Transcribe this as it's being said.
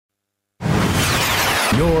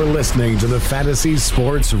You're listening to the Fantasy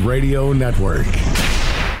Sports Radio Network.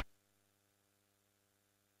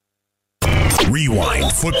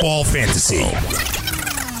 Rewind Football Fantasy.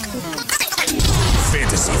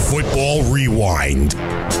 Fantasy Football Rewind.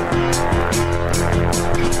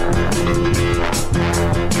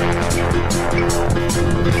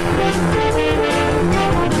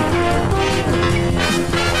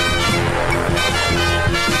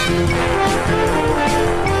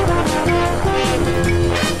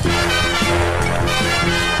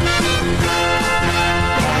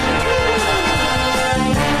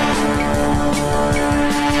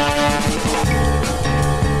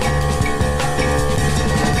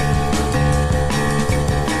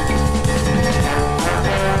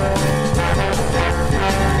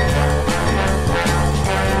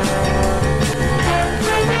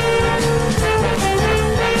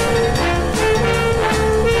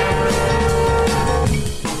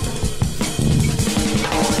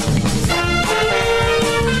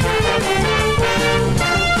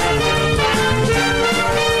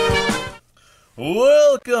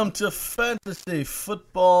 Welcome to Fantasy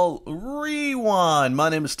Football Rewind. My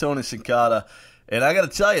name is Tony Sincata, and I got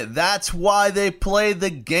to tell you, that's why they play the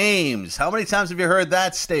games. How many times have you heard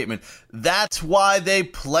that statement? That's why they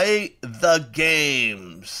play the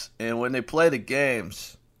games. And when they play the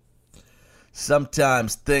games,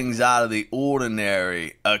 sometimes things out of the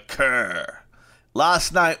ordinary occur.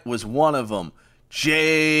 Last night was one of them.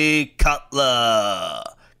 Jay Cutler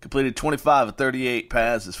completed 25 of 38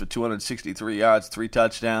 passes for 263 yards, 3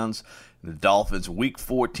 touchdowns. The Dolphins' Week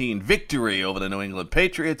 14 victory over the New England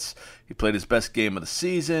Patriots. He played his best game of the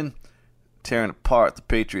season, tearing apart the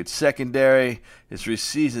Patriots' secondary. His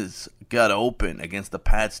receivers got open against the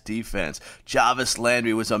Pats' defense. Jarvis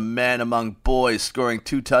Landry was a man among boys, scoring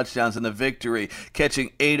 2 touchdowns in the victory,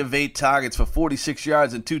 catching 8 of 8 targets for 46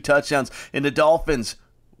 yards and 2 touchdowns in the Dolphins'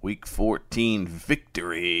 Week 14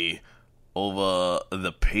 victory over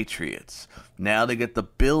the Patriots. Now they get the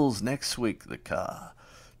Bills next week. The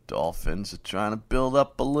Dolphins are trying to build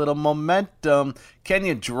up a little momentum.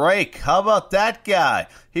 Kenyon Drake, how about that guy?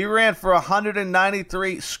 He ran for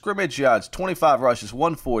 193 scrimmage yards, 25 rushes,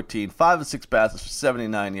 114, 5 of 6 passes for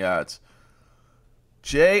 79 yards.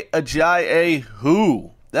 Jay Ajayi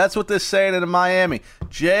who? That's what they're saying in Miami.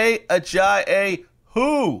 Jay Ajayi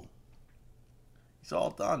who? He's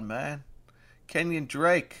all done, man. Kenyon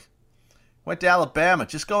Drake went to Alabama.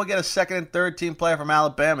 Just go and get a second and third team player from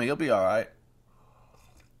Alabama. You'll be all right.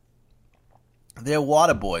 Their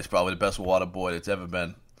water boy is probably the best water boy that's ever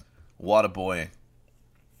been. Water boying.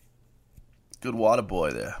 Good water boy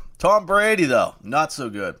there. Tom Brady, though, not so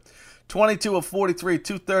good. 22 of 43,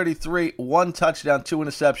 233, 1 touchdown, 2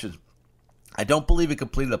 interceptions. I don't believe he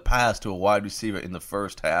completed a pass to a wide receiver in the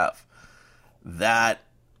first half. That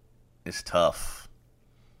is tough.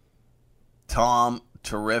 Tom,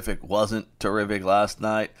 terrific. Wasn't terrific last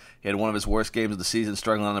night. He had one of his worst games of the season,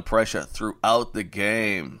 struggling under pressure throughout the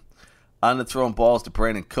game. Underthrown balls to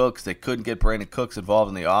Brandon Cooks. They couldn't get Brandon Cooks involved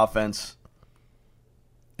in the offense.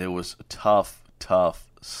 It was tough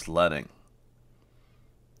sledding.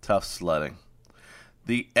 Tough sledding.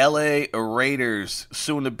 The LA Raiders,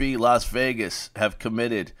 soon to be Las Vegas, have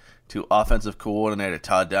committed to offensive coordinator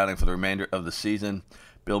Todd Downing for the remainder of the season.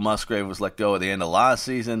 Bill Musgrave was let go at the end of last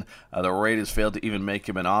season. The Raiders failed to even make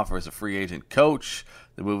him an offer as a free agent coach.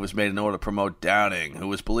 The move was made in order to promote Downing, who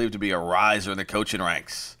was believed to be a riser in the coaching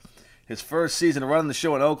ranks. His first season running the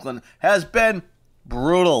show in Oakland has been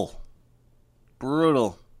brutal.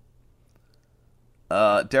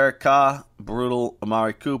 Derek Carr, brutal.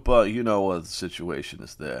 Amari Cooper, you know what the situation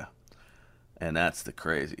is there. And that's the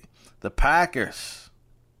crazy. The Packers,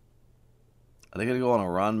 are they going to go on a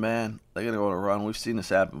run, man? They're going to go on a run. We've seen this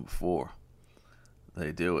happen before.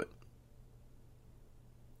 They do it.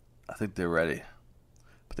 I think they're ready.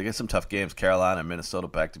 But they get some tough games. Carolina and Minnesota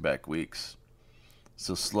back-to-back weeks.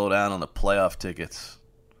 So slow down on the playoff tickets.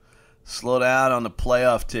 Slow down on the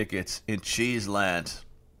playoff tickets in Cheeseland.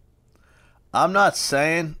 I'm not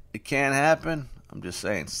saying it can't happen. I'm just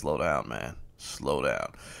saying slow down, man. Slow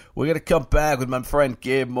down. We're going to come back with my friend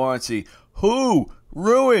Gabe Morency, who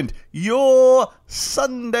ruined your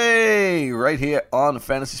Sunday, right here on the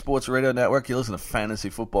Fantasy Sports Radio Network. You listen to Fantasy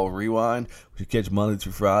Football Rewind, which you catch Monday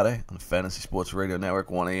through Friday on the Fantasy Sports Radio Network,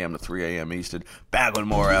 1 a.m. to 3 a.m. Eastern. Back with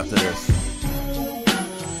more after this.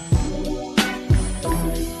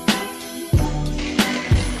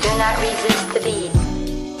 Do not resist the beat.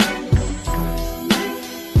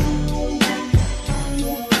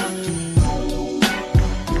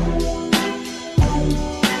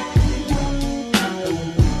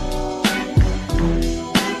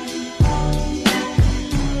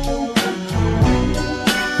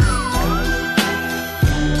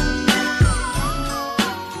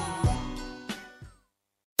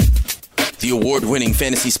 award-winning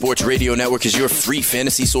Fantasy Sports Radio Network is your free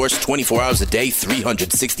fantasy source 24 hours a day,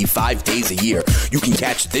 365 days a year. You can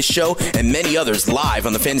catch this show and many others live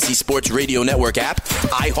on the Fantasy Sports Radio Network app,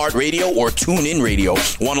 iHeartRadio, or TuneIn Radio.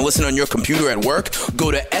 Want to listen on your computer at work?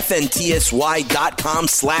 Go to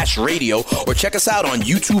fntsy.com/radio or check us out on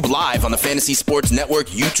YouTube Live on the Fantasy Sports Network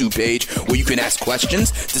YouTube page, where you can ask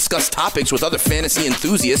questions, discuss topics with other fantasy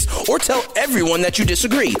enthusiasts, or tell everyone that you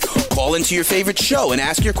disagree. Call into your favorite show and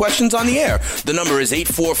ask your questions on the air. The number is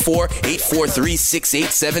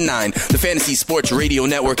 844-843-6879. The Fantasy Sports Radio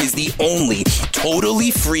Network is the only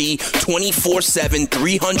totally free 24/7,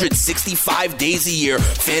 365 days a year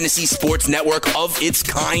fantasy sports network of its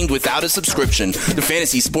kind without a subscription. The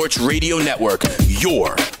Fantasy Sports Radio Network,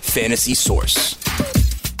 your fantasy source.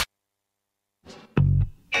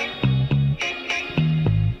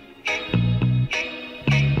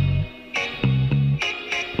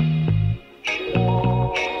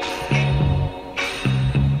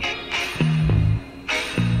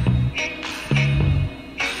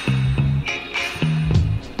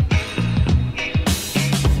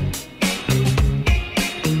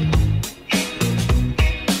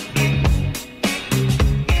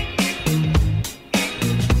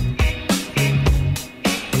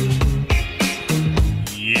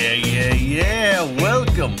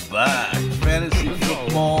 Welcome back, Fantasy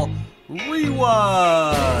Football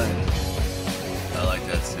Rewind. I like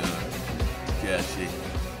that tune. It's catchy.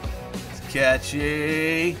 It's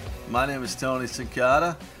catchy. My name is Tony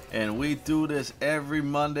Sincata, and we do this every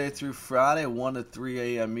Monday through Friday, 1 to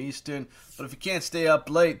 3 a.m. Eastern. But if you can't stay up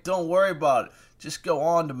late, don't worry about it. Just go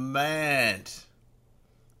on demand.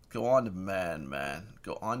 Go on demand, man.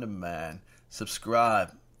 Go on demand.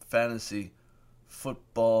 Subscribe. Fantasy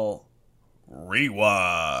Football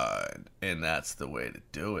Rewind. And that's the way to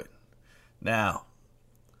do it. Now,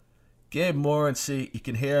 Gabe Morency, you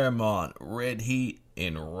can hear him on Red Heat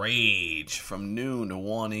and Rage from noon to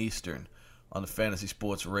 1 Eastern on the Fantasy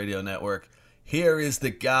Sports Radio Network. Here is the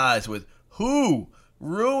guys with Who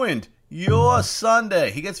Ruined Your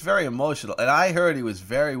Sunday. He gets very emotional, and I heard he was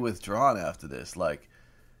very withdrawn after this. Like,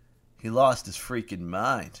 he lost his freaking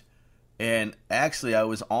mind. And actually, I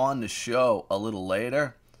was on the show a little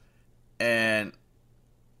later, and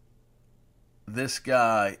this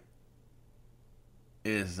guy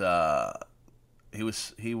is he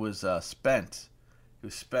was spent. He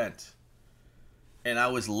was spent. And I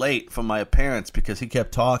was late for my appearance because he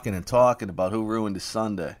kept talking and talking about who ruined his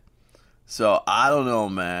Sunday. So I don't know,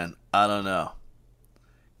 man. I don't know.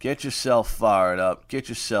 Get yourself fired up. Get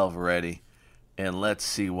yourself ready. And let's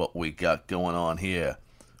see what we got going on here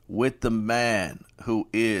with the man who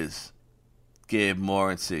is Gabe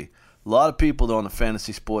Morency. A lot of people on the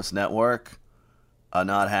Fantasy Sports Network are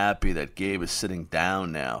not happy that Gabe is sitting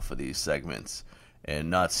down now for these segments and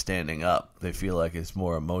not standing up. They feel like it's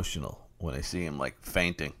more emotional when they see him like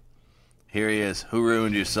fainting. Here he is. Who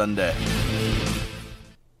ruined your Sunday?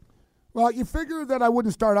 Well, you figure that I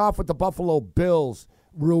wouldn't start off with the Buffalo Bills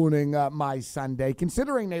ruining my Sunday,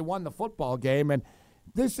 considering they won the football game, and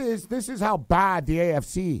this is how bad the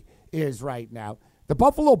AFC is right now. The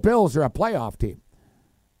Buffalo Bills are a playoff team.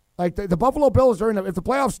 Like the Buffalo Bills are if the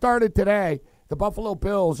playoffs started today, the Buffalo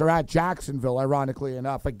Bills are at Jacksonville, ironically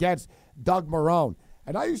enough, against Doug Marrone.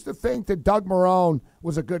 And I used to think that Doug Marrone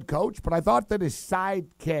was a good coach, but I thought that his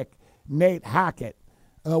sidekick, Nate Hackett,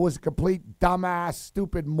 was a complete dumbass,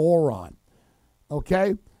 stupid moron.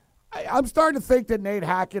 Okay? I'm starting to think that Nate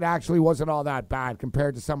Hackett actually wasn't all that bad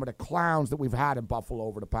compared to some of the clowns that we've had in Buffalo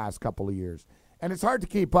over the past couple of years. And it's hard to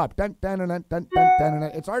keep up.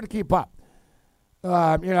 It's hard to keep up.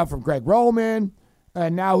 From Greg Roman,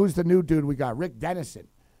 and now who's the new dude we got? Rick Dennison.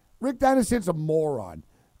 Rick Dennison's a moron,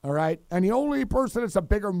 all right? And the only person that's a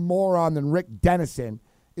bigger moron than Rick Dennison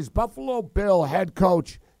is Buffalo Bill head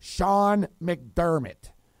coach Sean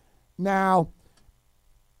McDermott. Now,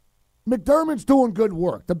 McDermott's doing good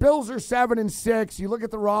work. The Bills are 7-6. You look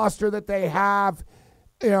at the roster that they have.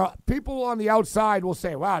 You know, people on the outside will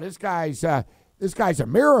say, "Wow, this guy's a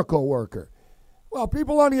miracle worker." Well,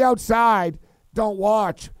 people on the outside don't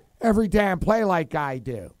watch every damn play like I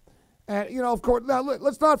do. And, of course, now,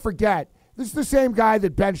 let's not forget, this is the same guy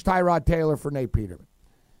that benched Tyrod Taylor for Nate Peterman.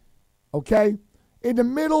 Okay? In the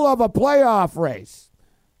middle of a playoff race.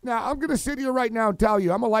 Now, I'm going to sit here right now and tell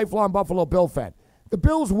you, I'm a lifelong Buffalo Bill fan. The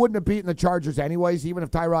Bills wouldn't have beaten the Chargers anyways, even if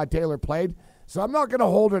Tyrod Taylor played. So I'm not going to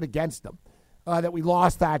hold it against them that we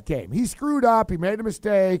lost that game. He screwed up. He made a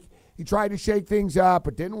mistake. He tried to shake things up.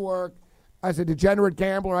 It didn't work. As a degenerate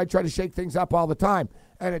gambler, I try to shake things up all the time,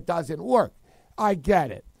 and it doesn't work. I get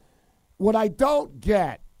it. What I don't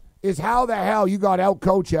get is how the hell you got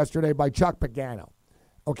out-coached yesterday by Chuck Pagano.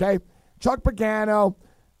 Okay? Chuck Pagano,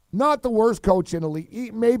 not the worst coach in the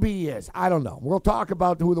league. Maybe he is. I don't know. We'll talk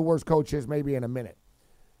about who the worst coach is maybe in a minute.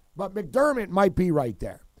 But McDermott might be right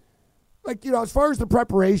there. Like, as far as the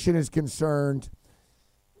preparation is concerned,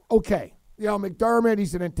 okay. McDermott,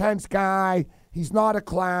 he's an intense guy. He's not a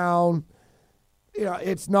clown.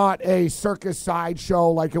 It's not a circus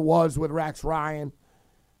sideshow like it was with Rex Ryan.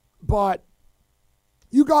 But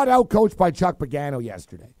you got outcoached by Chuck Pagano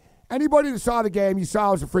yesterday. Anybody that saw the game, you saw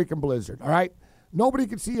it was a freaking blizzard, all right? Nobody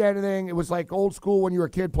could see anything. It was like old school when you were a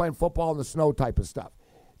kid playing football in the snow type of stuff.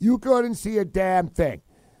 You couldn't see a damn thing.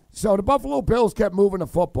 So the Buffalo Bills kept moving the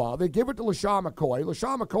football. They give it to LaShawn McCoy.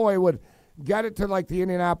 LaShawn McCoy would get it to like the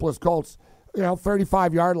Indianapolis Colts,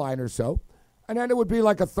 35-yard line or so. And then it would be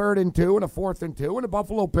like a 3rd and 2 and a 4th and 2. And the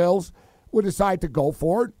Buffalo Bills would decide to go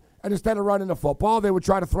for it. And instead of running the football, they would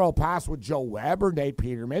try to throw a pass with Joe Webb or Nate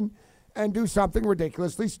Peterman and do something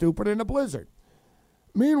ridiculously stupid in a blizzard.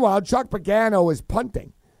 Meanwhile, Chuck Pagano is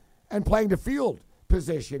punting and playing the field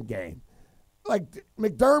position game. Like,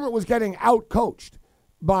 McDermott was getting out-coached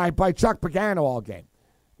by Chuck Pagano all game.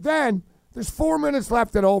 Then, there's 4 minutes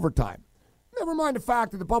left in overtime. Never mind the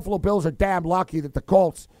fact that the Buffalo Bills are damn lucky that the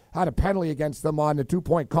Colts had a penalty against them on the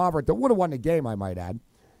 2-point convert that would have won the game, I might add.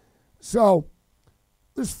 So,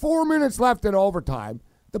 there's 4 minutes left in overtime.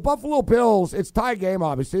 The Buffalo Bills, it's tie game,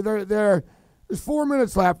 obviously. There's 4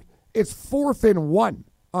 minutes left. It's 4th and 1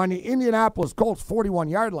 on the Indianapolis Colts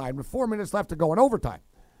 41-yard line with 4 minutes left to go in overtime.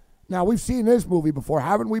 Now, we've seen this movie before,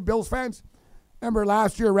 haven't we, Bills fans? Remember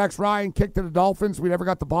last year, Rex Ryan kicked to the Dolphins. We never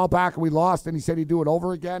got the ball back, and we lost, and he said he'd do it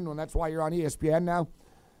over again, and that's why you're on ESPN now.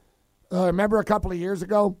 Remember a couple of years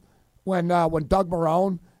ago when Doug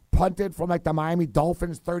Marrone punted from, like, the Miami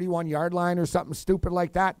Dolphins 31-yard line or something stupid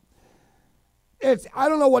like that? I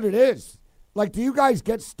don't know what it is. Like, do you guys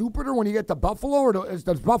get stupider when you get to Buffalo, or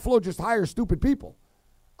does Buffalo just hire stupid people?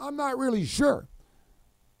 I'm not really sure.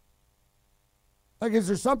 Like, is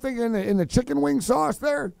there something in the chicken wing sauce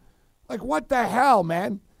there? Like, what the hell,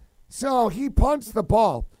 man? So he punts the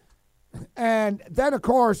ball. And then, of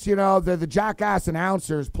course, the jackass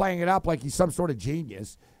announcer's playing it up like he's some sort of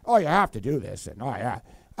genius. Oh, you have to do this. And, oh, yeah.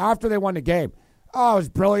 After they won the game. Oh, it was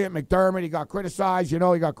brilliant, McDermott. He got criticized. He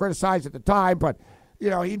got criticized at the time. But, he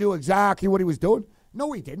knew exactly what he was doing.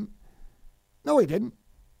 No, he didn't.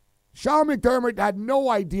 Sean McDermott had no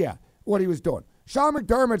idea what he was doing. Sean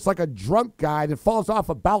McDermott's like a drunk guy that falls off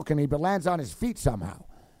a balcony but lands on his feet somehow.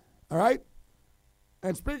 All right?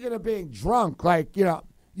 And speaking of being drunk,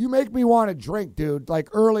 you make me want to drink, dude, like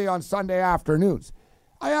early on Sunday afternoons.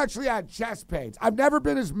 I actually had chest pains. I've never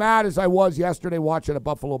been as mad as I was yesterday watching a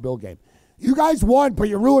Buffalo Bill game. You guys won, but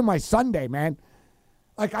you ruined my Sunday, man.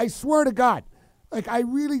 Like, I swear to God. Like, I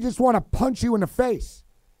really just want to punch you in the face.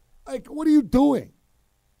 Like, what are you doing?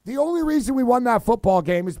 The only reason we won that football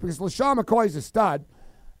game is because LaShawn McCoy's a stud,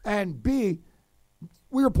 and B,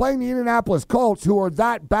 we were playing the Indianapolis Colts, who are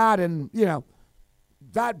that bad and,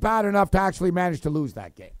 that bad enough to actually manage to lose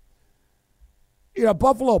that game.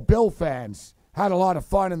 Buffalo Bill fans had a lot of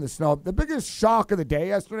fun in the snow. The biggest shock of the day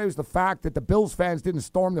yesterday was the fact that the Bills fans didn't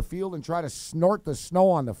storm the field and try to snort the snow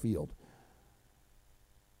on the field.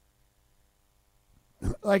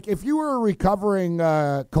 Like, if you were a recovering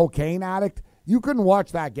cocaine addict, you couldn't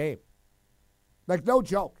watch that game. Like, no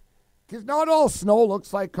joke. Because not all snow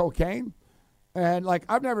looks like cocaine. And, like,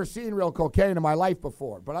 I've never seen real cocaine in my life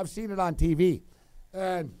before, but I've seen it on TV.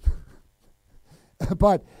 And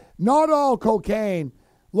but not all cocaine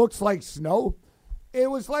looks like snow. It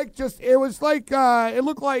looked like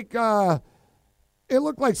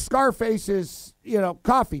Scarface's,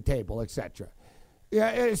 coffee table, etc.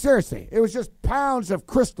 Yeah, seriously, it was just pounds of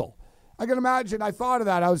crystal. I can imagine, I thought of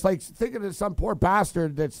that. I was like thinking of some poor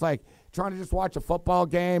bastard that's like trying to just watch a football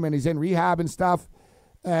game and he's in rehab and stuff.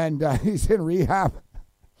 And he's in rehab.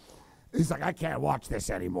 He's like, I can't watch this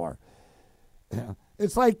anymore. Yeah.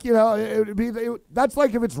 It's like, that's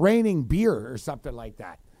like if it's raining beer or something like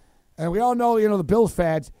that. And we all know, the Bills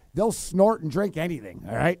fans, they'll snort and drink anything,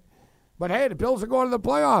 all right? But, hey, the Bills are going to the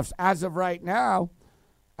playoffs as of right now.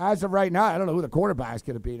 I don't know who the quarterback's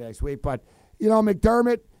going to be next week. But,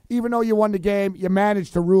 McDermott, even though you won the game, you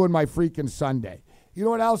managed to ruin my freaking Sunday. You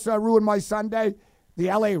know what else ruined my Sunday? The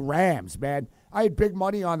L.A. Rams, man. I had big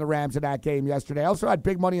money on the Rams in that game yesterday. I also had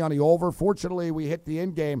big money on the over. Fortunately, we hit the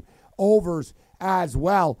in-game overs as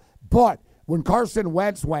well. But when Carson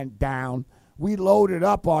Wentz went down, we loaded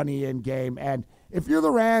up on the in-game. And if you're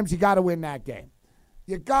the Rams, you got to win that game.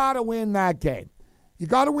 You got to win that game. You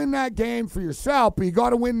got to win that game for yourself, but you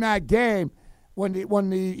got to win that game when an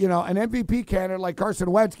MVP candidate like Carson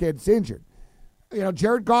Wentz gets injured.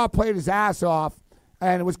 Jared Goff played his ass off,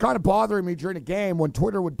 And it was kind of bothering me during the game when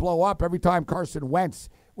Twitter would blow up every time Carson Wentz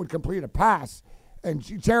would complete a pass. And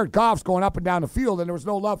Jared Goff's going up and down the field, and there was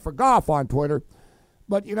no love for Goff on Twitter.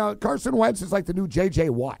 But, Carson Wentz is like the new J.J.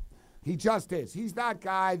 Watt. He just is. He's that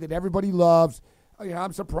guy that everybody loves.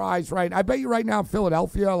 I'm surprised, right? I bet you right now in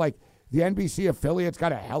Philadelphia, like the NBC affiliate's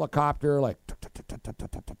got a helicopter, like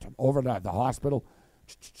over the hospital.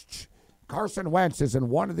 Carson Wentz is in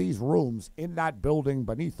one of these rooms in that building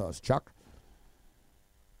beneath us, Chuck.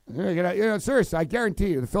 Seriously, I guarantee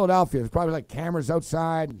you, the Philadelphia, there's probably like cameras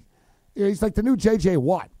outside. He's like the new J.J.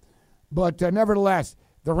 Watt. But nevertheless,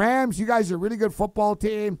 the Rams, you guys are a really good football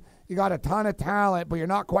team. You got a ton of talent, but you're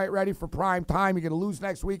not quite ready for prime time. You're going to lose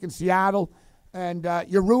next week in Seattle. And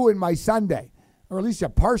you ruined my Sunday, or at least you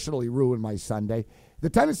partially ruined my Sunday. The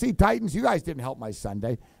Tennessee Titans, you guys didn't help my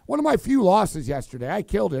Sunday. One of my few losses yesterday. I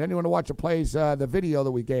killed it. Anyone who watched the plays, the video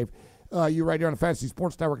that we gave you right here on the Fantasy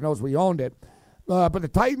Sports Network knows we owned it. But the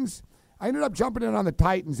Titans, I ended up jumping in on the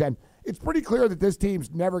Titans, and it's pretty clear that this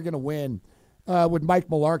team's never going to win with Mike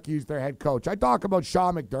Mularkey as their head coach. I talk about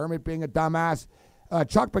Sean McDermott being a dumbass.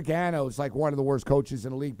 Chuck Pagano is like one of the worst coaches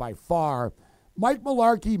in the league by far. Mike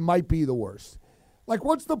Mularkey might be the worst. Like,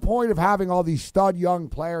 what's the point of having all these stud young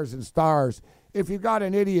players and stars if you've got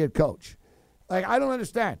an idiot coach? Like, I don't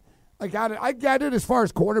understand. Like, I get it as far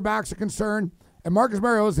as quarterbacks are concerned. And Marcus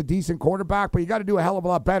Mariota is a decent quarterback, but you got to do a hell of a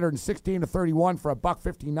lot better than 16-31 for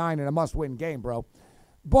 $159 in a must-win game, bro.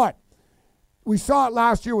 But we saw it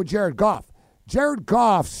last year with Jared Goff. Jared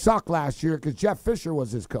Goff sucked last year because Jeff Fisher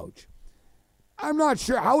was his coach. I'm not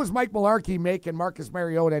sure. How is Mike Mularkey making Marcus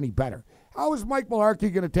Mariota any better? How is Mike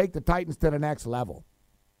Mularkey going to take the Titans to the next level?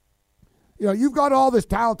 You've got all this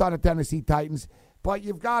talent on the Tennessee Titans, but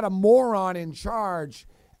you've got a moron in charge,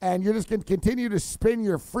 and you're just going to continue to spin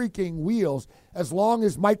your freaking wheels as long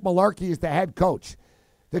as Mike Mularkey is the head coach.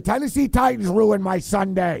 The Tennessee Titans ruined my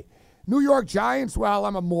Sunday. New York Giants, well,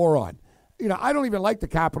 I'm a moron. I don't even like the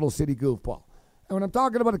Capital City Goofball. And when I'm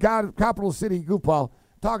talking about the Capital City Goofball,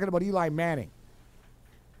 I'm talking about Eli Manning.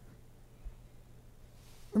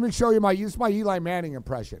 Let me show you my Eli Manning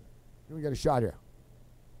impression. Let me get a shot here.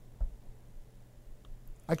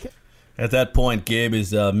 I can't. At that point, Gabe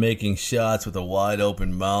is making shots with a wide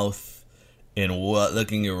open mouth and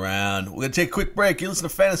looking around. We're going to take a quick break. You listen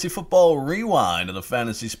to Fantasy Football Rewind on the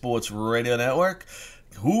Fantasy Sports Radio Network.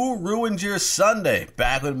 Who ruined your Sunday?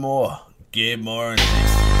 Back with more. Gabe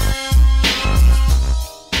Morency.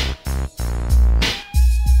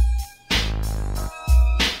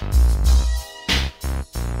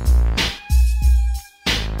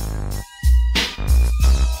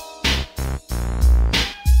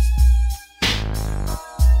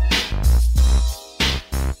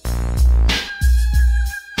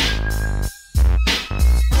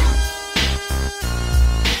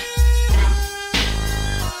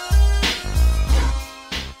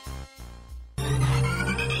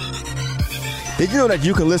 Did you know that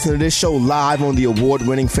you can listen to this show live on the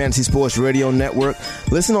award-winning Fantasy Sports Radio Network?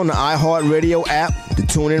 Listen on the iHeartRadio app, the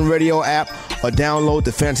TuneIn Radio app, or download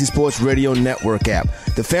the Fantasy Sports Radio Network app.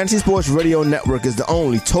 The Fantasy Sports Radio Network is the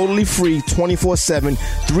only totally free 24/7,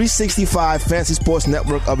 365 Fantasy Sports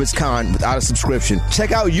Network of its kind without a subscription.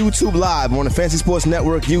 Check out YouTube Live on the Fantasy Sports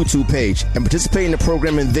Network YouTube page and participate in the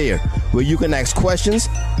programming there, where you can ask questions,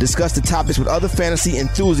 discuss the topics with other fantasy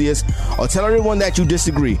enthusiasts, or tell everyone that you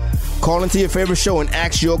disagree. Call into your favorite show and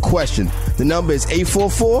ask your question. The number is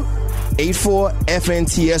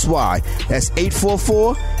 844-84-FNTSY. That's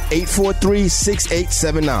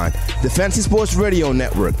 844-843-6879. The Fantasy Sports Radio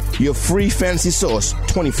Network, your free fantasy source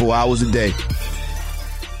 24 hours a day.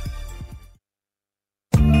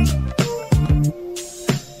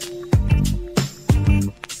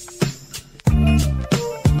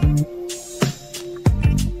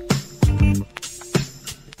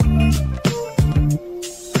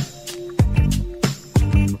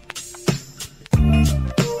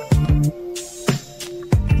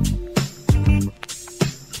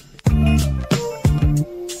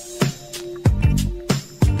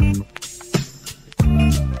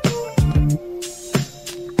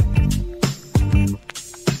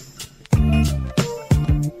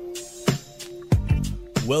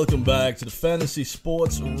 Welcome back to the Fantasy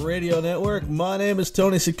Sports Radio Network. My name is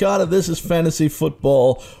Tony Cicada. This is Fantasy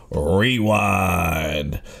Football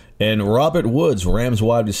Rewind. And Robert Woods, Rams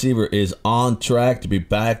wide receiver, is on track to be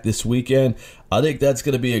back this weekend. I think that's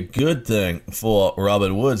going to be a good thing for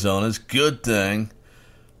Robert Woods owners. Good thing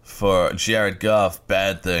for Jared Goff.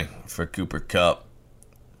 Bad thing for Cooper Kupp.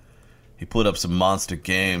 He put up some monster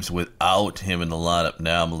games without him in the lineup.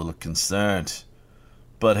 Now I'm a little concerned.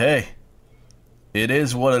 But hey, it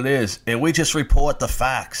is what it is, and we just report the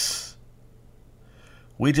facts.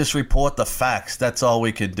 We just report the facts. That's all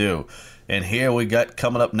we can do. And here we got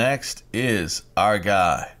coming up next is our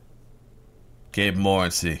guy, Gabe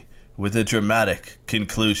Morency, with a dramatic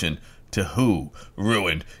conclusion to Who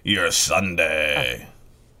Ruined Your Sunday.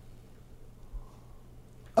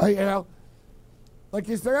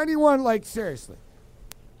 Is there anyone, seriously?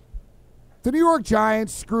 The New York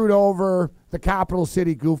Giants screwed over the Capital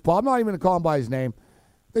City Goofball. I'm not even going to call him by his name.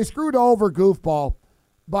 They screwed over Goofball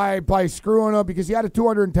by screwing him because he had a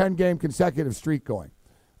 210-game consecutive streak going.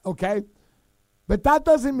 Okay? But that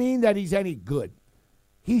doesn't mean that he's any good.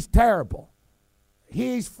 He's terrible.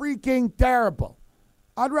 He's freaking terrible.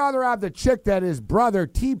 I'd rather have the chick that his brother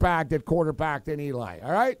teabagged at quarterback than Eli,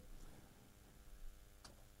 all right?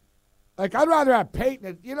 I'd rather have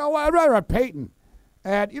Peyton. You know what? I'd rather have Peyton.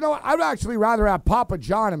 And you know what? I'd actually rather have Papa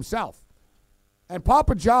John himself. And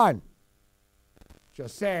Papa John,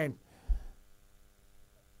 just saying,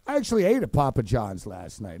 I actually ate at Papa John's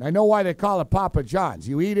last night. I know why they call it Papa John's.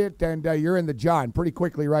 You eat it, and you're in the John pretty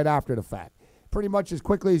quickly right after the fact. Pretty much as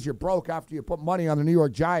quickly as you're broke after you put money on the New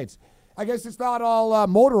York Giants. I guess it's not all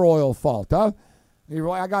motor oil fault, huh?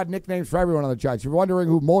 I got nicknames for everyone on the Giants. If you're wondering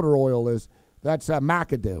who Motor Oil is, that's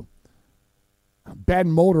McAdoo.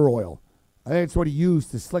 Ben Motor Oil. I think it's what he used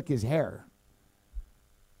to slick his hair.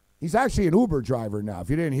 He's actually an Uber driver now. If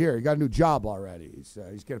you didn't hear, he got a new job already. He's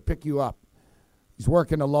going to pick you up. He's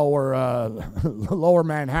working the lower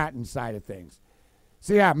Manhattan side of things.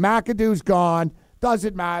 So, yeah, McAdoo's gone.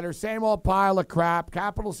 Doesn't matter. Same old pile of crap.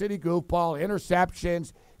 Capital City Goofball,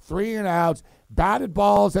 interceptions, 3-and-outs, batted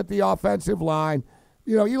balls at the offensive line.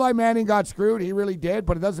 You know, Eli Manning got screwed. He really did,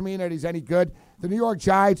 but it doesn't mean that he's any good. The New York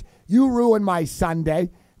Giants, you ruined my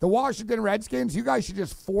Sunday. The Washington Redskins, you guys should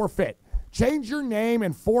just forfeit. Change your name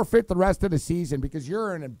and forfeit the rest of the season because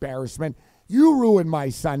you're an embarrassment. You ruined my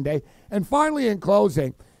Sunday. And finally, in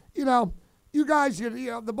closing, you guys,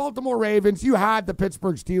 the Baltimore Ravens, you had the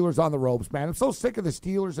Pittsburgh Steelers on the ropes, man. I'm so sick of the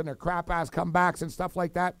Steelers and their crap-ass comebacks and stuff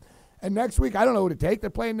like that. And next week, I don't know who to take. They're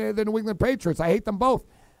playing the New England Patriots. I hate them both.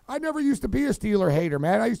 I never used to be a Steeler hater,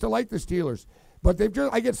 man. I used to like the Steelers. But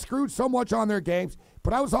I get screwed so much on their games.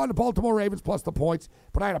 But I was on the Baltimore Ravens plus the points.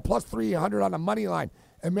 But I had a plus 300 on the money line.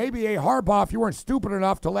 And maybe a Harbaugh, if you weren't stupid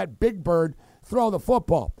enough to let Big Bird throw the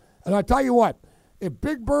football. And I tell you what, if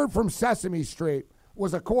Big Bird from Sesame Street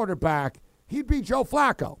was a quarterback, he'd be Joe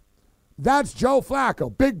Flacco. That's Joe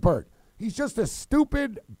Flacco, Big Bird. He's just a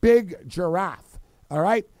stupid big giraffe, all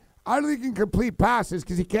right? I don't think he can complete passes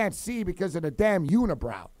because he can't see because of the damn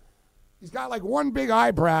unibrow. He's got like one big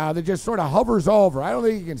eyebrow that just sort of hovers over. I don't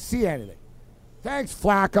think he can see anything. Thanks,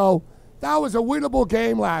 Flacco. That was a winnable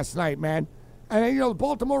game last night, man. And, the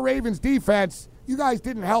Baltimore Ravens defense, you guys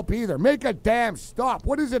didn't help either. Make a damn stop.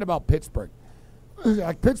 What is it about Pittsburgh?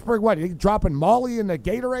 Like Pittsburgh, what? You dropping Molly in the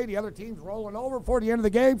Gatorade? The other team's rolling over before the end of the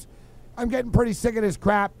games? I'm getting pretty sick of this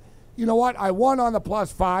crap. You know what? I won on the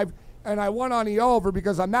 +5, and I won on the over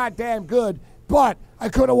because I'm not damn good, but I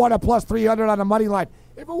could have won a plus 300 on the money line.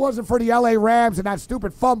 If it wasn't for the L.A. Rams and that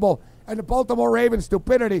stupid fumble and the Baltimore Ravens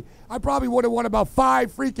stupidity, I probably would have won about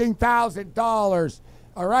 $5,000,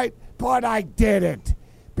 all right? But I didn't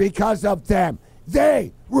because of them.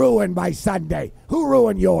 They ruined my Sunday. Who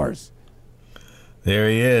ruined yours? There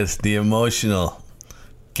he is, the emotional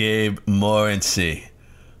Gabe Morency.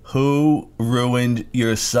 Who ruined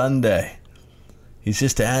your Sunday? He's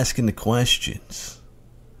just asking the questions.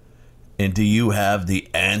 And do you have the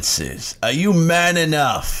answers? Are you man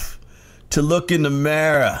enough to look in the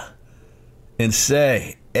mirror and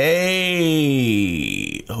say,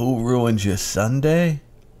 hey, who ruined your Sunday?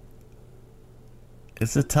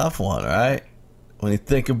 It's a tough one, right? When you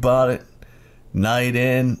think about it, night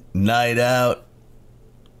in, night out,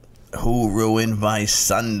 who ruined my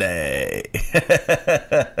Sunday?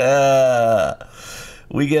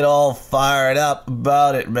 We get all fired up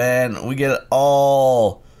about it, man. We get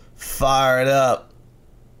all fired up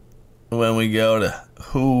when we go to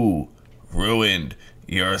Who Ruined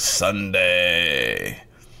Your Sunday.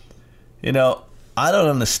 I don't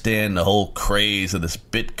understand the whole craze of this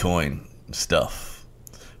Bitcoin stuff.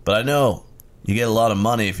 But I know you get a lot of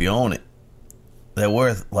money if you own it. They're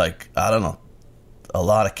worth, a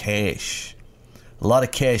lot of cash. A lot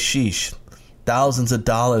of cashish. Thousands of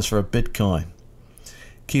dollars for a Bitcoin.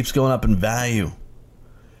 Keeps going up in value.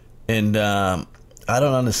 And I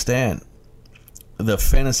don't understand. The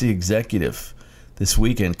fantasy executive this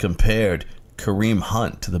weekend compared Kareem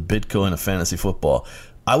Hunt to the Bitcoin of fantasy football.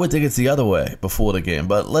 I would think it's the other way before the game,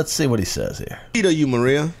 but let's see what he says here. Are you,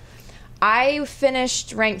 Maria? I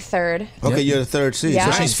finished ranked 3rd. Okay, you're the 3rd seed.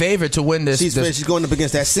 Yeah. So She's favored to win this. she's going up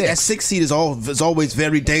against that 6th seed is always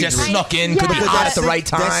very dangerous. Just snuck in, could be Yeah. hot at the right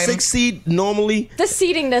That time. 6th seed normally, The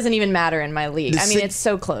seeding doesn't even matter in my league. The I mean, six- it's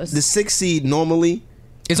so close. the 6th seed normally,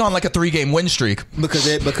 It's on like a 3-game win streak.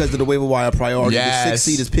 because of the waiver wire priority, the 6th Yes.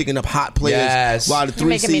 seed is picking up hot players, Yes. while the You're 3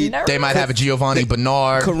 making me seed, nervous. They might have a Giovanni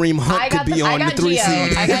Bernard. Kareem Hunt could be on the 3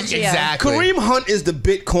 seed. I got Gio. Exactly. Kareem Hunt is the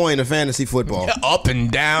Bitcoin of fantasy football. Up and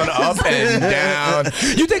down, up and down.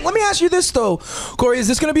 You think? Let me ask you this though, Corey. Is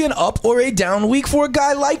this going to be an up or a down week for a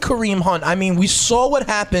guy like Kareem Hunt? I mean, we saw what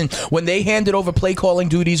happened when they handed over play calling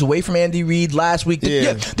duties away from Andy Reid last week.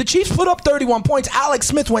 The Chiefs put up 31 points. Alex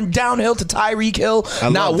Smith went downhill to Tyreek Hill.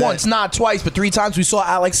 Not once, not twice, but 3 times. We saw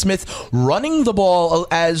Alex Smith running the ball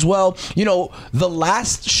as well. You know, the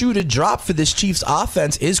last shoe to drop for this Chiefs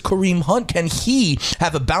offense is Kareem Hunt. Can he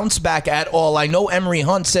have a bounce back at all? I know Emery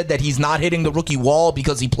Hunt said that he's not hitting the rookie wall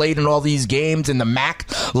because he played in all these games in the MAC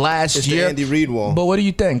last It's year. the Andy Reid wall. But what do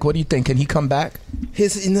you think? What do you think? Can he come back?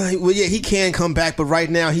 He can come back, but right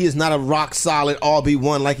now he is not a rock solid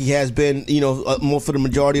RB1 like he has been, more for the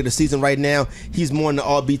majority of the season. Right now, he's more in the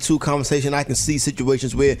RB2 conversation. I can see situations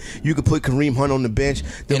where you could put Kareem Hunt on the bench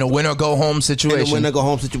In a win-or-go-home situation. In a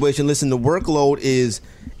win-or-go-home situation. Listen, the workload is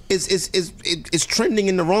trending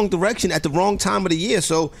in the wrong direction at the wrong time of the year.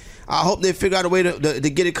 So I hope they figure out a way to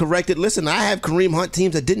get it corrected. Listen, I have Kareem Hunt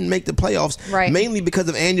teams that didn't make the playoffs, mainly because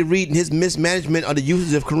of Andy Reid and his mismanagement of the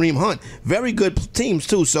usage of Kareem Hunt. Very good teams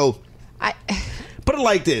too. So put it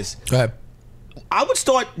like this: Go ahead. I would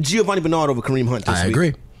start Giovanni Bernard over Kareem Hunt this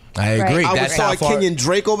week. I agree. I would That's start how far. Kenyon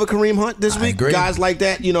Drake over Kareem Hunt this week. agree. Guys like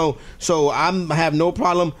that, So I have no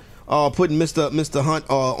problem putting Mr. Hunt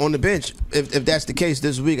on the bench if that's the case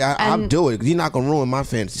this week. I'll do it because he's not gonna ruin my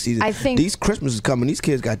fantasy season. I think these Christmas is coming. These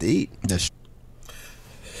kids got to eat.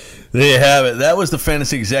 There you have it. That was the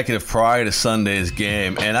fantasy executive prior to Sunday's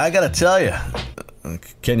game. And I got to tell you,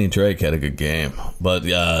 Kenyon Drake had a good game. But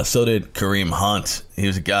so did Kareem Hunt. He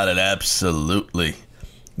was a guy that absolutely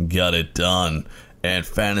got it done. And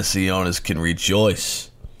fantasy owners can rejoice.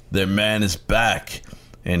 Their man is back,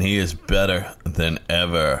 and he is better than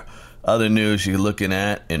ever. Other news you're looking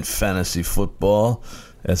at in fantasy football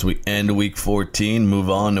as we end Week 14, move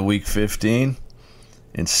on to Week 15,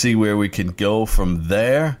 and see where we can go from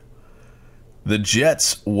there. The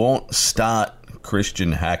Jets won't start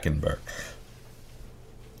Christian Hackenberg.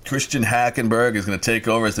 Christian Hackenberg is going to take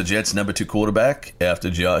over as the Jets' number 2 quarterback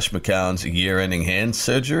after Josh McCown's year-ending hand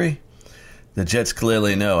surgery. The Jets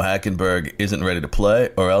clearly know Hackenberg isn't ready to play,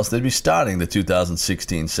 or else they'd be starting the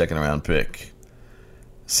 2016 second-round pick.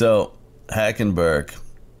 So Hackenberg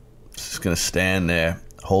is going to stand there,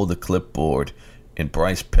 hold the clipboard, and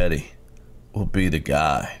Bryce Petty will be the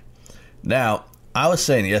guy. Now, I was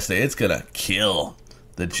saying yesterday it's going to kill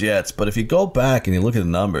the Jets, but if you go back and you look at the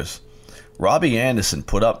numbers, Robbie Anderson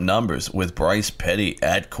put up numbers with Bryce Petty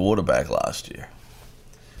at quarterback last year.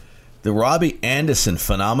 The Robbie Anderson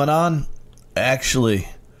phenomenon actually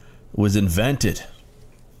was invented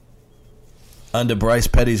under Bryce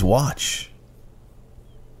Petty's watch.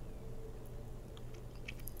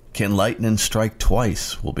 Can lightning strike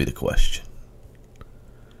twice will be the question.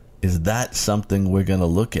 Is that something we're going to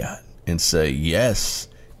look at and say, yes,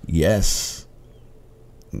 yes,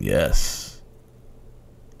 yes?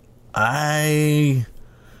 I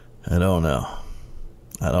don't know.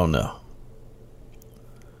 I don't know.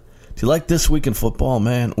 Do you like this week in football,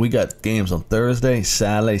 man? We got games on Thursday,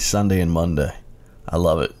 Saturday, Sunday, and Monday. I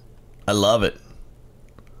love it. I love it.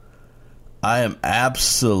 I am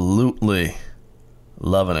absolutely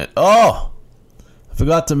loving it. Oh, I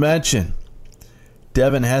forgot to mention,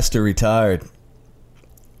 Devin Hester retired.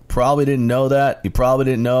 Probably didn't know that. You probably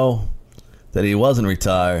didn't know that he wasn't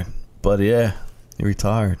retired. But yeah, he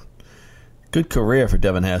retired. Good career for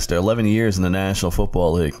Devin Hester. 11 years in the National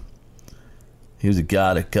Football League. He was a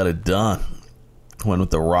guy that got it done when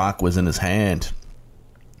the rock was in his hand.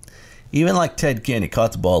 Even like Ted Ginn, he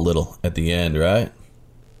caught the ball a little at the end, right?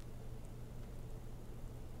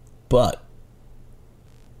 But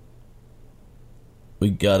we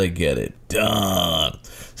gotta get it done.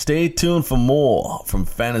 Stay tuned for more from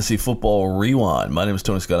Fantasy Football Rewind. My name is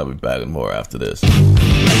Tony Scott. I'll be back with more after this.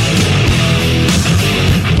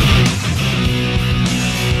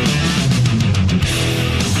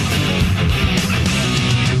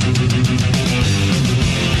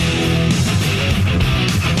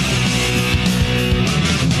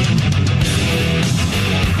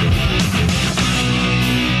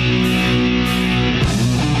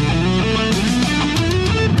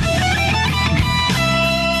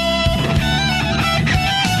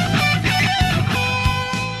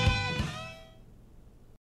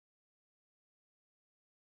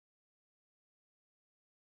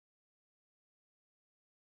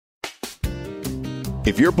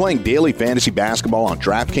 If you're playing daily fantasy basketball on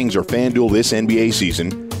DraftKings or FanDuel this NBA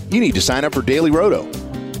season, you need to sign up for Daily Roto.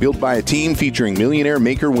 Built by a team featuring millionaire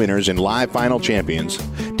maker winners and live final champions,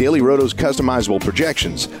 Daily Roto's customizable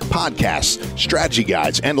projections, podcasts, strategy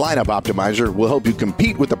guides, and lineup optimizer will help you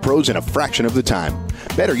compete with the pros in a fraction of the time.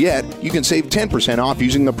 Better yet, you can save 10% off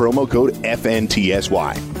using the promo code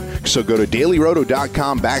FNTSY. So go to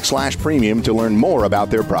dailyroto.com/premium to learn more about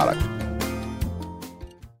their product.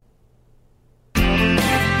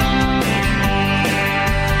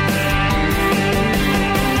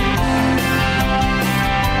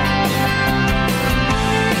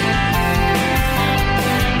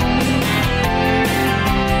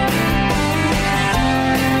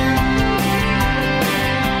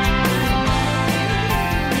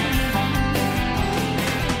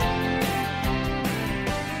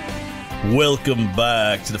 Welcome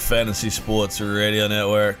back to the Fantasy Sports Radio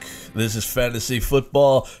Network. This is Fantasy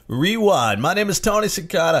Football Rewind. My name is Tony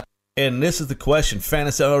Cicada, and this is the question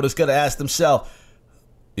fantasy owners got to ask themselves.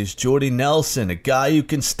 Is Jordy Nelson a guy you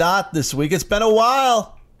can start this week? It's been a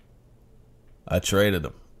while. I traded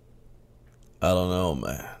him. I don't know,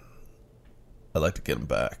 man. I'd like to get him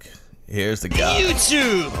back. Here's the guy.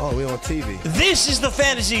 YouTube. Oh, we on TV. This is the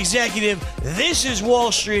Fantasy Executive. This is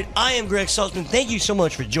Wall Street. I am Greg Sussman. Thank you so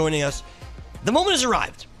much for joining us. The moment has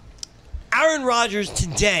arrived. Aaron Rodgers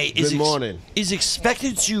today is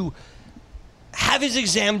expected to have his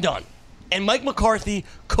exam done. And Mike McCarthy,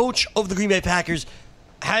 coach of the Green Bay Packers,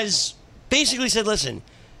 has basically said, listen,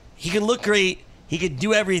 he can look great, he can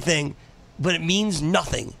do everything, but it means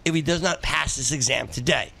nothing if he does not pass this exam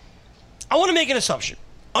today. I want to make an assumption.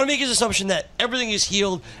 I want to make his assumption that everything is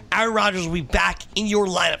healed. Aaron Rodgers will be back in your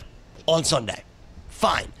lineup on Sunday.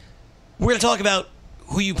 Fine. We're going to talk about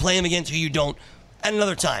who you play him against, who you don't, at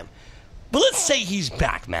another time. But let's say he's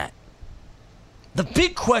back, Matt. The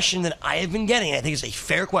big question that I have been getting, I think it's a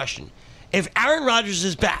fair question, if Aaron Rodgers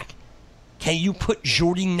is back, can you put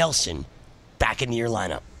Jordy Nelson back into your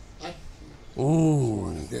lineup?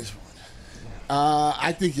 Ooh. This one.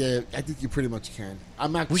 I think you pretty much can.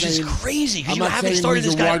 I'm not Which saying, is crazy because you not haven't saying started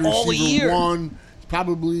he's this a guy wide all receiver year. One,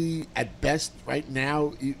 probably at best right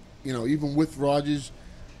now, even with Rodgers,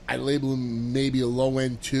 I label him maybe a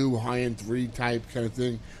low-end 2, high-end 3 type kind of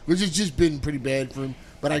thing, which has just been pretty bad for him.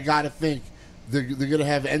 But I got to think they're going to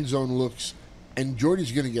have end zone looks, and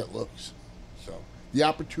Jordy's going to get looks. So the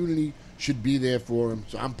opportunity should be there for him,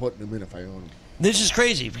 so I'm putting him in if I own him. This is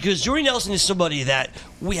crazy because Jordy Nelson is somebody that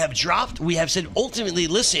we have dropped. We have said, ultimately,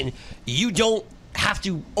 listen, you don't have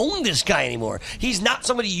to own this guy anymore. He's not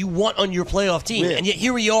somebody you want on your playoff team. Yeah. And yet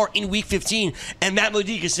here we are in Week 15, and Matt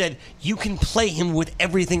Modica said you can play him with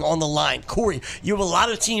everything on the line. Corey, you have a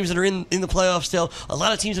lot of teams that are in the playoffs still, a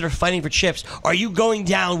lot of teams that are fighting for chips. Are you going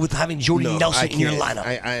down with having Jordy Nelson in your lineup?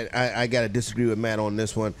 I got to disagree with Matt on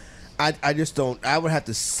this one. I just don't. I would have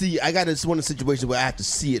to see. I got this one of the situations where I have to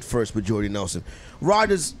see it first with Jordy Nelson.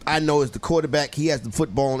 Rodgers, I know, is the quarterback. He has the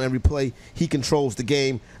football on every play. He controls the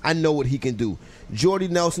game. I know what he can do. Jordy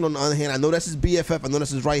Nelson, on the other hand, I know that's his BFF. I know that's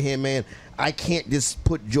his right-hand man. I can't just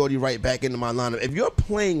put Jordy right back into my lineup. If you're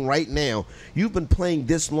playing right now, you've been playing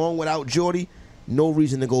this long without Jordy, no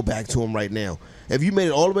reason to go back to him right now. If you made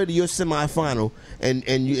it all the way to your semifinal and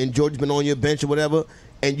Jordy's been on your bench or whatever,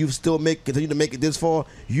 and you've still continue to make it this far,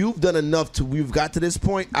 you've done enough to we've got to this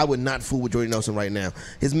point. I would not fool with Jordy Nelson right now.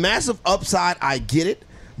 His massive upside, I get it,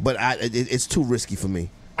 but it's too risky for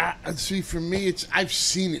me. See, for me, I've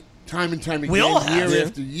seen it time and time again, We all have. year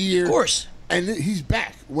after year. Of course. And he's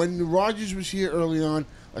back. When Rodgers was here early on,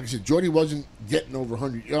 like I said, Jordy wasn't getting over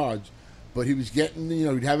 100 yards, but he was getting,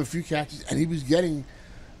 he'd have a few catches, and he was getting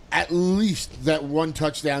at least that 1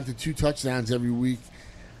 touchdown to 2 touchdowns every week.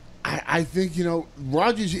 I think,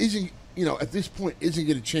 Rodgers isn't, at this point, isn't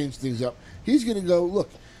going to change things up. He's going to go,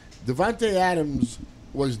 look, Devontae Adams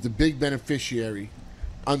was the big beneficiary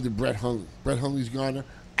under Brett Hundley. Brett Hundley's gone now.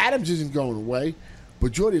 Adams isn't going away,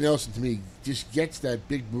 but Jordy Nelson, to me, just gets that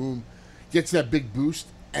big boom, gets that big boost,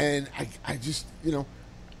 and I just,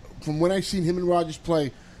 from when I seen him and Rodgers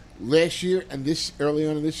play last year and this early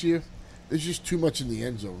on in this year, there's just too much in the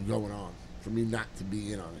end zone going on for me not to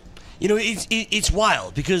be in on it. It's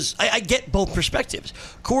wild because I get both perspectives.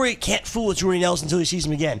 Corey can't fool with Jordy Nelson until he sees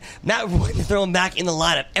him again. Matt, we're going to throw him back in the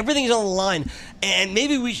lineup. Everything's on the line, and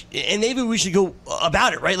maybe we should go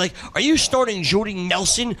about it, right? Like, are you starting Jordy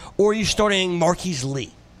Nelson or are you starting Marquise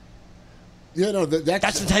Lee? Yeah, no,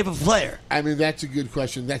 that's the type of player. I mean, that's a good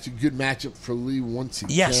question. That's a good matchup for Lee once he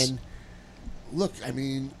can. Look, I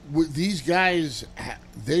mean, with these guys,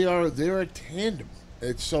 they're a tandem.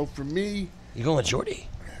 So for me, you're going with Jordy.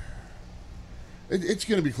 It's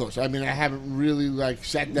going to be close. I mean, I haven't really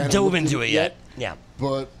sat down. Dove into it yet. Yeah,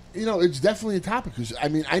 but it's definitely a topic because I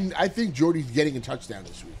mean, I think Jordy's getting a touchdown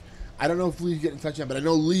this week. I don't know if Lee's getting a touchdown, but I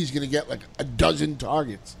know Lee's going to get a dozen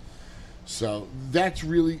targets. So that's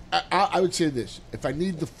really. I would say this: if I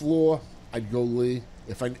need the floor, I'd go Lee.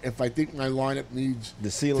 If I think my lineup needs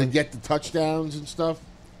the ceiling to get the touchdowns and stuff,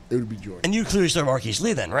 it would be Jordy. And you clearly start Marquise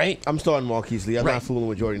Lee then, right? I'm starting Marquise Lee. I'm not fooling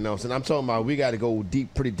with Jordy Nelson. I'm talking about we got to go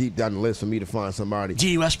pretty deep down the list for me to find somebody.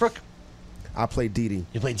 Dede Westbrook? I play Dede.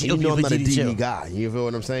 You play Dede? You know I'm not a Dede Dede guy. You feel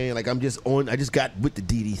what I'm saying? I just got with the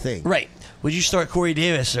Dede thing. Right. Would you start Corey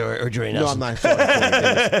Davis or Jordy Nelson? No, I'm not starting Corey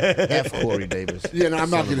Davis. F Corey Davis. Yeah, no, I'm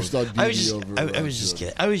not going to start Dede over. I was just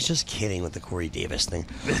kidding. I was just kidding with the Corey Davis thing.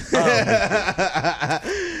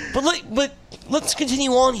 But let's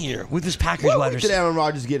continue on here with this Packers wide receiver. Did Aaron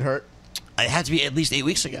Rodgers get hurt? It had to be at least 8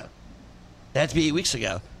 weeks ago.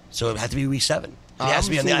 So it had to be week 7. He has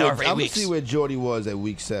to be on the IR for 8 weeks. I'm going to see where Jordy was at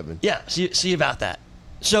week 7. Yeah, see about that.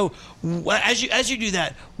 So as you do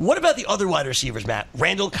that, what about the other wide receivers, Matt?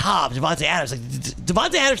 Randall Cobb, Devontae Adams.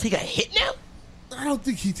 Devontae Adams take a hit now? I don't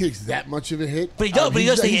think he takes that much of a hit. But he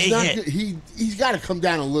does take a hit. He's got to come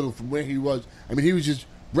down a little from where he was. I mean, he was just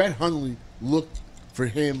Brett Hundley looked for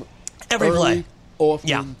him every early, play.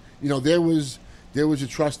 Often. Yeah. There was a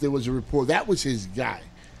trust, there was a rapport. That was his guy.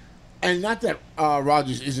 And not that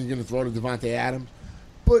Rodgers isn't going to throw to Devontae Adams,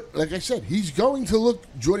 but like I said, he's going to look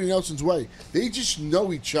Jordy Nelson's way. They just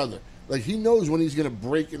know each other. Like he knows when he's going to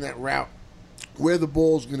break in that route, where the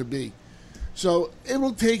ball's going to be. So it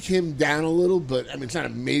will take him down a little, but I mean it's not a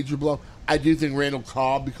major blow. I do think Randall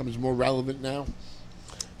Cobb becomes more relevant now.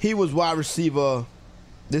 He was wide receiver.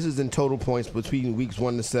 This is in total points between weeks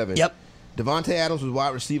 1 to 7. Yep. Devontae Adams was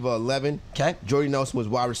wide receiver 11. Okay. Jordy Nelson was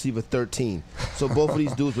wide receiver 13. So both of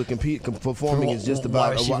these dudes were performing as just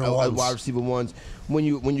about wide receiver ones. When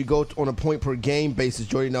you go on a point per game basis,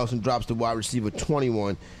 Jordy Nelson drops to wide receiver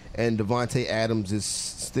 21, and Devontae Adams is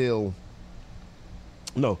still.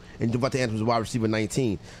 No, and Devontae Adams was wide receiver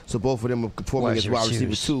 19. So both of them are performing as wide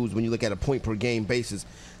receiver 2s when you look at a point per game basis.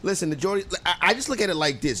 Listen, the Jordy, I just look at it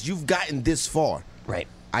like this: you've gotten this far, right?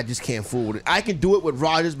 I just can't fool with it. I can do it with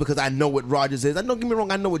Rodgers because I know what Rodgers is. Don't get me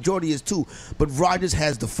wrong, I know what Jordy is too. But Rodgers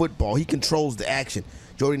has the football. He controls the action.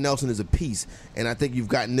 Jordy Nelson is a piece. And I think you've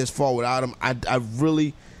gotten this far without him. I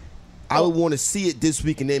would want to see it this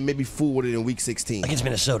week and then maybe fool with it in week 16. Against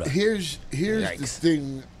Minnesota. Here's the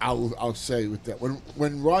thing I'll say with that.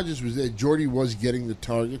 When Rodgers was there, Jordy was getting the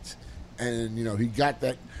targets. And, he got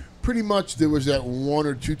that. Pretty much there was that 1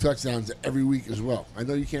 or 2 touchdowns every week as well. I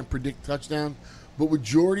know you can't predict touchdowns. But with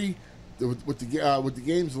Jordy, with the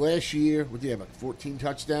games last year, what did he have, 14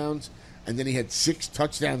 touchdowns? And then he had 6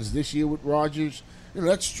 touchdowns this year with Rodgers.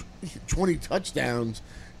 That's 20 touchdowns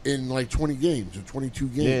in 20 games or 22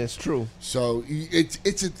 games. Yeah, it's true. So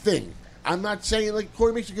it's a thing. I'm not saying,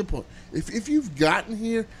 Corey makes a good point. If you've gotten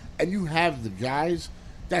here and you have the guys,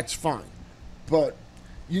 that's fine. But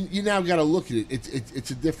you now got to look at it.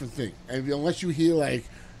 It's a different thing. And unless you hear,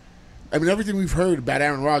 everything we've heard about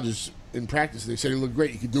Aaron Rodgers in practice, they said he looked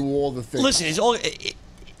great. He could do all the things. Listen,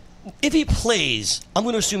 if he plays, I'm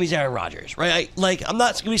going to assume he's Aaron Rodgers, right? I'm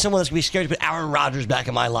not going to be someone that's going to be scared to put Aaron Rodgers back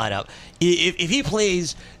in my lineup. If he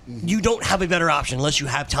plays, you don't have a better option unless you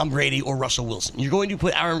have Tom Brady or Russell Wilson. You're going to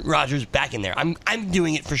put Aaron Rodgers back in there. I'm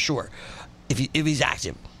doing it for sure if he's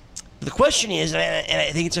active. The question is, and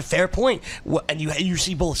I think it's a fair point, and you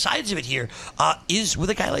see both sides of it here, is with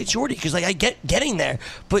a guy like Jordy, because I get getting there,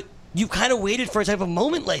 but you kind of waited for a type of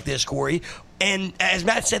moment like this, Corey. And as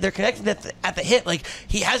Matt said, they're connected at the hit.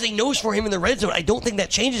 He has a nose for him in the red zone. I don't think that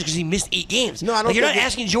changes because he missed 8 games. No, I don't. You're not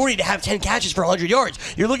asking Jordy to have 10 catches for 100 yards.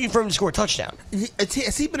 You're looking for him to score a touchdown.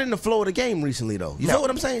 Has he been in the flow of the game recently, though? You know what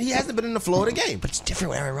I'm saying? He hasn't been in the flow of the game. But it's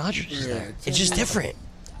different with Aaron Rodgers. Yeah, it's just different.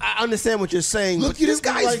 I understand what you're saying. Look, but this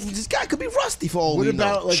guy could be rusty for all we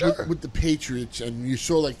know. What about with the Patriots, and you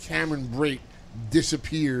saw Cameron Brate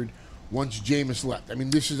disappeared once Jameis left. I mean,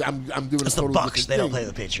 this is I'm doing it's a total the Bucs. They thing. Don't play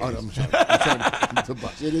the Patriots. Oh, I'm sorry. It's the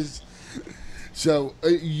Bucs. It is. So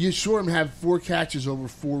you saw him have 4 catches over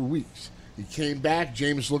 4 weeks. He came back.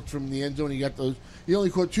 Jameis looked from the end zone. He got those. He only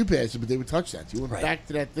caught 2 passes, but they were touchdowns. He went back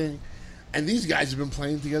to that thing. And these guys have been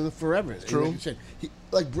playing together forever. True.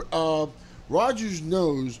 Like you said, Rodgers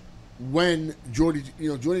knows when Jordy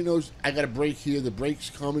knows I got a break here. The break's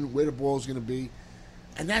coming. Where the ball's going to be.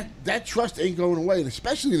 And that trust ain't going away. And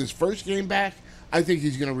especially in his first game back, I think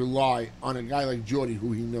he's going to rely on a guy like Jordy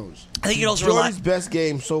who he knows. I think also Jordy's best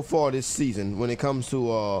game so far this season when it comes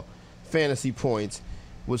to fantasy points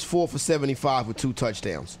was 4 for 75 with 2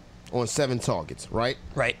 touchdowns on 7 targets, right?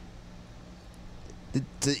 Right.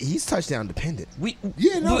 He's touchdown dependent. We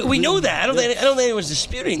know that. I don't think anyone's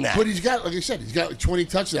disputing that. But he's got, like I said, he's got like 20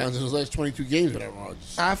 touchdowns in his last 22 games with Aaron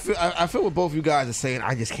Rodgers. I feel what both you guys are saying.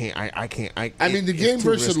 I just can't. I can't. I mean, the game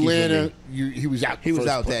versus Atlanta, he was out. He was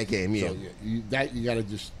out that game. Yeah, so, you got to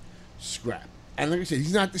just scrap. And like I said,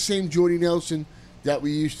 he's not the same Jordy Nelson that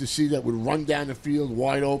we used to see that would run down the field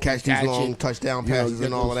wide open, catch these long touchdown passes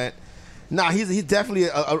and all of that. Nah, he's definitely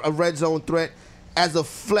a red zone threat. As a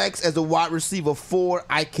flex, as a wide receiver 4,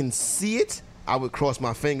 I can see it. I would cross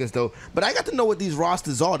my fingers though. But I got to know what these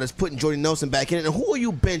rosters are that's putting Jordy Nelson back in it. And who are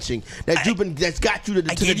you benching that's got you to the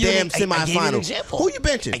damn semifinal? I gave you an example. Who are you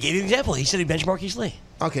benching? I gave you an example. He said he benched Marquise Lee.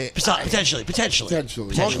 Okay. Potentially.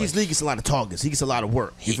 Marquise Lee gets a lot of targets. He gets a lot of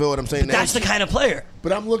work. You feel what I'm saying? That's the kind of player.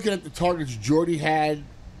 But I'm looking at the targets Jordy had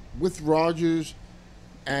with Rodgers,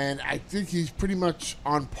 and I think he's pretty much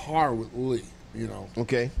on par with Lee.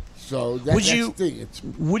 Okay. So that's the thing.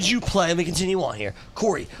 Would you play? Let me continue on here,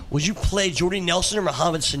 Corey. Would you play Jordy Nelson or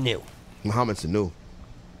Mohamed Sanu? Mohamed Sanu.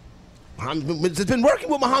 It's been working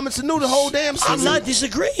with Mohamed Sanu the whole damn season. I'm not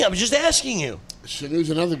disagreeing. I'm just asking you. Sanu's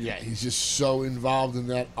another guy. He's just so involved in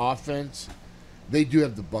that offense. They do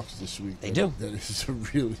have the Bucs this week. They do. That is a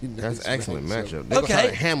really nice. That's an excellent matchup. They're going to try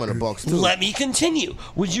to hammer the Bucs too. Let me continue.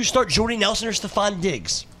 Would you start Jordy Nelson or Stephon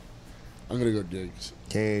Diggs? I'm going to go Diggs.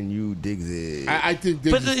 Can you Diggs it? I think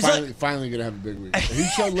Diggs is finally going to have a big week. He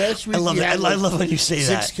showed last week. I love it. I love when you say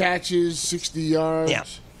 6 catches, 60 yards. Yeah.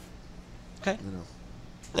 Okay.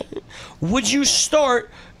 Would you start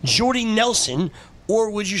Jordy Nelson,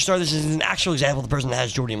 or would you start? This is an actual example of the person that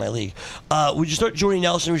has Jordy in my league. Would you start Jordy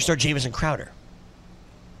Nelson, or would you start Jamison Crowder?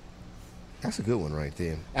 That's a good one right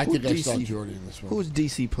there. I think I start Jordy in this one. Who does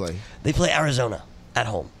DC play? They play Arizona at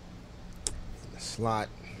home. Slot.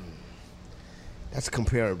 That's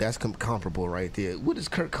comparable. That's comparable right there. What is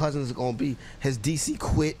Kirk Cousins going to be? Has DC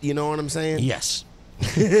quit? You know what I'm saying? Yes.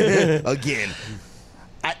 Again.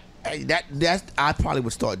 I probably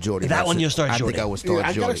would start Jordy. That one you'll start Jordy. I think I would start Jordy.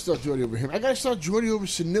 I got to start Jordy over him. I got to start Jordy over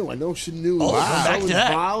Sanu. I know Sanu is so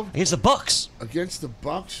involved against the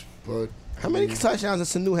Bucs. But how many touchdowns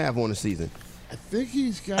does Sanu have on the season? I think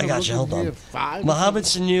he's got. I got you. Hold on. 5. Mohamed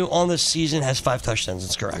Sanu on the season has 5 touchdowns.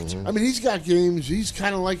 That's correct. Mm-hmm. I mean, he's got games. He's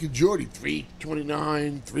kind of like a Jordy.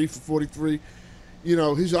 329, 3 for 43.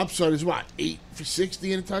 His upside is what, 8 for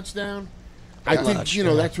 60 and a touchdown. I think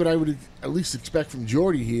that's what I would at least expect from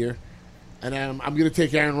Jordy here. And I'm going to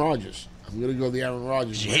take Aaron Rodgers. I'm going to go the Aaron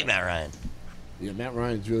Rodgers. You hate Matt Ryan. Yeah, Matt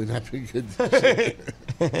Ryan's really not been good.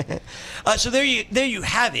 So there you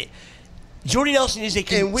have it. Jordy Nelson is a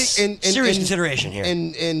serious consideration here.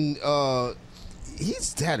 And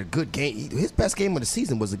he's had a good game. His best game of the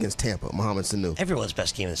season was against Tampa, Mohamed Sanu. Everyone's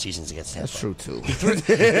best game of the season is against Tampa. That's true, too.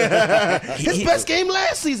 His best game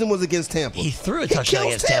last season was against Tampa. He threw a touchdown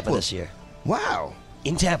against Tampa this year. Wow.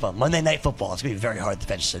 In Tampa, Monday Night Football. It's going to be very hard to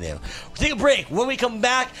defend Sanu. We'll take a break. When we come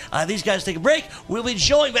back, these guys take a break. We'll be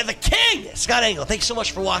joined by the King, Scott Engel. Thanks so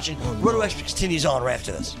much for watching. Roto Extra continues on right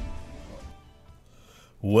after this.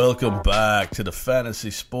 Welcome back to the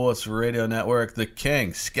Fantasy Sports Radio Network. The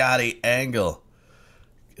King, Scotty Engel.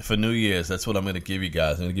 For New Year's, that's what I'm going to give you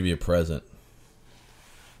guys. I'm going to give you a present.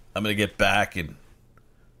 I'm going to get back and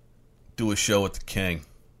do a show with the King.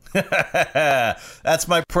 That's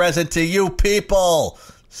my present to you people.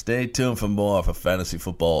 Stay tuned for more for Fantasy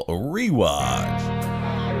Football Rewind.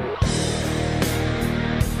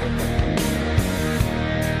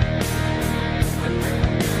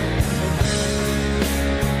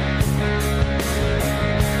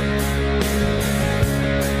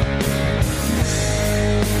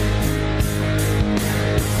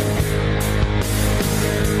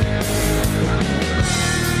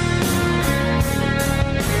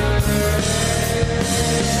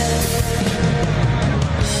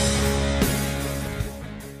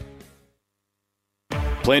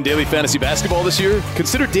 Playing daily fantasy basketball this year?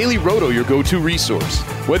 Consider Daily Roto your go-to resource.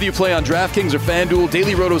 Whether you play on DraftKings or FanDuel,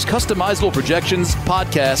 Daily Roto's customizable projections,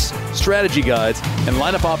 podcasts, strategy guides, and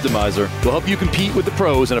lineup optimizer will help you compete with the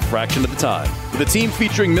pros in a fraction of the time. With a team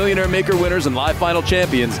featuring Millionaire Maker winners and live final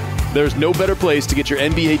champions, there's no better place to get your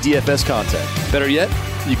NBA DFS content. Better yet,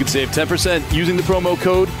 you can save 10% using the promo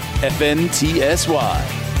code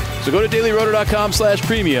FNTSY. So go to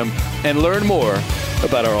dailyroto.com/premium and learn more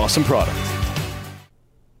about our awesome product.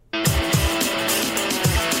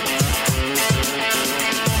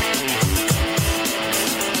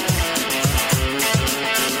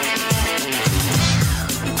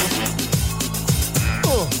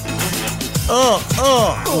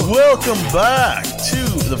 Welcome back to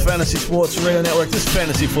the Fantasy Sports Radio Network. This is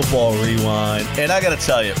Fantasy Football Rewind. And I got to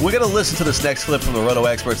tell you, we're going to listen to this next clip from the Roto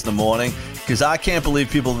Experts in the morning because I can't believe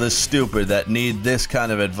people this stupid that need this kind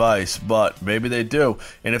of advice, but maybe they do.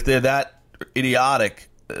 And if they're that idiotic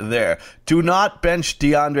there, do not bench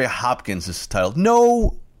DeAndre Hopkins, this is titled.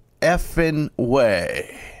 No effing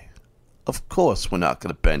way. Of course we're not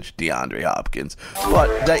going to bench DeAndre Hopkins.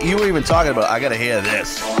 But that you were even talking about, I got to hear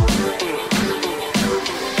this.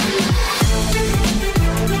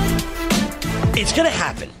 It's going to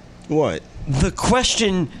happen. What? The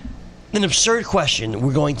question, an absurd question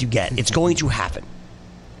we're going to get. It's going to happen.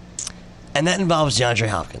 And that involves DeAndre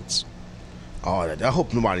Hopkins. Oh, I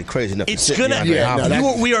hope nobody crazy enough. It's going to.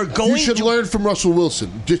 We are going. You should learn from Russell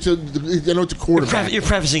Wilson. Just to, it's a quarterback. You're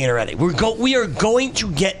prefacing it already. We are going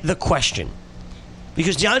to get the question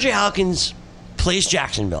because DeAndre Hopkins plays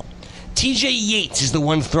Jacksonville. TJ Yates is the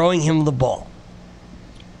one throwing him the ball.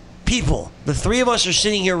 People, the three of us are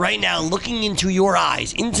sitting here right now, looking into your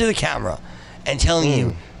eyes, into the camera, and telling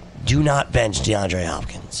you, do not bench DeAndre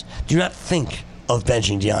Hopkins. Do not think of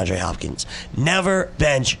benching DeAndre Hopkins. Never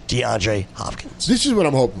bench DeAndre Hopkins. This is what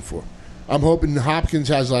I'm hoping for. I'm hoping Hopkins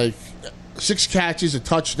has like 6 catches, a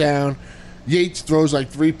touchdown. Yates throws like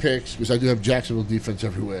 3 picks because I do have Jacksonville defense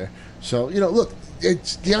everywhere. So, look,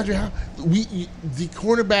 it's DeAndre Hopkins. The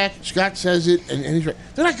cornerback, Scott says it, and he's right.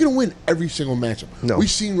 They're not going to win every single matchup. No. We've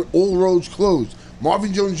seen all roads closed.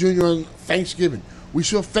 Marvin Jones Jr. on Thanksgiving. We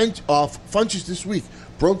saw Funches this week.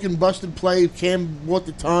 Broken, busted play. Cam bought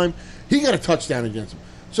the time. He got a touchdown against him.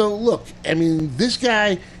 So, look, I mean, this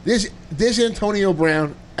guy, there's Antonio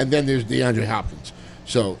Brown, and then there's DeAndre Hopkins.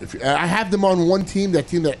 So, if I have them on one team, that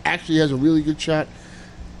team that actually has a really good shot,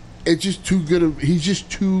 it's just too good. He's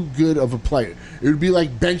just too good of a player. It would be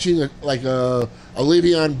like benching a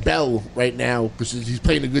Le'Veon Bell right now because he's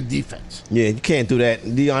playing a good defense. Yeah, you can't do that.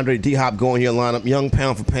 D-Hop going here lineup, young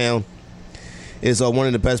pound for pound, is one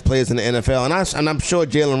of the best players in the NFL. And I'm sure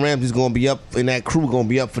Jalen Ramsey's going to be up, and that crew going to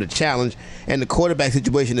be up for the challenge. And the quarterback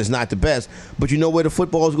situation is not the best. But you know where the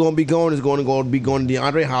football is going to be going? It's going to be going to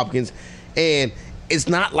DeAndre Hopkins. And it's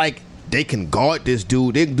not like they can guard this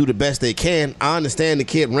dude. They can do the best they can. I understand the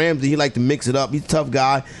kid Ramsey. He like to mix it up. He's a tough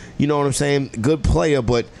guy. You know what I'm saying? Good player,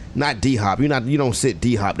 but not D-Hop. You don't sit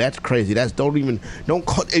D-Hop. That's crazy.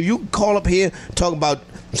 If you call up here talk about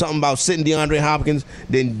something about sitting DeAndre Hopkins,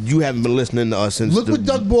 then you haven't been listening to us since. Look what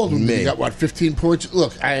Doug Baldwin did. He got 15 points.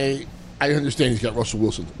 Look, I understand he's got Russell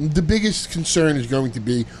Wilson. The biggest concern is going to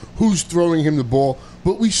be who's throwing him the ball.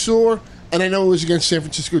 But we saw, and I know it was against San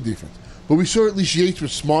Francisco defense, but we saw at least Yates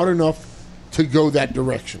was smart enough to go that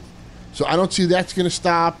direction. So I don't see that's going to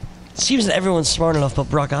stop. It seems that everyone's smart enough but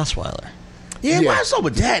Brock Osweiler. Yeah, what's up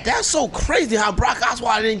with that? That's so crazy how Brock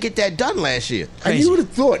Osweiler didn't get that done last year. And you would have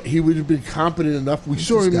thought he would have been competent enough. We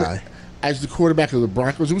saw him as the quarterback of the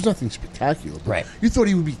Broncos. It was nothing spectacular. Right. You thought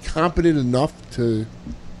he would be competent enough to...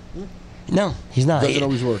 No, he's not. Doesn't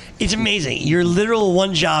always work. It's amazing. Your literal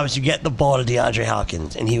one job is to get the ball to DeAndre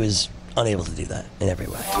Hopkins, and he was unable to do that in every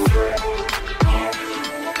way.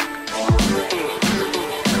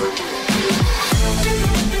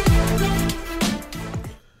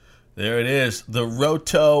 There it is. The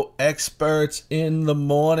Roto Experts in the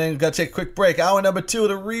morning. Got to take a quick break. Hour number 2 of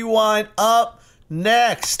the Rewind up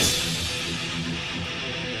next.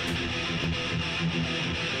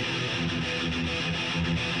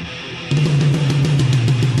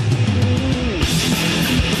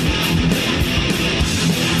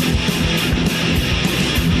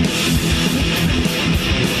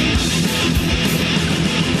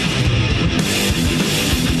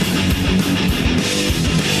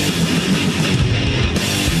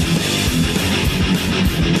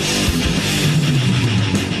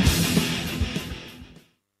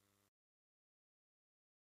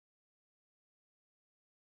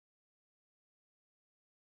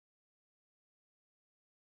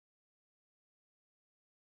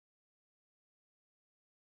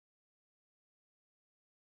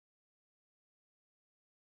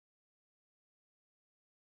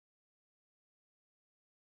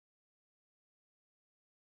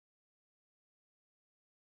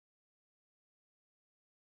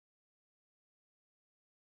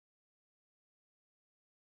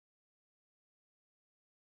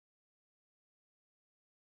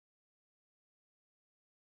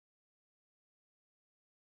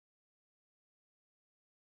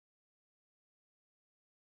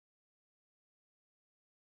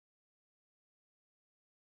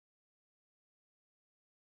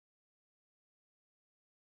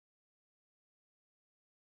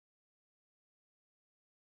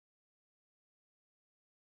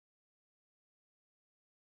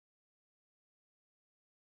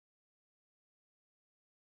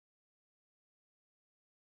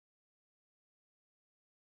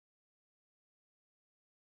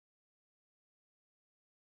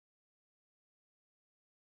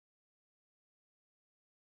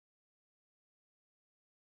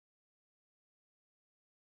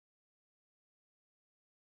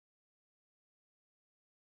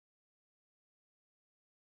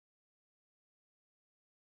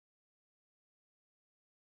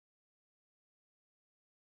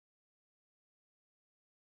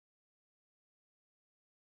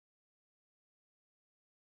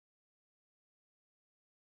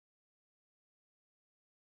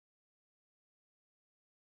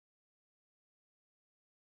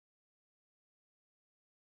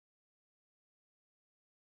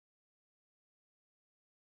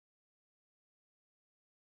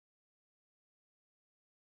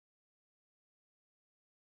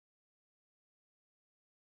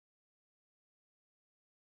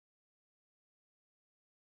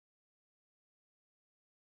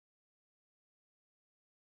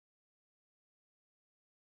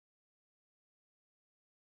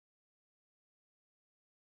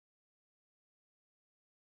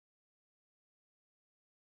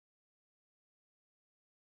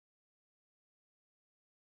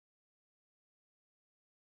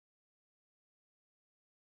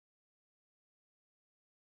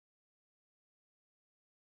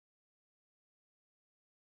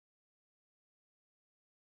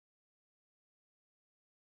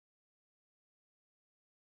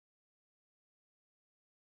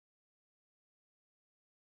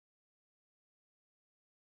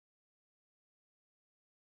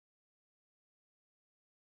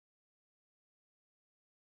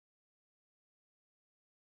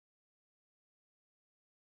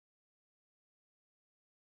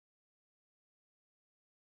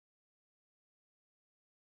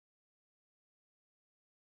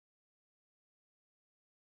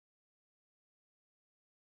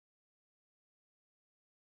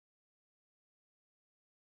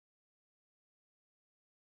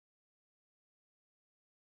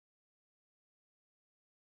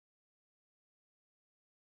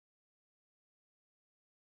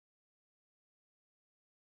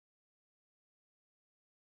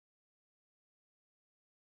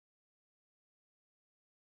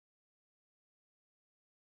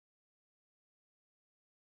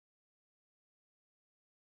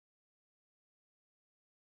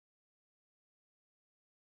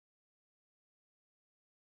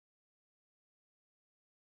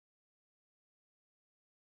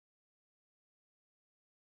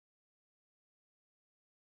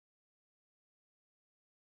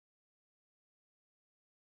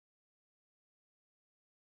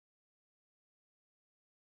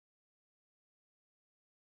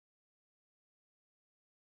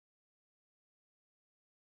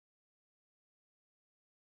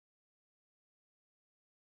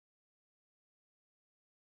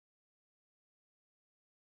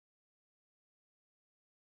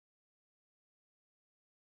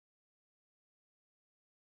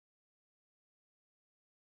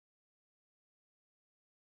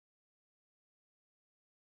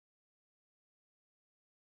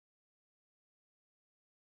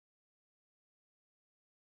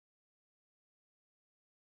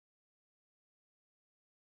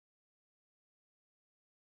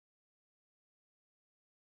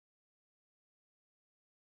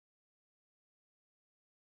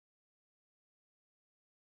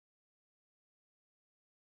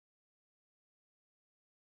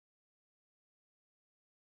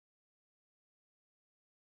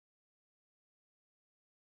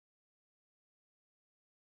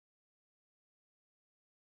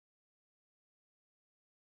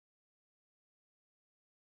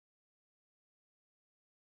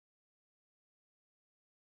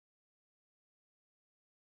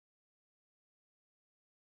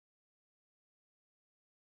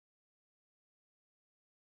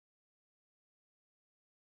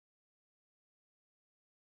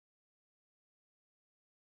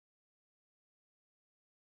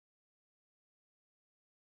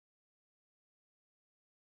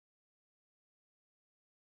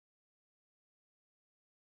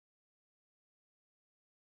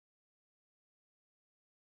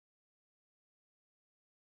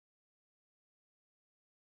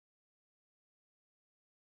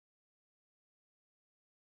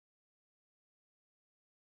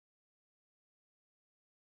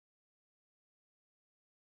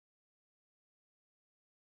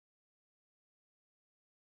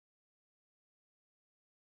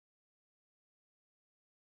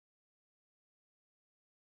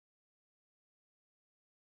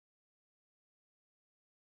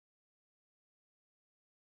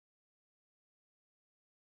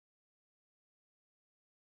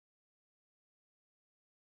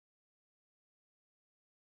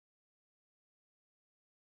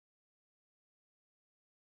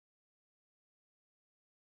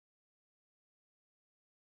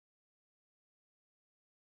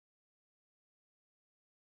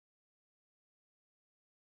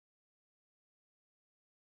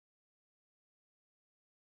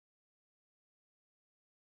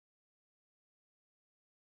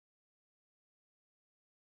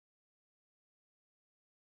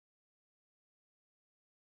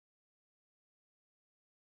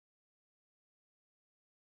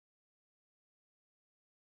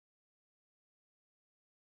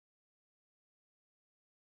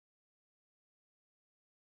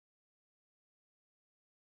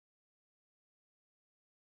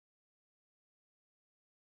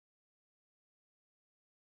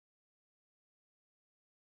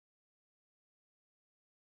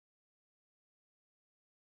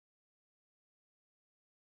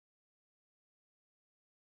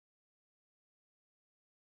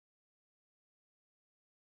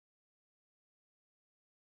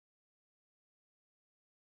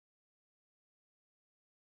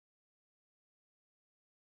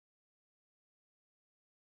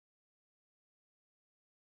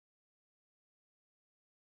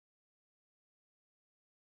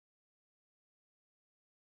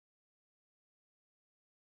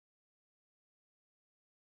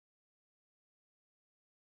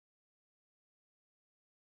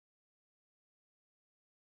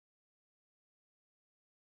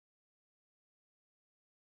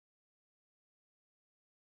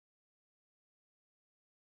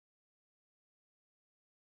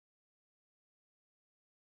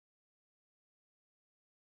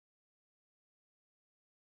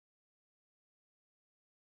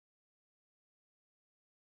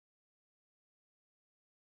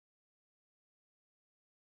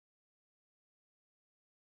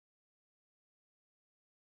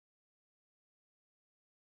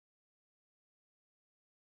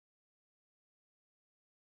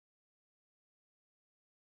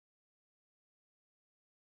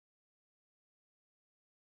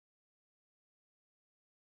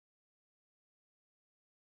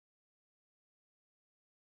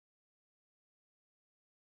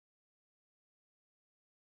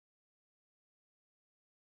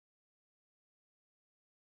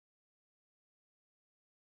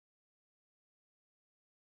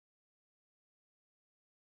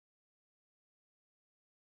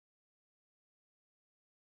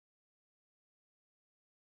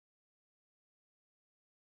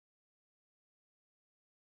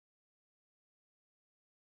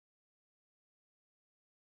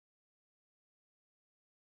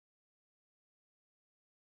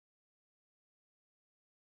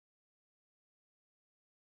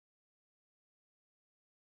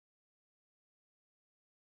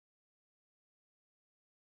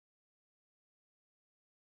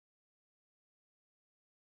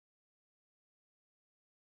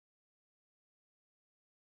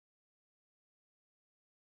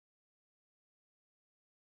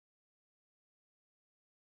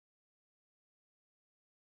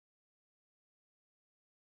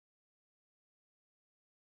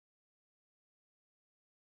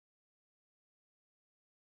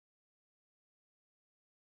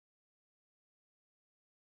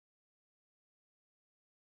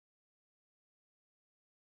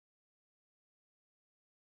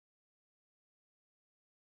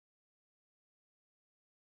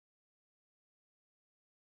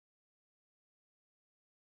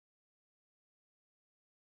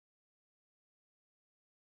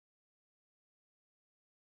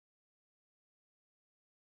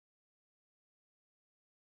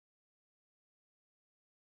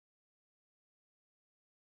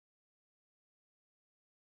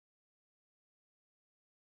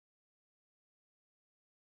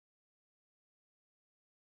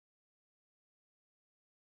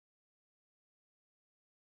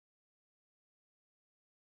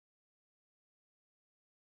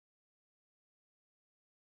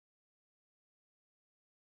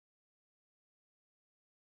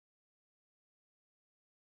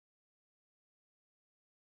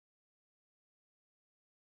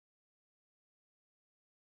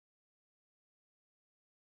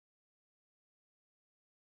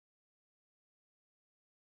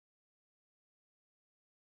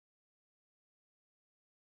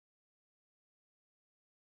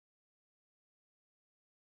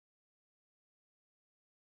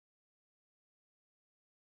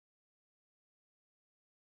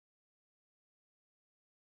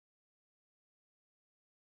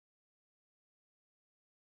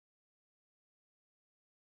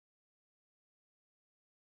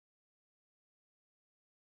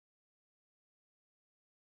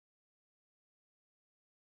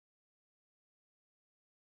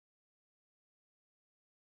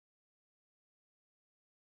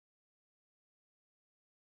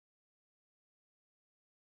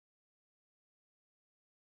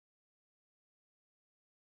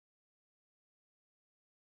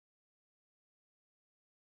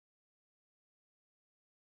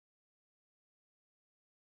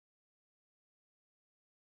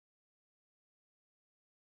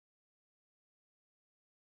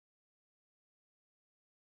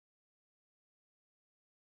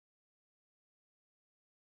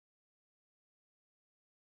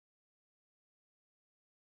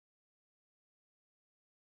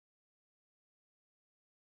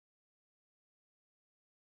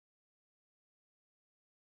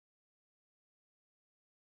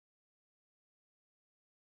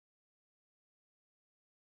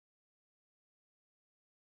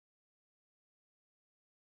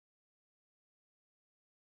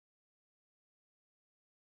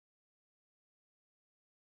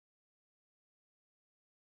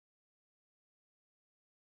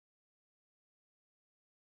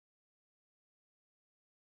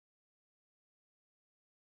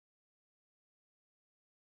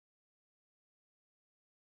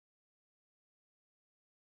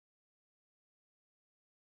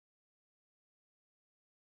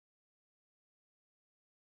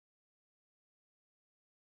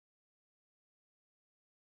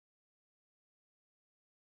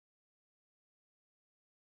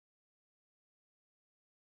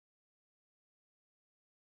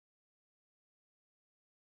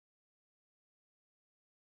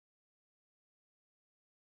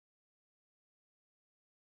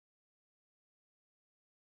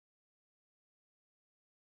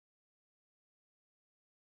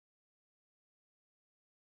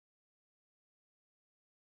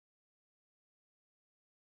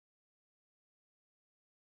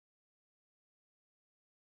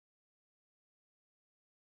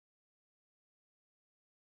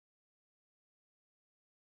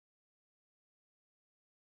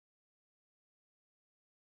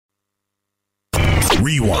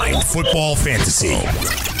 Rewind Football Fantasy.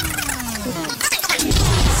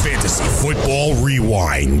 Fantasy Football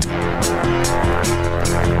Rewind.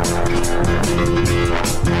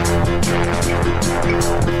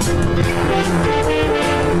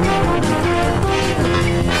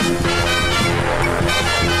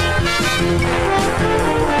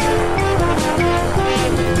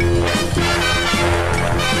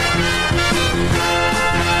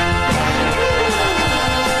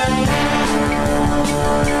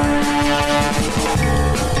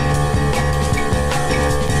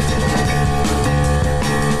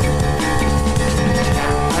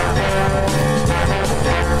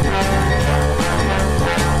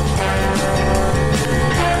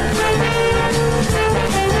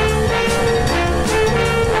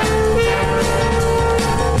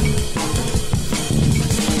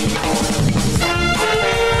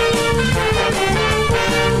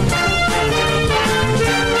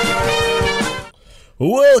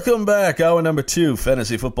 Welcome back. Hour number 2,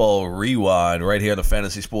 Fantasy Football Rewind, right here on the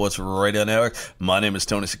Fantasy Sports Radio Network. My name is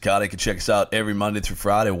Tony Cicada. You can check us out every Monday through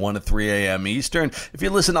Friday, 1 to 3 a.m. Eastern. If you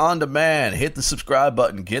listen on demand, hit the subscribe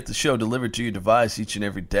button. Get the show delivered to your device each and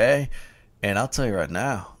every day. And I'll tell you right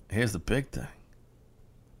now, here's the big thing.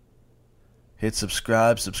 Hit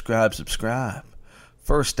subscribe.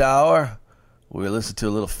 First hour, we listen to a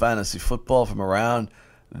little fantasy football from around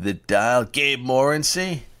the dial. Gabe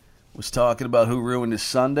Morency was talking about who ruined his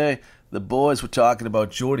Sunday. The boys were talking about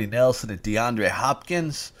Jordy Nelson and DeAndre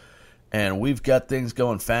Hopkins. And we've got things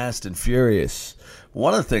going fast and furious.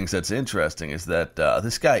 One of the things that's interesting is that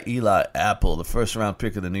this guy Eli Apple, the first-round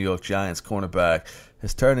pick of the New York Giants cornerback,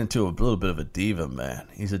 has turned into a little bit of a diva, man.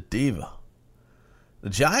 He's a diva. The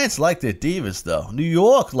Giants like their divas, though. New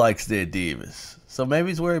York likes their divas. So maybe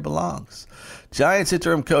he's where he belongs. Giants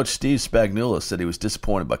interim coach Steve Spagnuolo said he was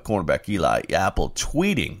disappointed by cornerback Eli Apple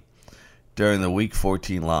tweeting during the Week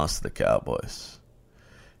 14 loss to the Cowboys.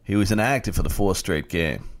 He was inactive for the 4th straight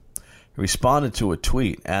game. He responded to a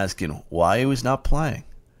tweet asking why he was not playing.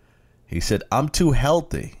 He said, "I'm too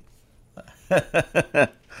healthy." He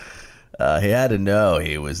had to know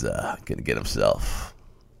he was going to get himself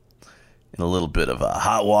in a little bit of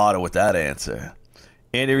hot water with that answer.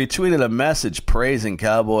 And he retweeted a message praising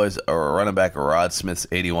Cowboys running back Rod Smith's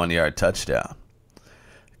 81-yard touchdown.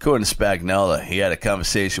 According to Spagnuolo, he had a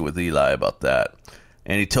conversation with Eli about that,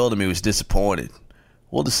 and he told him he was disappointed.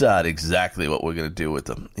 We'll decide exactly what we're going to do with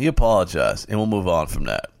him. He apologized, and we'll move on from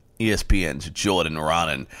that. ESPN's Jordan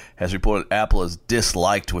Ronan has reported Apple is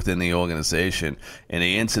disliked within the organization, and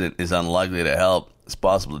the incident is unlikely to help. It's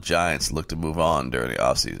possible the Giants look to move on during the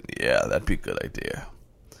offseason. Yeah, that'd be a good idea.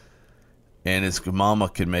 And his mama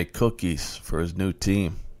can make cookies for his new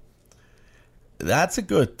team. That's a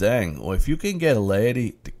good thing. Well, if you can get a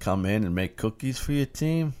lady to come in and make cookies for your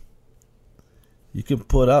team, you can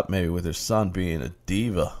put up maybe with her son being a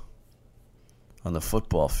diva on the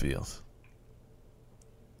football field.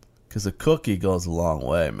 Because a cookie goes a long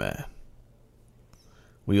way, man.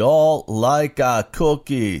 We all like our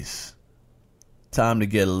cookies. Time to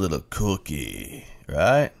get a little cookie,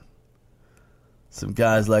 right? Some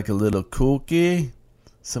guys like a little cookie.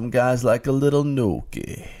 Some guys like a little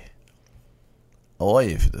nookie. Or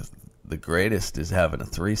if the greatest is having a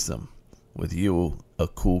threesome with you, a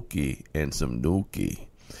cookie, and some nookie.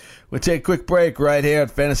 We'll take a quick break right here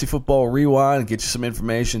at Fantasy Football Rewind and get you some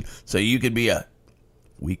information so you can be a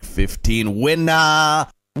Week 15 winner.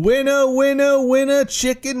 Winner,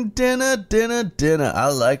 chicken dinner. I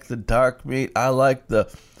like the dark meat. I like the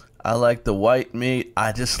white meat.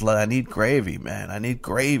 I need gravy, man. I need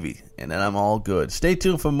gravy, and then I'm all good. Stay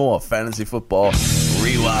tuned for more Fantasy Football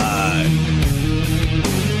Rewind.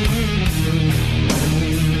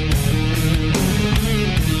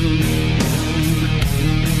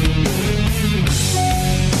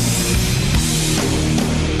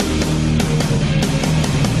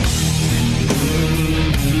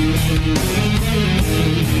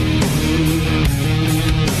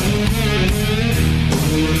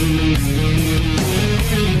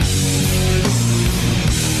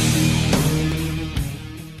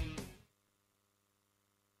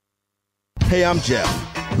 Hey, I'm Jeff.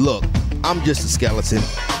 Look, I'm just a skeleton.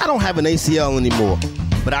 I don't have an ACL anymore,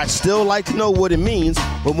 but I'd still like to know what it means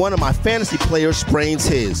when one of my fantasy players sprains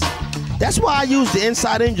his. That's why I use the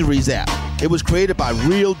Inside Injuries app. It was created by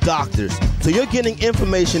real doctors, so you're getting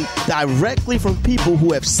information directly from people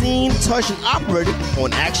who have seen, touched, and operated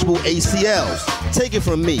on actual ACLs. Take it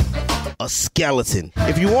from me, a skeleton.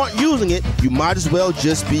 If you aren't using it, you might as well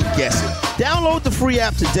just be guessing. Download the free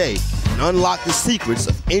app today and unlock the secrets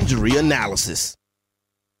of injury analysis.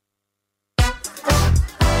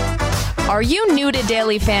 Are you new to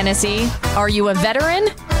daily fantasy? Are you a veteran?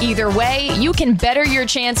 Either way, you can better your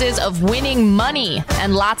chances of winning money,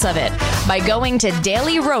 and lots of it, by going to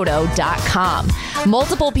dailyroto.com.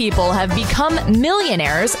 Multiple people have become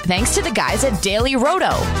millionaires thanks to the guys at Daily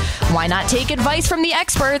Roto. Why not take advice from the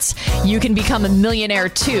experts? You can become a millionaire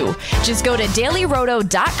too. Just go to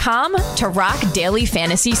dailyroto.com to rock daily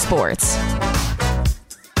fantasy sports.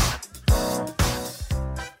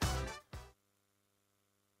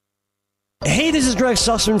 Hey, this is Greg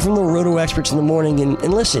Sussman from the Roto Experts in the Morning,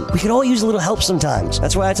 and listen, we can all use a little help sometimes.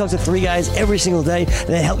 That's why I talk to 3 guys every single day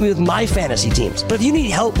that help me with my fantasy teams. But if you need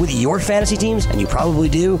help with your fantasy teams, and you probably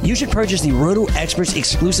do, you should purchase the Roto Experts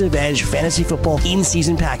Exclusive Edge Fantasy Football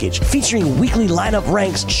In-Season Package, featuring weekly lineup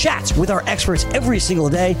ranks, chats with our experts every single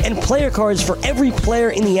day, and player cards for every player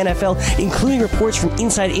in the NFL, including reports from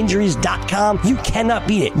InsideInjuries.com. You cannot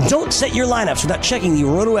beat it. Don't set your lineups without checking the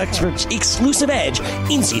Roto Experts Exclusive Edge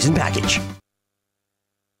In-Season Package.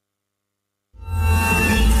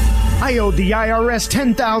 I owed the IRS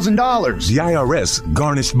 $10,000. The IRS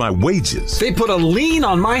garnished my wages. They put a lien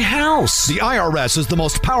on my house. The IRS is the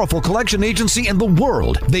most powerful collection agency in the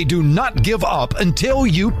world. They do not give up until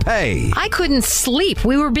you pay. I couldn't sleep.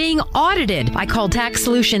 We were being audited. I called Tax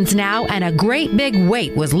Solutions Now, and a great big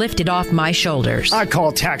weight was lifted off my shoulders. I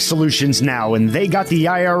called Tax Solutions Now, and they got the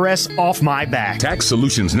IRS off my back. Tax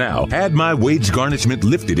Solutions Now had my wage garnishment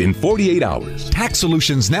lifted in 48 hours. Tax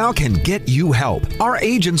Solutions Now can get you help. Our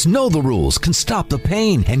agents know the rules, can stop the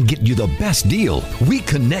pain, and get you the best deal. We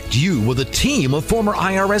connect you with a team of former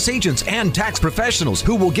IRS agents and tax professionals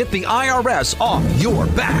who will get the IRS off your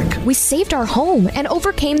back. We saved our home and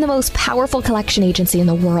overcame the most powerful collection agency in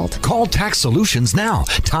the world. Call Tax Solutions now.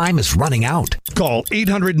 Time is running out. Call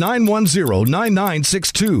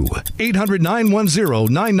 800-910-9962.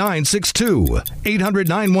 800-910-9962.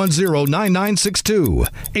 800-910-9962.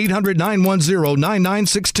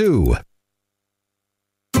 800-910-9962.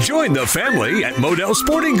 Join the family at Modell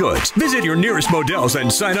Sporting Goods. Visit your nearest Modell's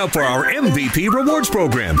and sign up for our MVP Rewards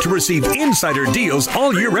program to receive insider deals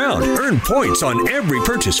all year round. Earn points on every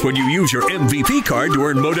purchase when you use your MVP card to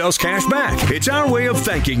earn Modell's cash back. It's our way of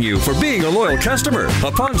thanking you for being a loyal customer.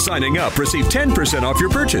 Upon signing up, receive 10% off your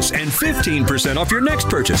purchase and 15% off your next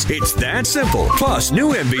purchase. It's that simple. Plus,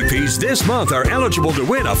 new MVPs this month are eligible to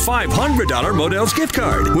win a $500 Modell's gift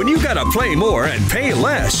card. When you gotta play more and pay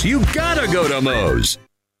less, you gotta go to Moe's.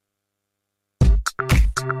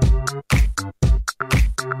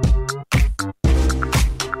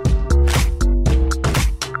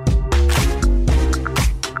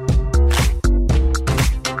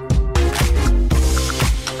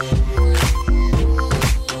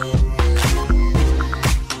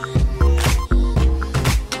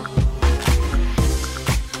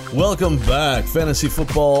 Welcome back, Fantasy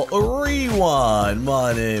Football Rewind.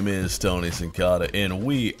 My name is Tony Sincata, and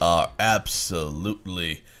we are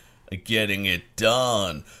absolutely getting it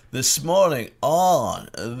done this morning on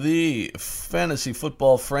the Fantasy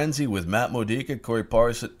Football Frenzy with Matt Modica, Corey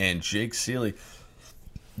Parson, and Jake Seeley.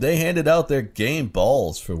 They handed out their game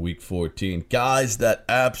balls for Week 14. Guys that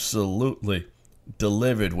absolutely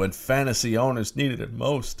delivered when fantasy owners needed it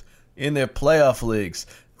most in their playoff leagues.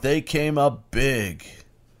 They came up big.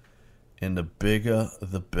 And the bigger,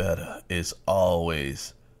 the better is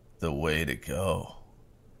always the way to go.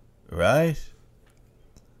 Right?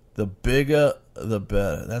 The bigger, the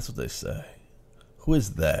better. That's what they say. Who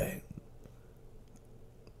is they?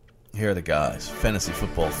 Here are the guys. Fantasy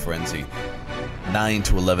Football Frenzy. 9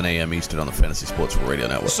 to 11 a.m. Eastern on the Fantasy Sports Radio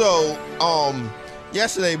Network. So,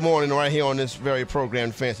 yesterday morning, right here on this very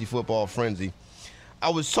program, Fantasy Football Frenzy,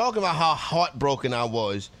 I was talking about how heartbroken I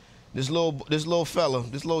was. This little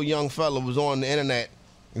young fella was on the internet.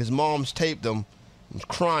 His mom's taped him, was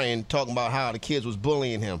crying, talking about how the kids was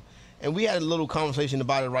bullying him. And we had a little conversation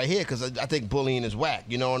about it right here because I think bullying is whack.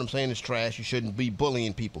 You know what I'm saying? It's trash. You shouldn't be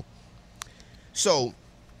bullying people. So,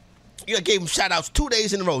 I gave him shout-outs 2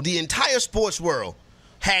 days in a row. The entire sports world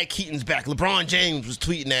had Keaton's back. LeBron James was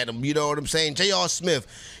tweeting at him. You know what I'm saying? J.R. Smith.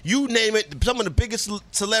 You name it. Some of the biggest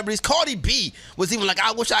celebrities. Cardi B was even like,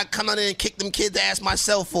 I wish I'd come out there and kick them kids' ass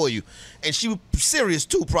myself for you. And she was serious,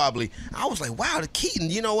 too, probably. I was like, wow, the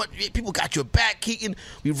Keaton, you know what? People got your back, Keaton.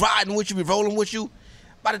 We riding with you. We rolling with you.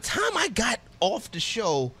 By the time I got off the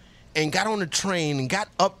show and got on the train and got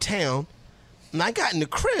uptown, and I got in the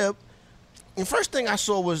crib, the first thing I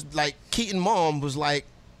saw was, like, Keaton mom was like,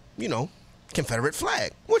 you know, Confederate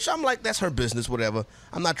flag, which I'm like, that's her business, whatever.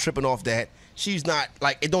 I'm not tripping off that. She's not,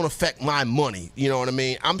 like, it don't affect my money, you know what I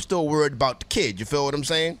mean? I'm still worried about the kid, you feel what I'm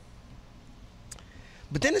saying?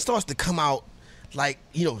 But then it starts to come out, like,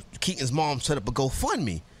 you know, Keaton's mom set up a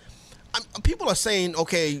GoFundMe. people are saying,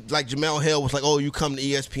 okay, like Jamel Hill was like, oh, you come to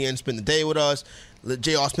ESPN, spend the day with us.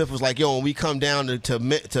 J.R. Smith was like, yo, when we come down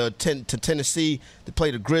to Tennessee to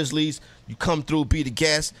play the Grizzlies, you come through, be the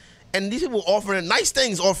guest. And these people offering nice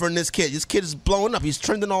things, offering this kid. This kid is blowing up. He's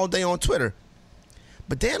trending all day on Twitter.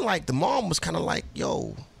 But then, like, the mom was kind of like,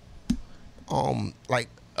 yo, like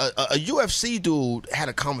a UFC dude had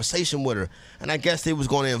a conversation with her, and I guess they was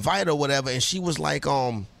going to invite her or whatever, and she was like,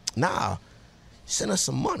 nah, send us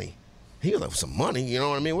some money. He was like, some money? You know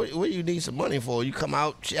what I mean? What do you need some money for? You come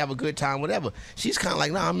out, have a good time, whatever. She's kind of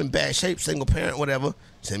like, nah, I'm in bad shape, single parent, whatever.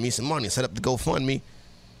 Send me some money. Set up the GoFundMe.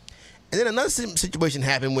 And then another situation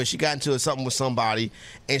happened when she got into something with somebody,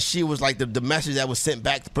 and she was like, the message that was sent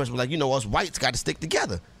back, the person was like, you know, us whites got to stick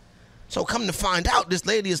together. So come to find out, this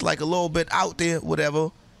lady is like a little bit out there,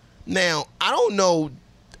 whatever. Now, I don't know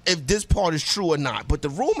if this part is true or not, but the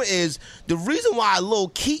rumor is the reason why Lil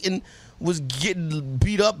Keaton was getting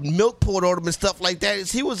beat up, milk poured on him and stuff like that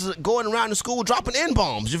is he was going around the school dropping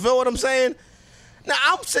N-bombs. You feel what I'm saying? Now,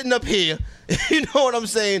 I'm sitting up here, you know what I'm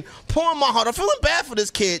saying, pouring my heart. I'm feeling bad for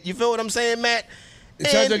this kid. You feel what I'm saying, Matt? It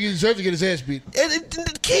sounds like he deserves to get his ass beat.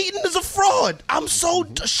 Keaton is a fraud. I'm so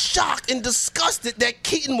shocked and disgusted that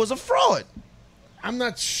Keaton was a fraud. I'm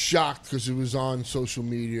not shocked because it was on social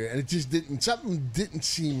media, and it just something didn't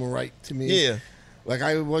seem right to me. Yeah. Like,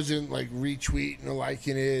 I wasn't, like, retweeting or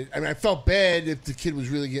liking it. I mean, I felt bad if the kid was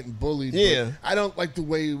really getting bullied. Yeah. But I don't like the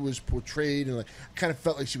way it was portrayed, and, like, I kind of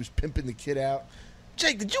felt like she was pimping the kid out.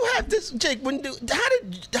 Jake, did you have this? Jake, what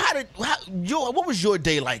was your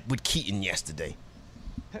day like with Keaton yesterday?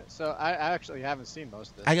 So I actually haven't seen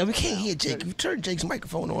most of this. We can't hear Jake. You turn Jake's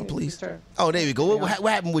microphone on, please. Oh, there we go. What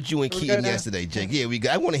happened with you and Keaton yesterday, Jake?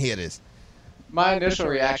 Yeah, I want to hear this. My initial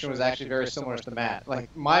reaction was actually very similar to Matt.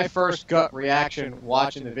 Like, my first gut reaction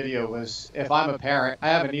watching the video was, if I'm a parent, I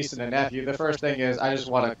have a niece and a nephew, the first thing is I just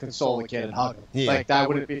want to console the kid and hug him. Yeah. Like, I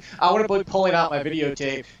wouldn't be pulling out my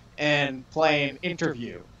videotape and playing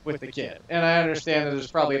interview with the kid. And I understand that there's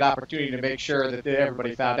probably an opportunity to make sure that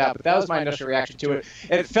everybody found out, but that was my initial reaction to it.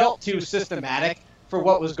 It felt too systematic for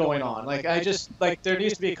what was going on. Like, there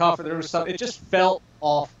needs to be a comfort. There was something. It just felt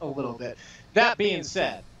off a little bit. That being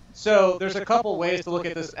said, so there's a couple ways to look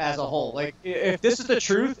at this as a whole. Like, if this is the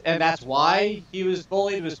truth and that's why he was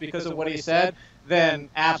bullied, was because of what he said, then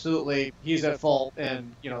absolutely he's at fault,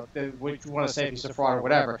 and, you know, we want to say he's a fraud or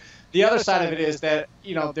whatever. The other side of it is that,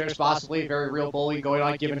 you know, there's possibly very real bullying going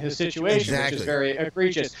on given his situation, which is very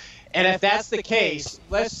egregious. And if that's the case,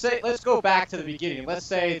 let's go back to the beginning. Let's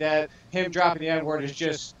say that him dropping the N-word is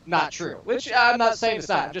just not true, which I'm not saying it's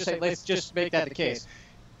not. I'm just saying let's just make that the case.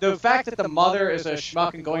 The fact that the mother is a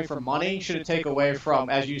schmuck and going for money shouldn't take away from,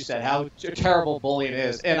 as you said, how terrible bullying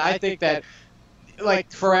is. And I think that,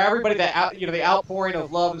 like, for everybody the outpouring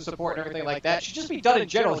of love and support and everything like that should just be done in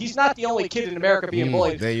general. He's not the only kid in America being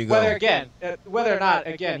bullied. There you go. Whether or not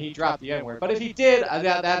he dropped the N-word. But if he did,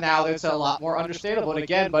 that now it's a lot more understandable. And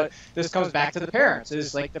again, but this comes back to the parents.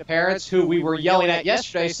 It's like the parents who we were yelling at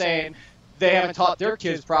yesterday saying they haven't taught their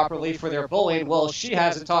kids properly for their bullying. Well, she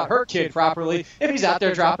hasn't taught her kid properly if he's out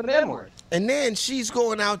there dropping the N-word. And then she's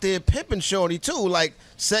going out there pimping Shorty, too, like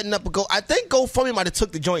setting up I think GoFundMe might have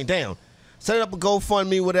took the joint down. Setting up a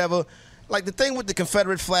GoFundMe, whatever. Like, the thing with the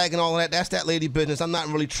Confederate flag and all of that, that's that lady business. I'm not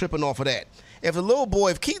really tripping off of that. If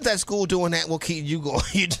if Keaton's at school doing that, well,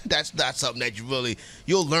 Keaton, that's not something that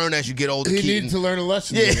you'll learn as you get older, Keaton. You need to learn a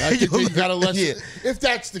lesson. Yeah. I think you got a lesson. Yeah. If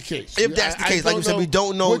that's the case. If that's the case, like you said, we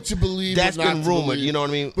don't know what you believe. That's been rumored, you know what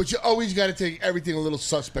I mean? But you always got to take everything a little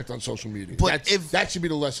suspect on social media. But that should be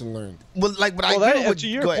the lesson learned. Well, like, but to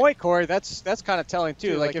your point, Corey, that's kind of telling,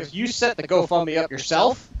 too. Like, if you set the GoFundMe up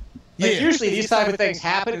yourself, usually these type of things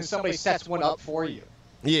happen and somebody sets one up for you.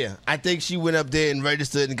 Yeah, I think she went up there and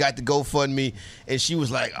registered and got the GoFundMe, and she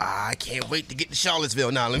was like, I can't wait to get to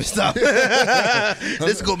Charlottesville. Now, let me stop. This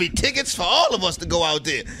is going to be tickets for all of us to go out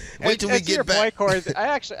there. Wait till we get back. Point, Corey,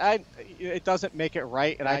 it doesn't make it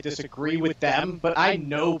right, and I disagree with them, but I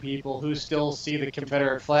know people who still see the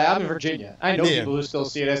Confederate flag. I'm in Virginia. I know people who still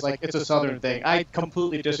see it as, like, it's a Southern thing. I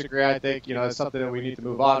completely disagree. I think, it's something that we need to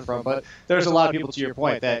move on from, but there's a lot of people, to your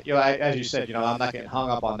point, that, as you said, I'm not getting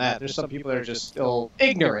hung up on that. There's some people that are just still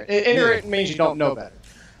ignorant. Ignorant means you don't know better.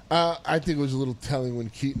 I think it was a little telling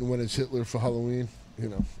when Keaton went as Hitler for Halloween,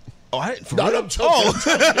 Oh, I didn't. I'm joking. I was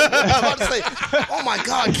about to say, oh my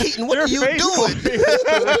God, Keaton, what are you doing?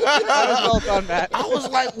 Well done, Matt. I was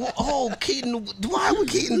like, oh, Keaton, why would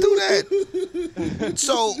Keaton do that?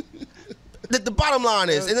 So, the bottom line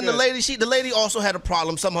is, and then the lady also had a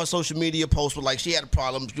problem. Some of her social media posts were like she had a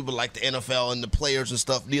problem. People like the NFL and the players and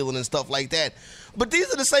stuff kneeling and stuff like that. But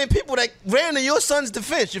these are the same people that ran to your son's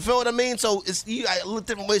defense. You feel what I mean? So I look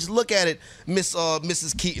different ways to look at it,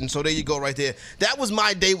 Mrs. Keaton. So there you go, right there. That was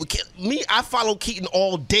my day with me. I followed Keaton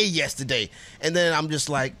all day yesterday, and then I'm just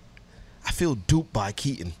like, I feel duped by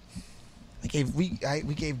Keaton. We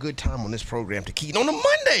gave good time on this program to Keaton on a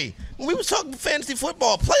Monday. When we was talking fantasy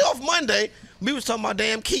football, playoff Monday, we was talking about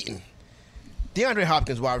damn Keaton. DeAndre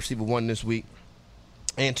Hopkins, wide receiver 1 this week.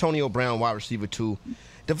 Antonio Brown, wide receiver 2.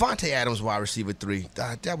 Devontae Adams, wide receiver 3.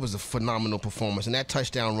 That was a phenomenal performance. And that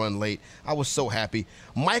touchdown run late, I was so happy.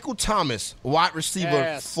 Michael Thomas, wide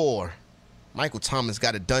receiver 4. Michael Thomas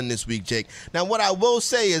got it done this week, Jake. Now, what I will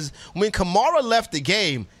say is when Kamara left the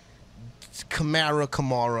game,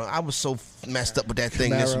 Kamara. I was so messed up with that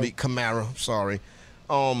thing this week. Kamara, sorry.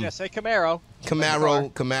 Say Camaro.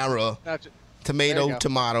 Camaro.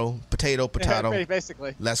 Tomato, potato. Yeah,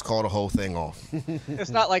 basically. Let's call the whole thing off.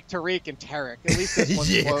 It's not like Tariq and Tarek. At least this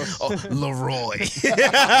one's close. Oh, Leroy.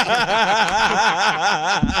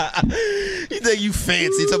 You think you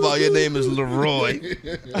fancy? Talk about your name is Leroy.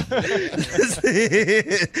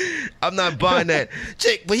 I'm not buying that.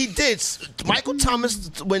 Jake, but he did. Michael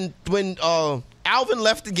Thomas, when Alvin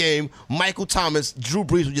left the game, Drew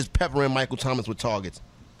Brees was just peppering Michael Thomas with targets.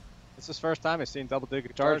 It's his first time I've seen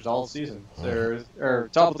double-digit targets all season, or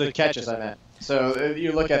double-digit catches, I meant. So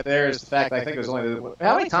you look at there is the fact I think it was only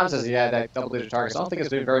how many times has he had that double-digit targets? I don't think it's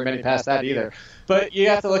been very many past that either. But you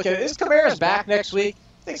have to look at it. Is Kamara's back next week?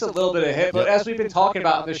 I think it's a little bit of a hit, but as we've been talking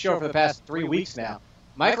about on this show for the past 3 weeks now,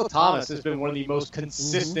 Michael Thomas has been one of the most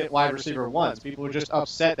consistent wide receiver ones. People were just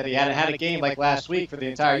upset that he hadn't had a game like last week for the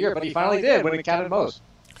entire year, but he finally did when it counted most.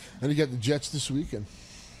 And he got the Jets this weekend.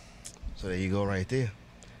 So there you go right there.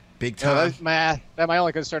 Big time. My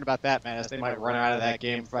only concern about that, man, is they might run out of that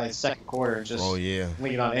game by the second quarter and just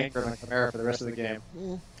lean on Ingram and Kamara for the rest of the game.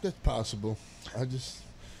 That's possible. I just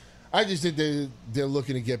think they're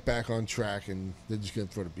looking to get back on track, and they're just going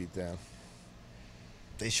to throw the beat down.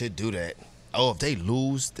 They should do that. Oh, if they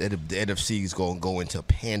lose, the NFC is going to go into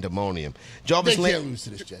pandemonium. They can't lose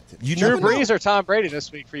to this Jet team. Drew Brees or Tom Brady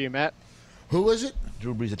this week for you, Matt? Who was it?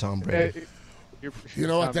 Drew Brees or Tom Brady. You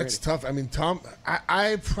know what? That's tough. I mean,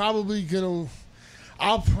 I'll probably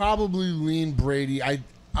lean Brady.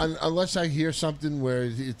 Unless I hear something where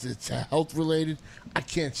it's health related, I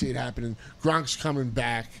can't see it happening. Gronk's coming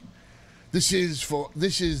back. This is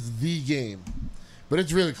the game, but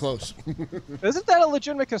it's really close. Isn't that a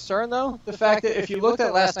legitimate concern though? The fact that if you looked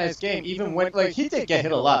at last night's game, even when he did get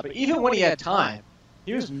hit a lot, but even when he had time,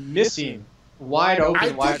 he was missing wide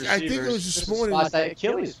open wide receivers. I think it was this morning. That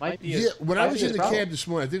Achilles might be. When I was in the cab this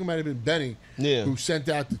morning, I think it might have been Benny who sent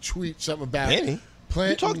out the tweet something about Benny.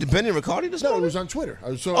 You talked to Benny Riccardi this morning? No, it was on Twitter.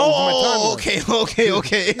 Okay. From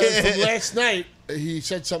last night, he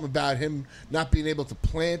said something about him not being able to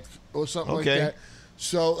plant or something like that.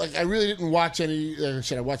 So, I really didn't watch any. Like I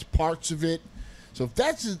said, I watched parts of it. So if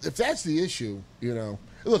that's the issue,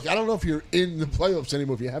 look, I don't know if you're in the playoffs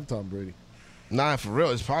anymore if you have Tom Brady. Nah, for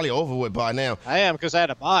real. It's probably over with by now. I am because I had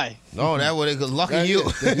to buy. No, that would have lucky you.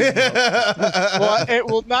 Well, it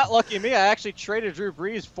will not lucky me. I actually traded Drew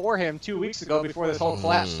Brees for him 2 weeks ago before this whole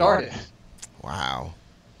collapse started. Wow.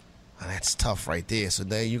 That's tough right there. So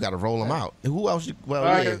then you got to roll them out. Who else?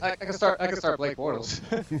 I can start Blake Bortles.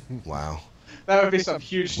 Wow. That would be some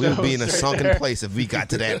huge We would be in a sunken place if we got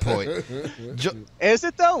to that point. Is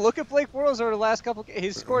it, though? Look at Blake Bortles over the last couple games.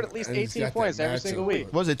 He's scored at least 18 points every single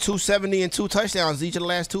week. Was it 270 and 2 touchdowns each of the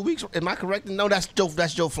last 2 weeks? Am I correct? No, that's Joe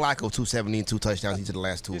Flacco, 270 and 2 touchdowns each of the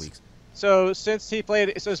last 2 weeks. So since he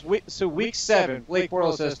played, week 7, Blake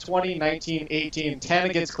Bortles has 20, 19, 18, 10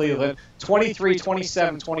 against Cleveland, 23,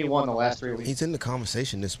 27, 21 the last 3 weeks. He's in the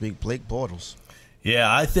conversation this week, Blake Bortles.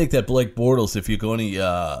 Yeah, I think that Blake Bortles, if you're going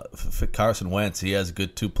to fit Carson Wentz, he has a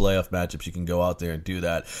good 2 playoff matchups. You can go out there and do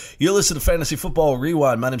that. You listen to Fantasy Football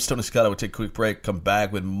Rewind. My name's Tony Scott. We'll take a quick break, come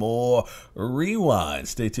back with more Rewind.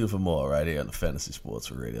 Stay tuned for more right here on the Fantasy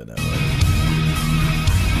Sports Radio Network.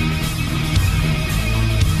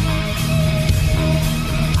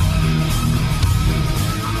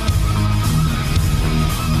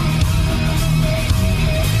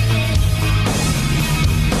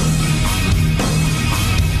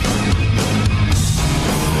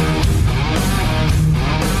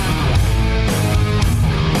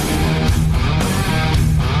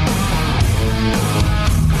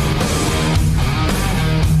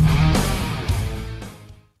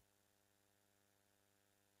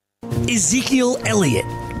 Ezekiel Elliott,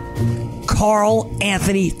 Karl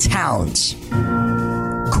Anthony Towns,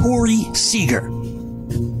 Corey Seager,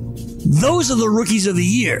 Those are the rookies of the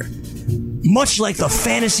year, much like the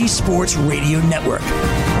Fantasy Sports Radio Network.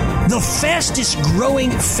 The fastest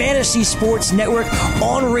growing fantasy sports network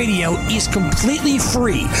on radio is completely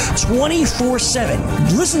free,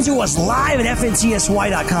 24/7. Listen to us live at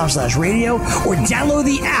fntsy.com/radio or download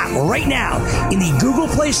the app right now in the Google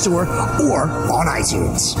Play Store or on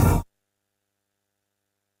iTunes.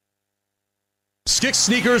 Skix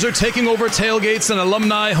sneakers are taking over tailgates and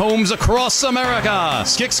alumni homes across America.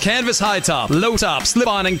 Skix canvas high top, low top,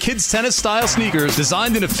 slip-on, and kids tennis style sneakers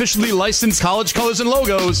designed in officially licensed college colors and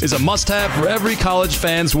logos is a must-have for every college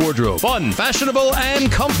fan's wardrobe. Fun, fashionable,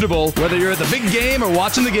 and comfortable. Whether you're at the big game or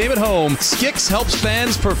watching the game at home, Skix helps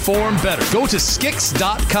fans perform better. Go to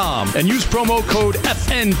Skix.com and use promo code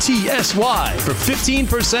FNTSY for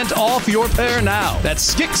 15% off your pair now. That's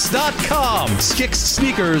Skix.com. Skix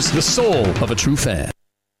sneakers, the soul of a true fan.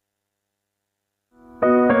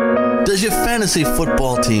 Does your fantasy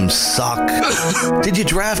football team suck? Did you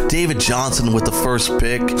draft David Johnson with the first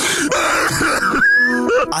pick?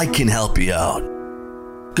 I can help you out.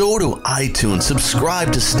 Go to iTunes,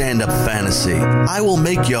 subscribe to Stand Up Fantasy. I will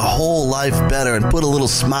make your whole life better and put a little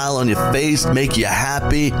smile on your face, make you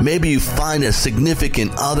happy. Maybe you find a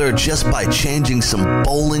significant other just by changing some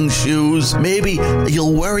bowling shoes. Maybe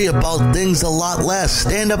you'll worry about things a lot less.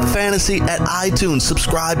 Stand Up Fantasy at iTunes.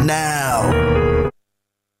 Subscribe now.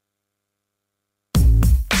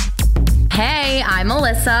 Hey, I'm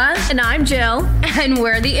Melissa. And I'm Jill. And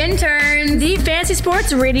we're the interns. The Fantasy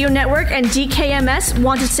Sports Radio Network and DKMS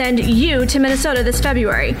want to send you to Minnesota this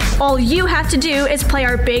February. All you have to do is play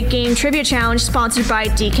our Big Game Trivia Challenge sponsored by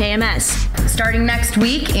DKMS. Starting next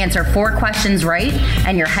week, answer 4 questions right,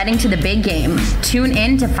 and you're heading to the big game. Tune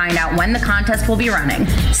in to find out when the contest will be running.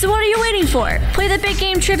 So what are you waiting for? Play the Big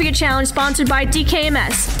Game Trivia Challenge sponsored by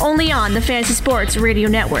DKMS, only on the Fantasy Sports Radio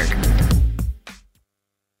Network.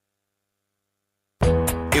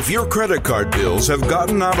 If your credit card bills have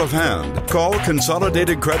gotten out of hand, call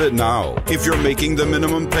Consolidated Credit now. If you're making the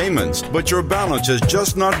minimum payments, but your balance is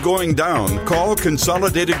just not going down, call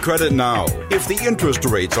Consolidated Credit now. If the interest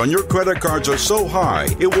rates on your credit cards are so high,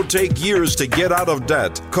 it will take years to get out of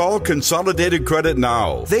debt, call Consolidated Credit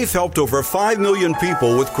now. They've helped over 5 million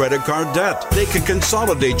people with credit card debt. They can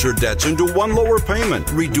consolidate your debts into one lower payment,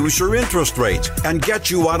 reduce your interest rates, and get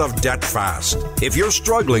you out of debt fast. If you're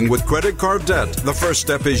struggling with credit card debt, the first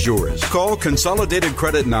step is yours. Call Consolidated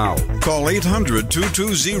Credit now. Call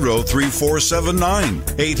 800-220-3479.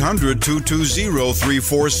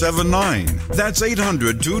 800-220-3479. That's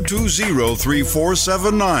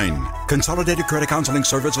 800-220-3479. Consolidated Credit Counseling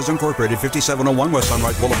Services Incorporated, 5701 West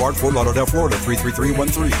Sunrise Boulevard, Fort Lauderdale, Florida,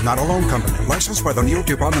 33313. Not a loan company. Licensed by the New York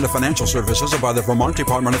Department of Financial Services and by the Vermont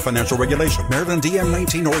Department of Financial Regulation. Maryland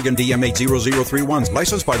DM19, Oregon DM80031.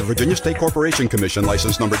 Licensed by the Virginia State Corporation Commission.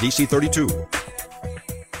 License number DC32.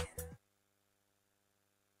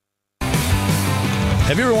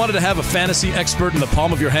 Have you ever wanted to have a fantasy expert in the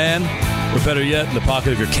palm of your hand? Or better yet, in the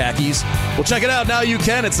pocket of your khakis? Well, check it out. Now you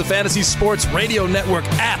can. It's the Fantasy Sports Radio Network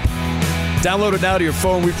app. Download it now to your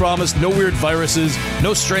phone, we promise. No weird viruses,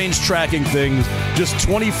 no strange tracking things. Just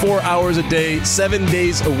 24 hours a day, 7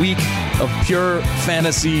 days a week of pure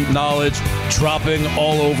fantasy knowledge dropping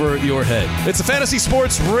all over your head. It's the Fantasy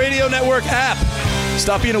Sports Radio Network app.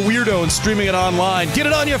 Stop being a weirdo and streaming it online. Get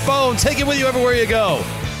it on your phone. Take it with you everywhere you go.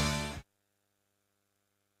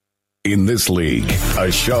 In This League,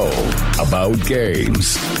 a show about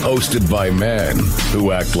games, hosted by men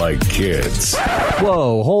who act like kids.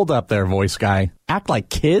 Whoa, hold up there, voice guy. Act like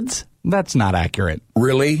kids? That's not accurate.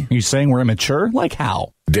 Really? You saying we're immature? Like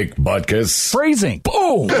how? Dick Butkus. Phrasing.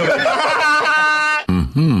 Boom!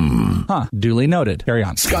 Huh, duly noted. Carry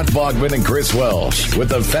on. Scott Bogman and Chris Welsh with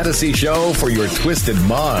the fantasy show for your twisted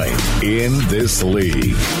mind. In This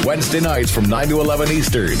League. Wednesday nights from 9 to 11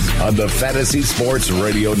 Eastern on the Fantasy Sports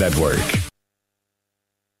Radio Network.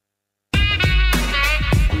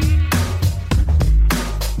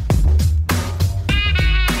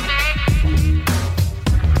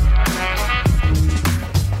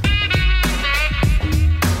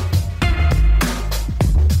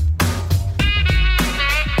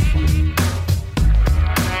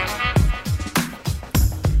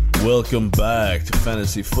 Welcome back to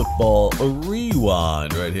Fantasy Football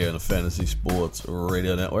Rewind right here on the Fantasy Sports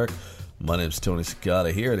Radio Network. My name's Tony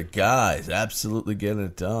Cicada here. The guys absolutely getting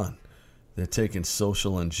it done. They're taking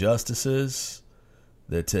social injustices.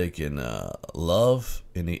 They're taking love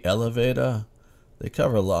in the elevator. They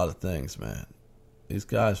cover a lot of things, man. These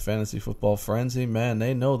guys, Fantasy Football Frenzy, man,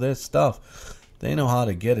 they know their stuff. They know how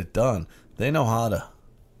to get it done. They know how to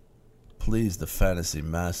please the fantasy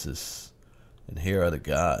masses. And here are the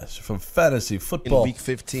guys from Fantasy Football in Week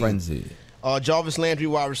 15. Frenzy. Jarvis Landry,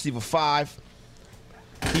 wide receiver 5.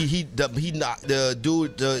 He knocked the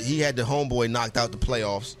dude. He had the homeboy knocked out the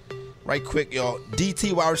playoffs. Right quick, y'all.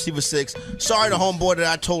 DT, wide receiver 6. Sorry, the homeboy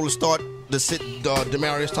that I told to start the sit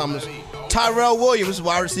Demaryius Thomas. Tyrell Williams,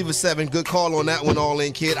 wide receiver 7. Good call on that one, all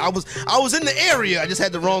in, kid. I was in the area. I just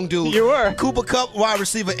had the wrong dude. You were. Cooper Kupp, wide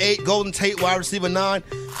receiver 8. Golden Tate, wide receiver 9.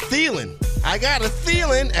 Thielen. I got a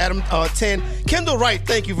Thielen, Adam 10. Kendall Wright,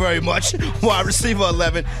 thank you very much. Wide receiver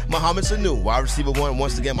 11. Mohamed Sanu, wide receiver 1.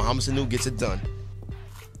 Once again, Mohamed Sanu gets it done.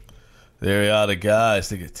 There are the guys.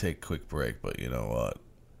 They could take a quick break, but you know what?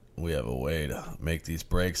 We have a way to make these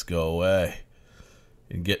breaks go away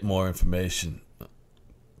and get more information.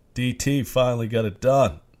 DT finally got it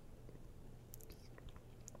done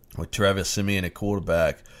with Travis Simeon at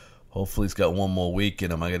quarterback. Hopefully he's got one more week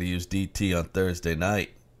in him. I got to use DT on Thursday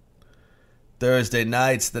night. Thursday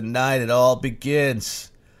night's the night it all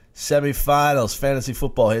begins. Semifinals, fantasy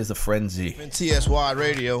football. Here's the frenzy. TSY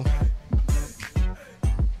Radio.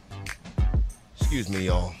 Excuse me,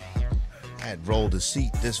 y'all. I had rolled the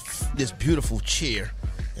seat, this beautiful chair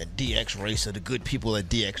at DX Racer, the good people at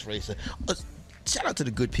DX Racer. Shout out to the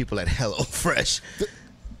good people at HelloFresh.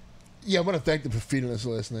 Yeah, I want to thank them for feeding us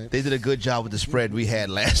last night. They did a good job with the spread we had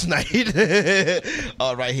last night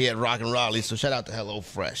right here at Rock and Raleigh. So shout out to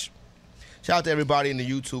HelloFresh. Shout out to everybody in the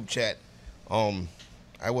YouTube chat.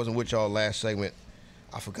 I wasn't with y'all last segment.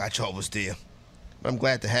 I forgot y'all was there. But I'm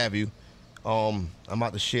glad to have you. I'm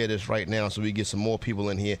about to share this right now so we get some more people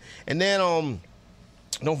in here. And then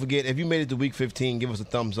don't forget, if you made it to Week 15, give us a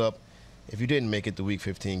thumbs up. If you didn't make it to Week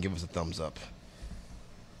 15, give us a thumbs up.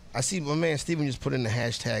 I see my man Steven just put in the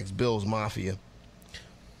hashtags Bills Mafia.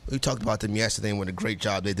 We talked about them yesterday and what a great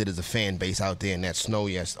job they did as a fan base out there in that snow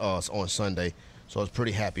on Sunday. So I was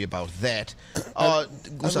pretty happy about that.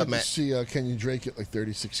 What's up, Matt? To see Kenyon Drake get like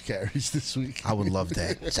 36 carries this week. I would love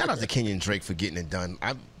that. Shout out to Kenyon Drake for getting it done.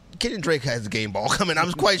 Kenyon Drake has the game ball coming.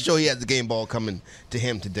 I'm quite sure he has the game ball coming to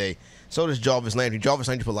him today. So does Jarvis Landry. Jarvis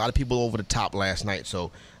Landry put a lot of people over the top last night,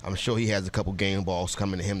 so I'm sure he has a couple game balls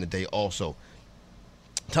coming to him today also.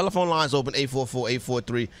 Telephone lines open,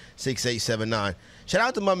 844-843-6879. Shout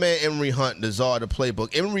out to my man Emery Hunt, the czar of the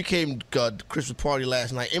playbook. Emery came to Christmas party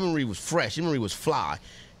last night. Emery was fresh. Emery was fly.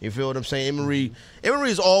 You feel what I'm saying? Emery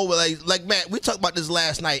is always, like Matt, we talked about this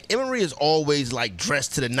last night. Emery is always, like,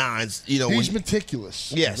 dressed to the nines. You know, he's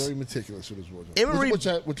meticulous. Yes. He's very meticulous with his wardrobe. Emery, which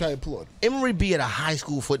I applaud. Emery be at a high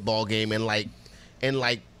school football game in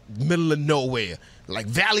middle of nowhere. Like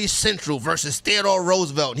Valley Central versus Theodore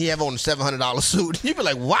Roosevelt, and he have on a $700 suit. You'd be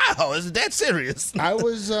like, "Wow, is it that serious?" I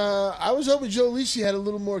was hoping Joe Lisi had a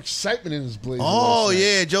little more excitement in his blazer. Oh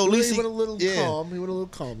yeah, Joe Lisi. He went a little calm. He went a little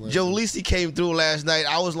calm. Joe Lisi came through last night.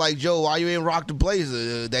 I was like, "Joe, why you ain't rock the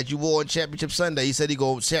blazer that you wore on Championship Sunday?" He said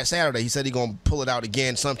Saturday. He said he gonna pull it out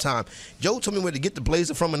again sometime. Joe told me where to get the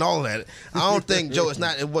blazer from and all that. I don't think Joe.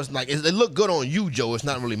 It looked good on you, Joe. It's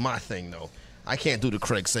not really my thing though. I can't do the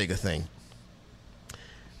Craig Sager thing.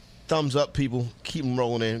 Thumbs up, people. Keep them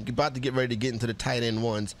rolling in. About to get ready to get into the tight end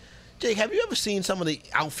ones. Jake, have you ever seen some of the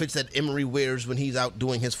outfits that Emery wears when he's out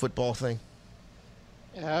doing his football thing?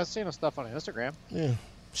 Yeah, I've seen his stuff on Instagram. Yeah.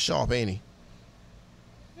 Sharp, ain't he?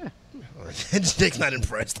 Yeah. Jake's not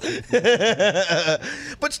impressed.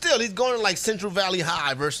 But still, he's going to like Central Valley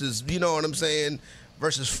High versus, you know what I'm saying,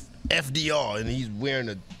 versus FDR, and he's wearing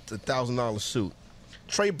a $1,000 suit.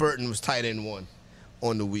 Trey Burton was tight end 1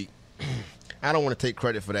 on the week. I don't want to take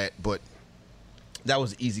credit for that, but that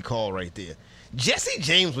was an easy call right there. Jesse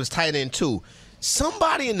James was tight end 2.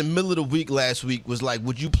 Somebody in the middle of the week last week was like,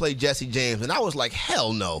 would you play Jesse James? And I was like,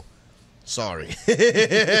 hell no. Sorry.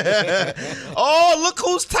 Oh, look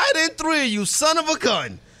who's tight end 3, you son of a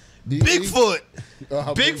gun. Bigfoot.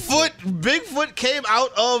 Bigfoot came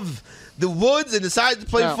out of the woods and decided to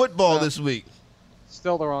play football this week.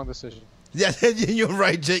 Still the wrong decision. Yeah, you're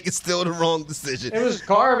right, Jake. It's still the wrong decision. It was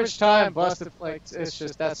garbage time, busted. Like, it's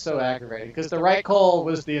just, that's so aggravating. Because the right call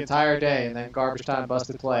was the entire day, and then garbage time,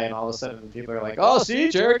 busted play, and all of a sudden people are like, oh, see,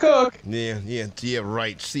 Jared Cook. Yeah,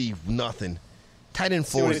 right. See, nothing. Tight end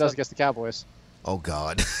 4. See what he does against the Cowboys. Oh,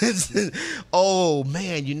 God. Oh,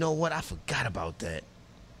 man, you know what? I forgot about that.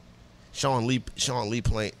 Sean Lee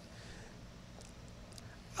playing.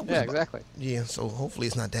 Yeah, exactly. Yeah, so hopefully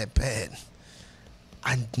it's not that bad.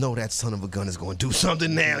 I know that son of a gun is going to do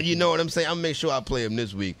something now. You know what I'm saying? I'm gonna make sure I play him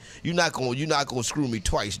this week. You're not gonna screw me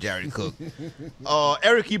twice, Jared Cook.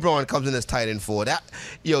 Eric Ebron comes in as tight end 4. Eric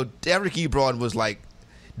Ebron was like,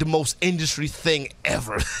 the most industry thing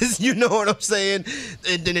ever. You know what I'm saying?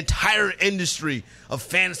 The entire industry of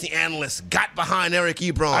fantasy analysts got behind Eric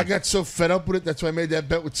Ebron. I got so fed up with it, that's why I made that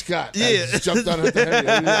bet with Scott. Yeah. I just jumped on it.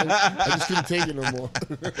 I just couldn't take it no more.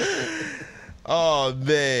 Oh,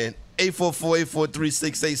 man.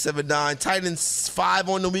 844-843-6879. Titans 5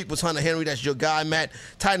 on the week was Hunter Henry. That's your guy, Matt.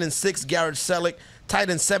 Titans 6, Garrett Selleck.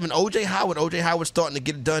 Titan 7, O.J. Howard. O.J. Howard starting to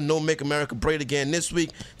get it done. No Make America Great Again this week.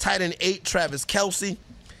 Titan 8, Travis Kelce.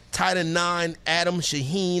 Titan 9, Adam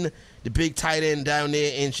Shaheen, the big tight end down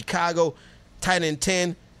there in Chicago. Titan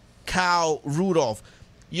 10, Kyle Rudolph.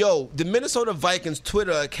 Yo, the Minnesota Vikings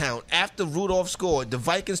Twitter account, after Rudolph scored, the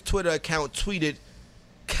Vikings Twitter account tweeted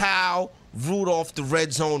Kyle Rudolph, the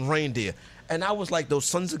red zone reindeer. And I was like, those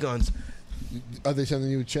sons of guns. Are they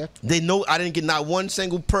sending you a check? They know I didn't get not one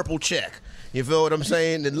single purple check. You feel what I'm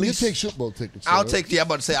saying? At least you take Super Bowl tickets. I'll take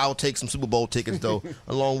some Super Bowl tickets, though,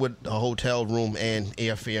 along with a hotel room and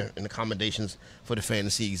airfare and accommodations for the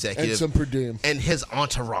fantasy executive. And some per diem. And his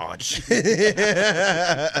entourage.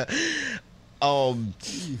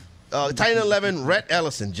 Titan 11, Rhett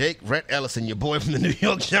Ellison. Rhett Ellison, your boy from the New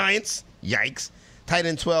York Giants. Yikes.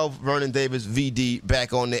 Titan 12, Vernon Davis, VD,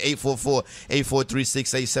 back on the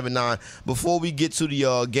 844-843-6879. Before we get to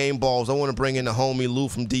the game balls, I want to bring in the homie Lou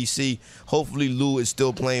from D.C. Hopefully Lou is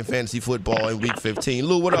still playing fantasy football in Week 15.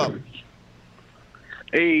 Lou, what up?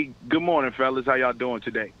 Hey, good morning, fellas. How y'all doing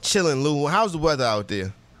today? Chilling, Lou. How's the weather out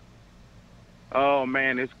there? Oh,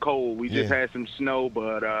 man, it's cold. We just had some snow,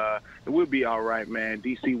 but we'll be all right, man.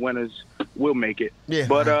 D.C. winners will make it. Yeah.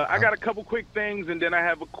 But I got a couple quick things, and then I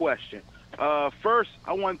have a question. First,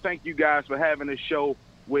 I want to thank you guys for having a show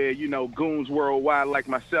where, goons worldwide like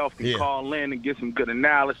myself can call in and get some good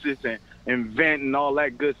analysis and vent and all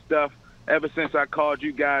that good stuff. Ever since I called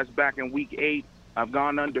you guys back in Week 8, I've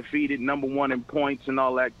gone undefeated, #1 in points and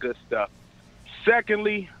all that good stuff.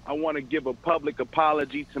 Secondly, I want to give a public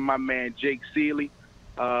apology to my man Jake Seeley,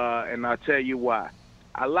 and I'll tell you why.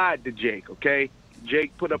 I lied to Jake, okay?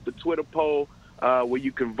 Jake put up the Twitter poll where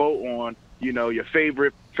you can vote on, your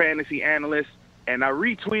favorite fantasy analyst, and I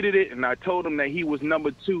retweeted it, and I told him that he was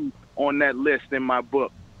 #2 on that list in my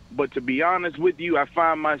book. But to be honest with you, I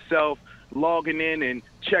find myself logging in and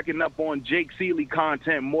checking up on Jake Seeley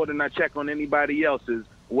content more than I check on anybody else's,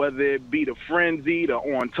 whether it be the Frenzy, the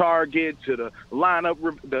On Target, to the lineup,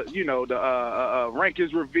 the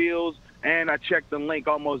rankings reveals, and I check the link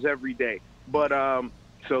almost every day. But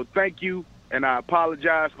so thank you. And I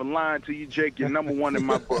apologize for lying to you, Jake. You're #1 in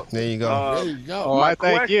my book. There you go. There you go. Oh, I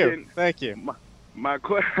thank you. Thank you. My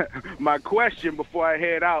question before I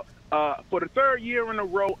head out, for the third year in a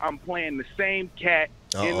row, I'm playing the same cat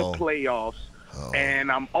in the playoffs,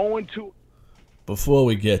 and I'm 0-2. Before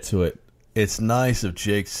we get to it, it's nice of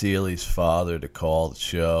Jake Seeley's father to call the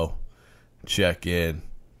show, check in,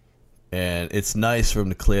 and it's nice for him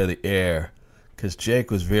to clear the air. Because Jake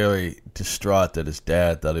was very distraught that his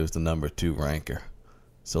dad thought he was the #2 ranker.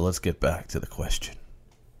 So let's get back to the question.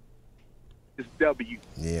 It's W.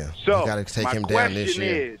 Yeah. So you got to take him down this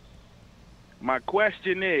year. My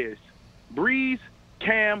question is, Breeze,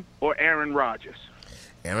 Cam, or Aaron Rodgers?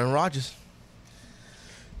 Aaron Rodgers.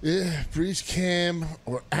 Yeah, Breeze, Cam,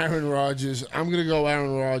 or Aaron Rodgers. I'm going to go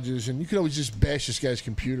Aaron Rodgers, and you can always just bash this guy's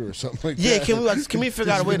computer or something like that. Yeah, can we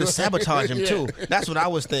figure out a way to sabotage him, too? That's what I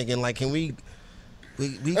was thinking. Like, can we...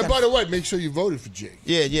 And by the way, make sure you voted for Jake.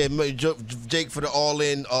 Yeah, Jake for the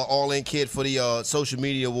all-in kid for the social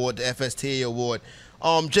media award, the FSTA award.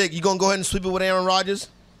 Jake, you gonna go ahead and sweep it with Aaron Rodgers?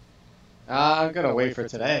 I'm gonna wait for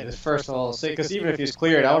today. First of all, because even if he's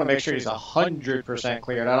cleared, I want to make sure he's 100%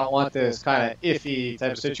 cleared. I don't want this kind of iffy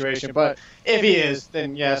type of situation. But if he is,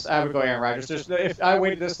 then yes, I would go Aaron Rodgers. If I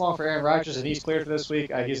waited this long for Aaron Rodgers and he's cleared for this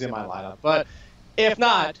week, he's in my lineup. But if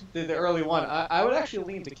not, the early one, I would actually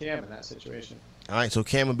lean to Cam in that situation. All right, so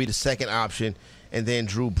Cam would be the second option, and then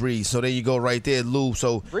Drew Brees. So there you go right there, Lou.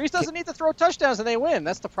 So Brees doesn't need to throw touchdowns and they win.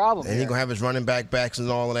 That's the problem. And he's going to have his running backs and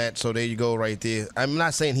all of that. So there you go right there. I'm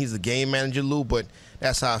not saying he's the game manager, Lou, but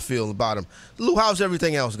that's how I feel about him. Lou, how's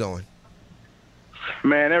everything else going?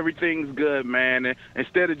 Man, everything's good, man. And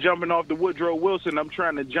instead of jumping off the Woodrow Wilson, I'm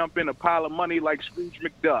trying to jump in a pile of money like Scrooge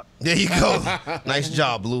McDuck. There you go. Nice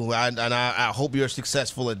job, Lou. I hope you're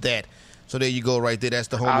successful at that. So there you go right there. That's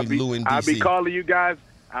the homie Lou in D.C. I'll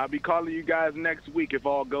be calling you guys. Next week if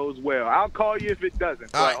all goes well. I'll call you if it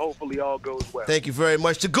doesn't, but hopefully all goes well. Thank you very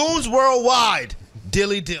much. To Goons Worldwide,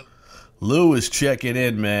 Dilly. Lou is checking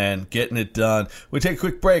in, man, getting it done. We take a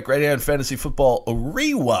quick break right here on Fantasy Football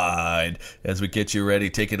Rewind as we get you ready,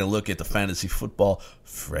 taking a look at the Fantasy Football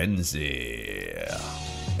Frenzy.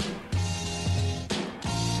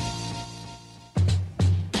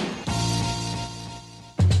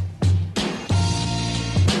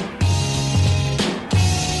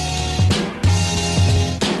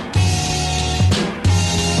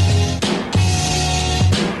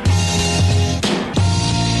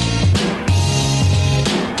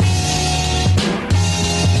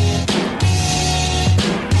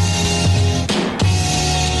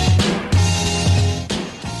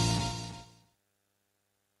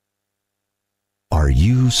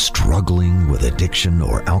 you struggling with addiction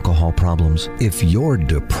or alcohol problems? If you're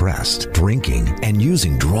depressed, drinking, and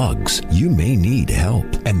using drugs, you may need help.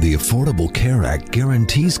 And the Affordable Care Act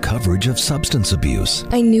guarantees coverage of substance abuse.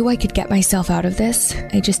 I knew I could get myself out of this.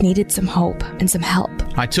 I just needed some hope and some help.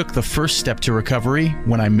 I took the first step to recovery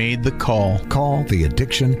when I made the call. Call the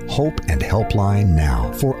Addiction Hope and Helpline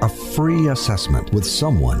now for a free assessment with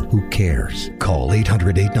someone who cares. Call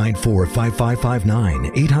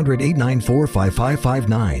 800-894-5559. 800-894-5559.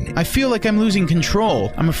 I feel like I'm losing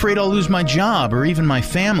control. I'm afraid I'll lose my job or even my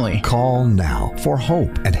family. Call now for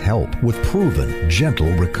hope and help with proven,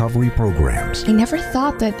 gentle recovery programs. I never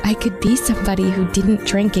thought that I could be somebody who didn't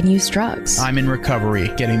drink and use drugs. I'm in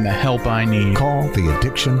recovery, getting the help I need. Call the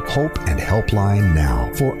Addiction Hope and Helpline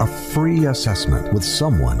now for a free assessment with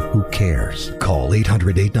someone who cares. Call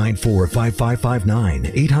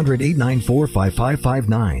 800-894-5559.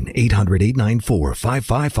 800-894-5559.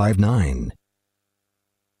 800-894-5559.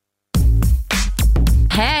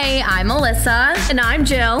 Hey, I'm Melissa. And I'm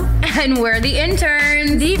Jill. And we're the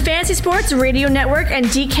interns. The Fantasy Sports Radio Network and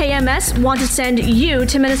DKMS want to send you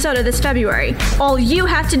to Minnesota this February. All you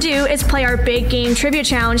have to do is play our Big Game Trivia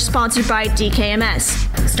Challenge sponsored by DKMS.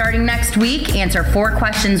 Starting next week, answer 4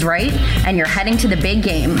 questions right, and you're heading to the big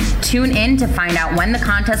game. Tune in to find out when the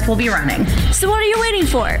contest will be running. So what are you waiting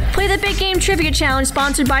for? Play the Big Game Trivia Challenge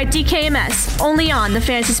sponsored by DKMS, only on the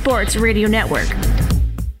Fantasy Sports Radio Network.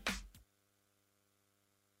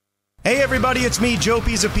 Hey everybody, it's me, Joe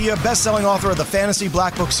Pisapia, best-selling author of the Fantasy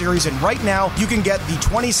Black Book series, and right now you can get the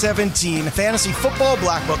 2017 Fantasy Football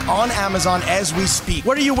Black Book on Amazon as we speak.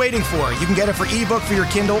 What are you waiting for? You can get it for ebook for your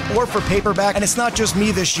Kindle or for paperback, and it's not just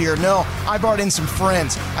me this year. No, I brought in some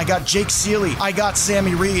friends. I got Jake Seeley, I got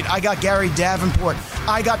Sammy Reed, I got Gary Davenport,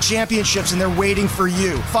 I got championships, and they're waiting for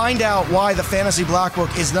you. Find out why the Fantasy Black Book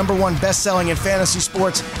is #1 best-selling in fantasy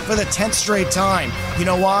sports for the 10th straight time. You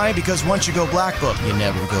know why? Because once you go Black Book, you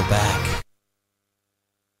never go back.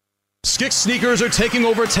 Skix sneakers are taking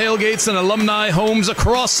over tailgates and alumni homes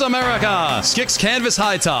across America. Skix canvas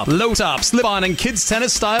high top, low top, slip-on, and kids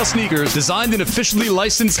tennis style sneakers designed in officially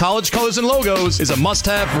licensed college colors and logos is a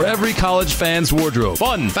must-have for every college fan's wardrobe.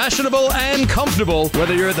 Fun, fashionable, and comfortable.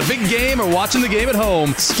 Whether you're at the big game or watching the game at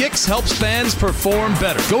home, Skix helps fans perform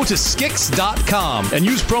better. Go to Skix.com and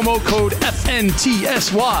use promo code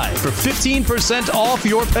FNTSY for 15% off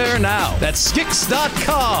your pair now. That's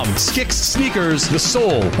Skix.com. Skix sneakers, the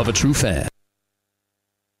soul of a true fan.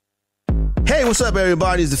 Hey, what's up,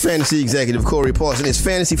 everybody? It's the Fantasy Executive, Corey Parson. It's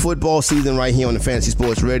fantasy football season right here on the Fantasy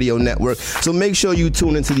Sports Radio Network. So make sure you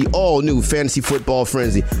tune into the all-new Fantasy Football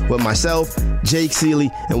Frenzy with myself, Jake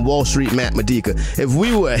Seeley, and Wall Street Matt Medica. If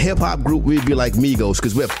we were a hip-hop group, we'd be like Migos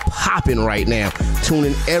because we're popping right now. Tune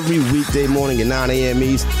in every weekday morning at 9 a.m.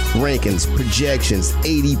 East. Rankings, projections,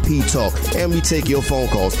 ADP talk, and we take your phone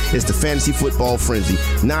calls. It's the Fantasy Football Frenzy,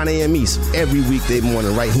 9 a.m. East, every weekday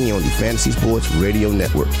morning right here on the Fantasy Sports Radio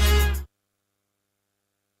Network.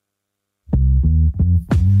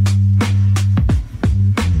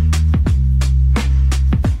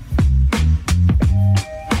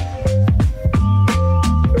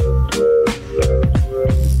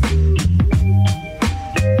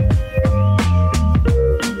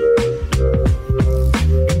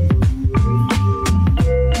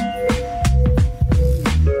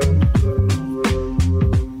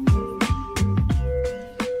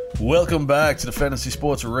 Welcome back to the Fantasy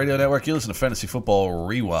Sports Radio Network. You listen to Fantasy Football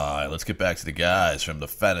Rewind. Let's get back to the guys from the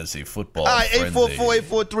Fantasy Football All right, Frenzy.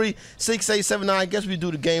 844-843-6879. I guess we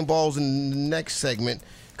do the game balls in the next segment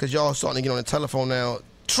because y'all starting to get on the telephone now.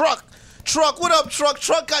 Truck, what up, Truck?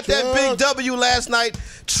 Truck got that big W last night.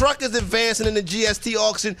 Truck is advancing in the GST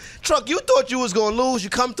auction. Truck, you thought you was going to lose.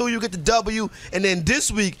 You come through, you get the W, and then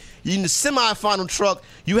this week, in the semifinal, Truck,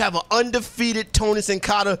 you have an undefeated Tony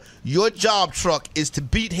Sincata. Your job, Truck, is to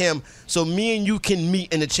beat him so me and you can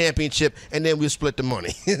meet in the championship, and then we'll split the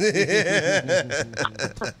money.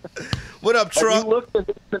 What up, Truck? Have you looked at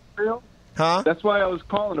this material? Huh? That's why I was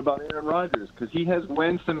calling about Aaron Rodgers, because he has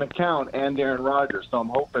Winston McCown and Aaron Rodgers, so I'm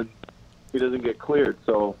hoping he doesn't get cleared.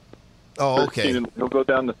 So, okay. He'll go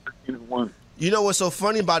down to 13-1. You know what's so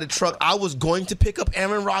funny about the Truck? I was going to pick up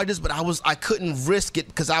Aaron Rodgers, but I couldn't risk it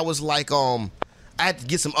because I was like, I had to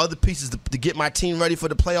get some other pieces to get my team ready for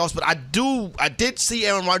the playoffs. But I did see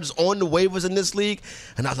Aaron Rodgers on the waivers in this league,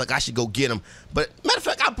 and I was like, I should go get him. But matter of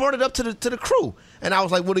fact, I brought it up to the crew, and I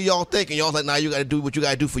was like, what do y'all think? And y'all was like, nah, you got to do what you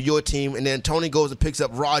got to do for your team. And then Tony goes and picks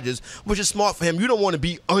up Rodgers, which is smart for him. You don't want to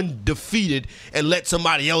be undefeated and let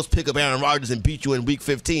somebody else pick up Aaron Rodgers and beat you in Week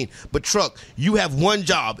 15. But Truck, you have one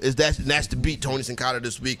job, and that's to beat Tony Sincata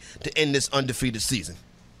this week to end this undefeated season.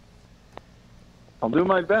 I'll do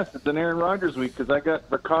my best. It's an Aaron Rodgers week because I got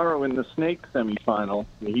Vaccaro in the Snake semifinal.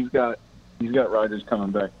 He's got Rodgers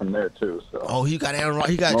coming back from there too. So. Oh, he got Aaron.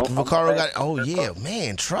 He got Vaccaro. Oh yeah,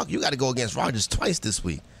 man, Truck. You got to go against Rodgers twice this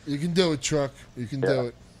week. You can do it, Truck. You can do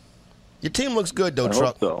it. Your team looks good though, I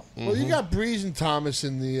Truck. hope so. Well, you got Breeze and Thomas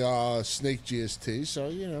in the Snake GST, so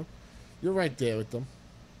you're right there with them.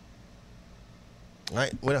 All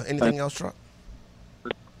right. Well, anything else, Truck?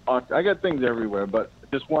 I got things everywhere, but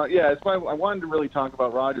it's why I wanted to really talk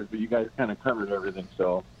about Rodgers, but you guys kind of covered everything,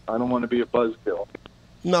 so I don't want to be a buzzkill.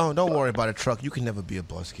 No, don't worry about it, Truck. You can never be a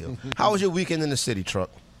buzzkill. How was your weekend in the city,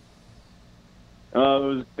 Truck? It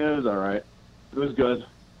was all right. It was good.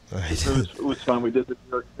 It was fun. We did the New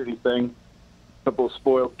York City thing. A couple of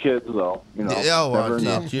spoiled kids, though. You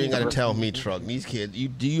ain't got to tell me, Truck. These kids.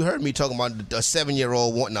 You heard me talking about a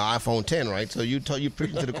 7-year-old wanting an iPhone 10, right? So you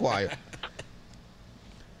preaching to the choir.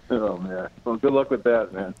 Oh, man. Well, good luck with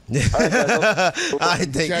that, man.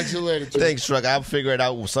 Catch you later, Truck. Thanks, Truck. I'll figure it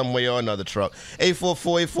out some way or another, Truck.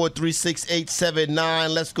 844-843-6879.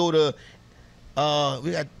 Let's go to,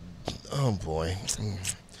 we got, oh, boy.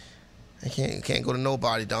 I can't go to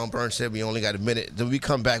nobody. Don Burns said we only got a minute. Then we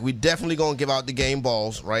come back. We definitely going to give out the game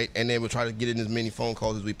balls, right? And then we'll try to get in as many phone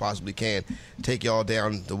calls as we possibly can. Take y'all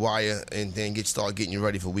down the wire and then start getting you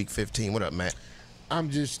ready for Week 15. What up, Matt? I'm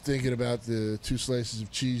just thinking about the 2 slices of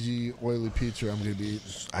cheesy, oily pizza I'm going to be eating.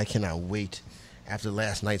 I cannot wait. After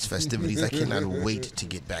last night's festivities, I cannot wait to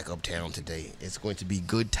get back uptown today. It's going to be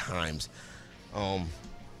good times.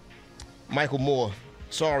 Michael Moore,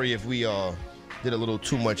 sorry if we did a little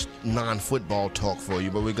too much non-football talk for you,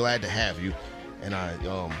 but we're glad to have you. And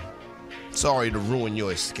sorry to ruin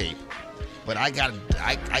your escape. But I got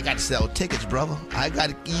to sell tickets, brother.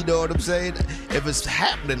 You know what I'm saying? If it's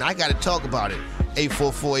happening, I got to talk about it.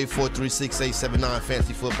 844-843-6879,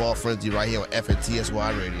 Fantasy Football Frenzy right here on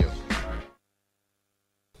FNTSY Radio.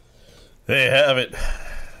 There you have it.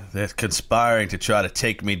 They're conspiring to try to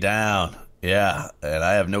take me down. Yeah, and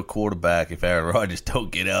I have no quarterback if Aaron Rodgers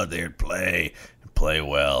don't get out there and play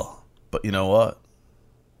well. But you know what?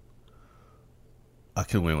 I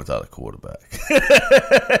can win without a quarterback.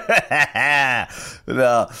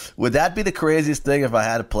 Now, would that be the craziest thing if I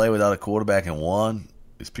had to play without a quarterback and won?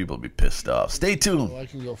 These people would be pissed off. Stay tuned. I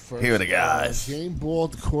can go first. Here are the guys. Game ball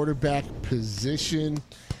at the quarterback position.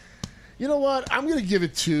 You know what? I'm going to give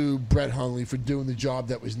it to Brett Hundley for doing the job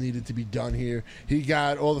that was needed to be done here. He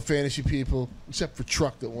got all the fantasy people, except for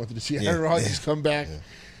Truck, that wanted to see Aaron Rodgers come back. Yeah.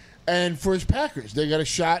 And for his Packers, they got a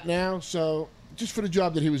shot now. So just for the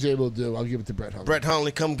job that he was able to do, I'll give it to Brett Hundley. Brett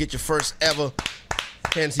Hundley, come get your first ever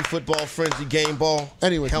Fantasy Football Frenzy game ball.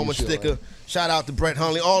 Anyway, helmet sticker. Right? Shout out to Brett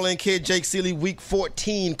Hundley. All-in kid Jake Seeley, Week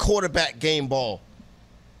 14 quarterback game ball.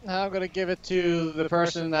 I'm going to give it to the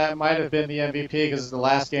person that might have been the MVP because it's the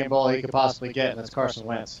last game ball he could possibly get, and that's Carson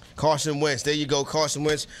Wentz. Carson Wentz. There you go, Carson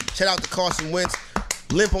Wentz. Shout out to Carson Wentz.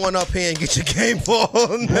 Limp on up here and get your game ball.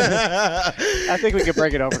 I think we can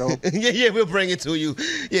bring it over to him. Yeah, we'll bring it to you.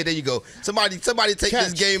 Yeah, there you go. Somebody take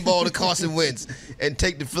this game ball to Carson Wentz and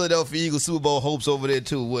take the Philadelphia Eagles Super Bowl hopes over there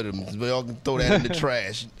too with him. We all can throw that in the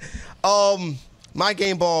trash. My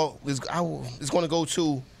game ball is going to go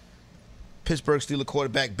to Pittsburgh Steelers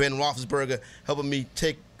quarterback Ben Roethlisberger, helping me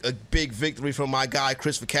take a big victory from my guy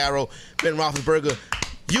Chris Vaccaro. Ben Roethlisberger,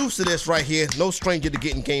 used to this right here. No stranger to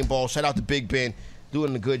getting game ball. Shout out to Big Ben.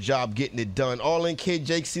 Doing a good job getting it done. All-in kid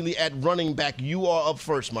Jake Seeley at running back. You are up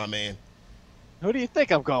first, my man. Who do you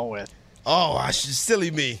think I'm going with? Oh, silly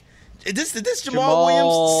me. Is this Jamal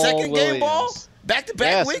Williams' second game ball?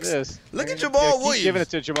 Back-to-back weeks? It is. Look at Jamal Williams. Keep giving it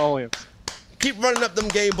to Jamal Williams. Keep running up them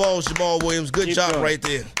game balls, Jamal Williams. Good job right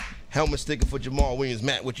there. Helmet sticker for Jamal Williams.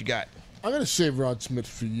 Matt, what you got? I'm going to save Rod Smith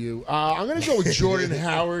for you. I'm going to go with Jordan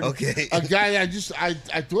Howard. Okay. A guy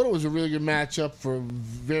I thought it was a really good matchup for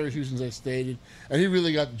various reasons I stated, and he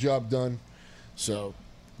really got the job done. So,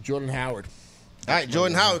 Jordan Howard. All right,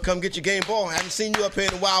 Jordan Howard, come get your game ball. I haven't seen you up here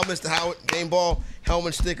in a while, Mr. Howard. Game ball,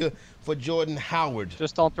 helmet sticker for Jordan Howard.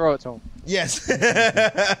 Just don't throw it to him. Yes.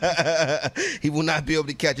 He will not be able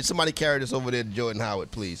to catch it. Somebody carry this over there to Jordan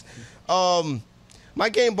Howard, please. My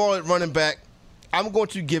game ball at running back, I'm going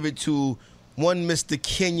to give it to one Mr.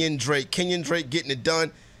 Kenyon Drake. Kenyon Drake getting it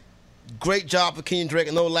done. Great job for Kenyon Drake.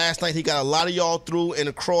 I know last night he got a lot of y'all through and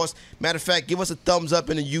across. Matter of fact, give us a thumbs up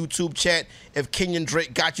in the YouTube chat if Kenyon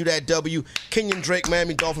Drake got you that W. Kenyon Drake,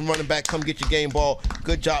 Miami Dolphin running back, come get your game ball.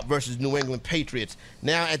 Good job versus New England Patriots.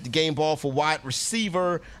 Now at the game ball for wide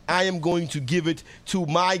receiver, I am going to give it to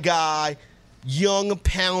my guy, young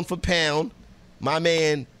pound for pound, my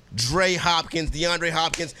man, Dre Hopkins, DeAndre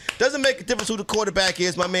Hopkins. Doesn't make a difference who the quarterback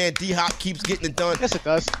is. My man D-Hop keeps getting it done. Yes, it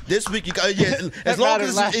does. This week, you got, as long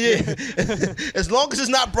as it's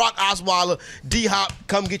not Brock Osweiler, D-Hop,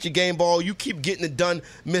 come get your game ball. You keep getting it done,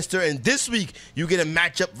 mister. And this week, you get a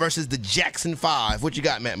matchup versus the Jackson 5. What you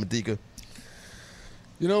got, Matt Medika?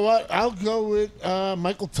 You know what? I'll go with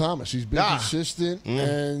Michael Thomas. He's been consistent,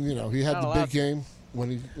 and he had the big game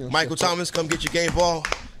when he. Michael Thomas, come get your game ball.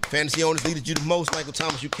 Fantasy owners needed you the most. Michael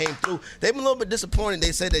Thomas, you came through. They've been a little bit disappointed.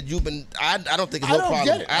 They said that you've been. I don't think it's no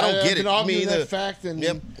problem. I don't get it. I mean, that fact, and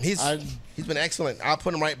he's been excellent. I'll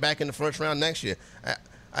put him right back in the first round next year.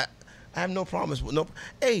 I have no problems with no.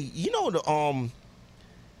 Hey,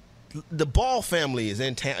 the Ball family is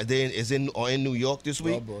in New York this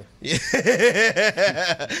week. Oh boy. Yeah.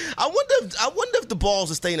 I wonder if the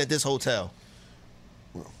Balls are staying at this hotel.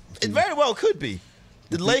 It very well could be.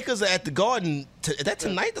 The Lakers are at the Garden. Is that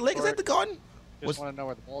tonight? The Lakers at the Garden? Just want to know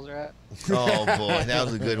where the Bulls are at. Oh boy, that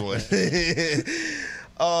was a good one.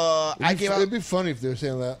 It'd be funny if they were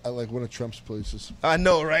saying that at like one of Trump's places. I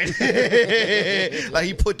know, right? Like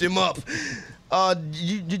he put them up.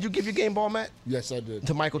 Did you give your game ball, Matt? Yes, I did.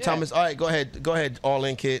 To Michael Thomas. All right, go ahead, all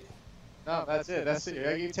in, kid. No, that's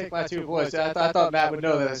it. You take my 2 boys. I thought Matt would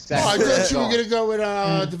know that exactly. I thought you were going to go with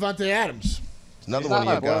Devontae Adams. Another one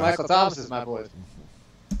of your guys. Michael Thomas is my boy.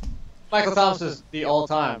 Michael Thomas is the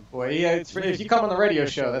all-time boy. If you come on the radio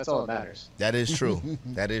show, that's all that matters. That is true.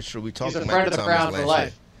 That is true. We talked to He's a friend Michael of the Thomas Crown for last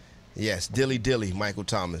life. year. Yes, Dilly, Michael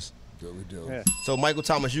Thomas. Dilly. Yeah. So, Michael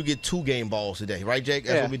Thomas, you get 2 game balls today, right, Jake?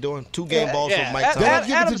 That's what we're doing? 2 game balls for Mike Thomas. Then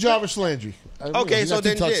give it to Jarvis Landry. Okay, so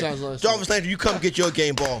then, Jarvis Landry, you come get your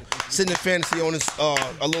game ball. Send the fantasy owners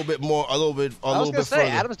a little bit further.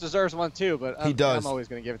 Adams deserves one too, but he does. I'm always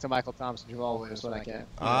going to give it to Michael Thomas and Jamal Williams when I can.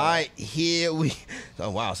 All right, here we.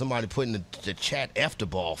 Oh wow, somebody put in the chat after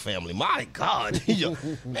Ball family. My God,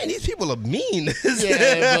 man, these people are mean. But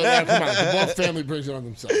come on, the Ball family brings it on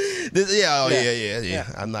themselves. Yeah.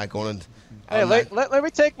 I'm not going to. Hey, let me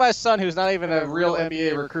take my son, who's not even a real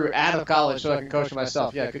NBA recruit, out of college so I can coach him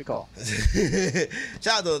myself. Yeah, good call.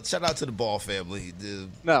 Shout out to the Ball family.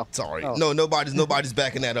 No. Sorry. No, nobody's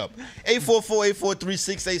backing that up.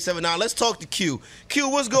 844-843-6879. Let's talk to Q. Q,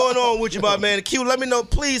 what's going on with you, my man? Q, let me know.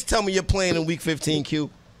 Please tell me you're playing in Week 15, Q.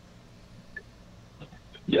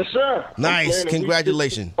 Yes, sir. Nice.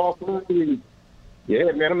 Congratulations.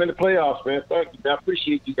 Yeah, man, I'm in the playoffs, man. Thank you. I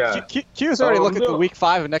appreciate you guys. Q's already looking to Week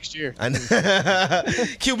 5 of next year.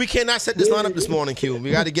 Q, we cannot set this lineup this morning, Q.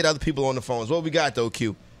 We got to get other people on the phones. What we got, though,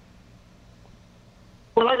 Q?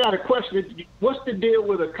 Well, I got a question. What's the deal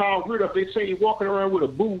with a Kyle Rudolph? They say he's walking around with a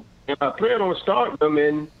boot, and I plan on starting him.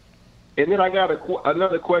 And then I got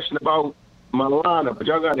another question about my lineup, but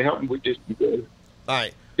y'all got to help me with this because all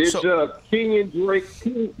right. It's Kenyon Drake.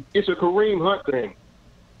 It's a Kareem Hunt thing.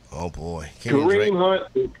 Oh boy, Kareem Hunt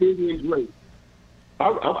and Kenyon Drake.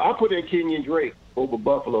 I put in Kenyon Drake over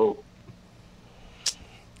Buffalo.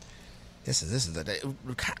 This is the day.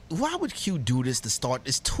 Why would Q do this to start?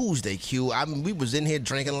 It's Tuesday, Q. I mean, we was in here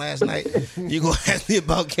drinking last night. You gonna ask me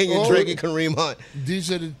about Kenyon Drake and Kareem Hunt?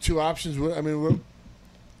 These are the 2 options. I mean,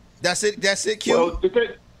 that's it, Q. Well, so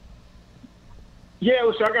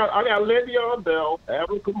I got Le'Veon Bell,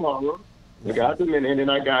 Alvin Kamara. I got them in, and then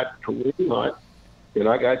I got Kareem Hunt. And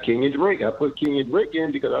I got Kenyon Drake. I put Kenyon Drake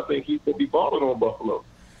in because I think he's going to be balling on Buffalo.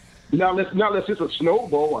 Now, unless it's a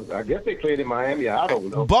snowball. I guess they played in Miami. I don't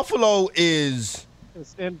know. Buffalo is...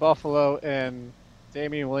 It's in Buffalo, and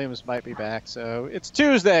Damian Williams might be back. So it's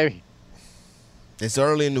Tuesday. It's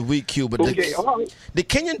early in the week, Q, but the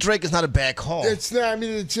Kenyon Drake is not a bad call. It's not. I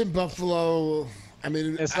mean, it's in Buffalo. I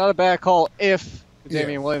mean, it's not a bad call if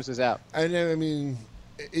Damian Williams is out. I mean...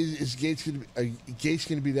 Is Gates going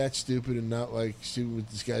to be that stupid and not see what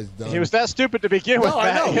this guy's done? He was that stupid to begin with. No,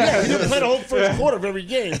 I know. Yeah, he didn't play the whole first quarter of every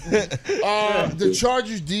game. The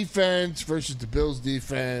Chargers defense versus the Bills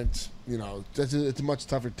defense, it's a much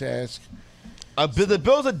tougher task. The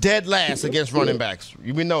Bills are dead last against running backs.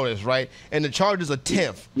 You know this, right? And the Chargers are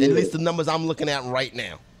 10th, at least the numbers I'm looking at right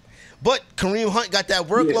now. But Kareem Hunt got that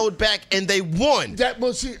workload back, and they won.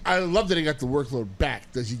 I love that he got the workload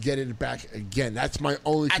back. Does he get it back again? That's my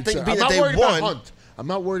only concern. I'm not worried about Hunt. I'm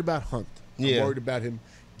not worried about Hunt. I'm worried about him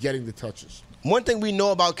getting the touches. One thing we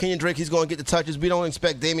know about Kenyon Drake, he's going to get the touches. We don't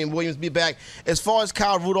expect Damian Williams to be back. As far as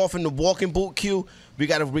Kyle Rudolph in the walking boot queue, we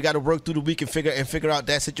got to work through the week and figure out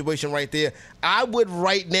that situation right there. I would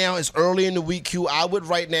right now, it's early in the week queue, I would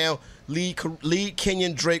right now lead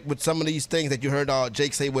Kenyon Drake with some of these things that you heard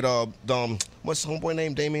Jake say with what's his homeboy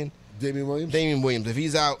name, Damian? Damian Williams? Damian Williams. If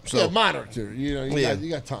he's out, so monitor. You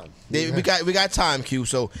got time. We got time, Q.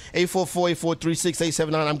 So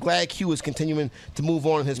 844-843-6879. I'm glad Q is continuing to move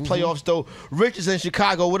on in his playoffs, though. Rich is in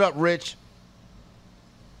Chicago. What up, Rich?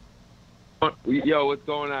 Yo, what's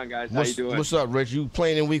going on, guys? How you doing? What's up, Rich? You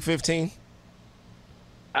playing in Week 15?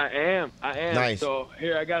 I am. Nice. So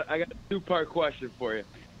here, I got a two-part question for you.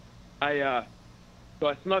 I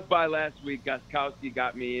snuck by last week. Gostkowski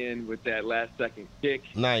got me in with that last-second kick.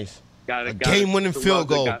 Nice. Got a game-winning field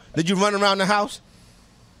goal. Did you run around the house?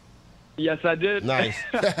 Yes, I did. Nice.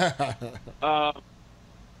 Yeah,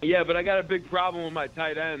 but I got a big problem with my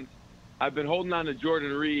tight ends. I've been holding on to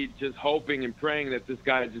Jordan Reed, just hoping and praying that this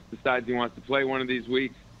guy just decides he wants to play one of these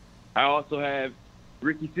weeks. I also have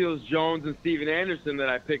Ricky Seals-Jones and Steven Anderson that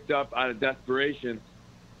I picked up out of desperation.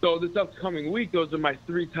 So this upcoming week, those are my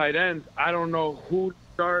three tight ends. I don't know who to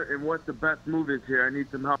start and what the best move is here. I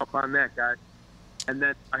need some help on that, guys. And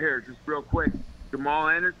then here, just real quick, Jamal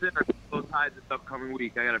Anderson or those ties this upcoming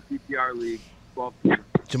week. I got a PPR league. 12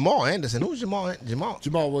 Jamal Anderson. Who's Jamal?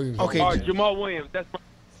 Jamal Williams. Okay. Jamal Williams. That's my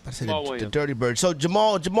Jamal the Williams. Dirty Bird. So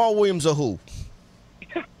Jamal Williams or who?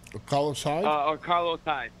 Carlos Hyde? Or Carlos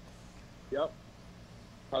Hyde. Yep.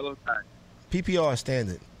 Carlos Hyde. PPR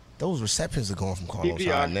standard. Those receptions are going from Carlos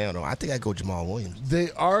Hyde now, though. I think I'd go Jamal Williams.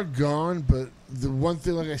 They are gone, but the one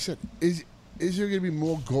thing, like I said, is there going to be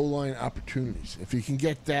more goal line opportunities? If you can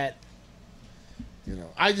get that,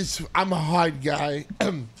 I'm a Hyde guy,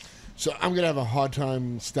 so I'm going to have a hard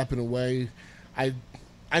time stepping away. I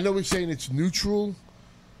know we're saying it's neutral.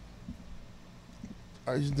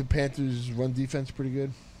 Isn't the Panthers' run defense pretty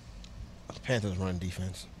good? The Panthers' run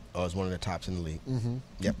defense is one of the tops in the league. Mm-hmm.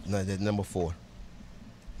 Yep, they're number 4.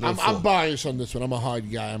 I'm biased on this one. I'm a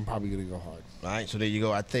Hyde guy. I'm probably going to go Hyde. All right, so there you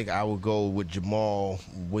go. I think I will go with Jamal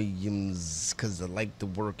Williams because I like the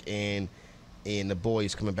work and the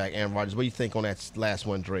boys coming back. Aaron Rodgers. What do you think on that last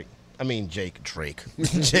one, Drake? I mean, Jake. Jake.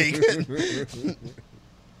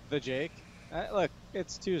 The Jake? Look,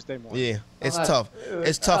 it's Tuesday morning. Yeah, it's tough.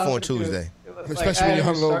 It's tough on Tuesday. Especially when you're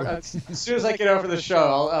hungover. As soon as I get over the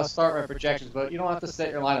show, I'll start my projections, but you don't have to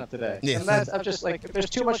set your lineup today. Yeah. And I'm just like, there's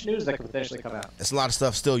too much news that could potentially come out. There's a lot of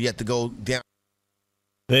stuff still yet to go down.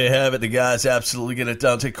 There you have it. The guys absolutely get it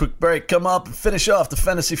done. Take a quick break. Come up and finish off the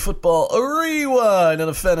Fantasy Football Rewind on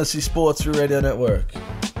the Fantasy Sports Radio Network.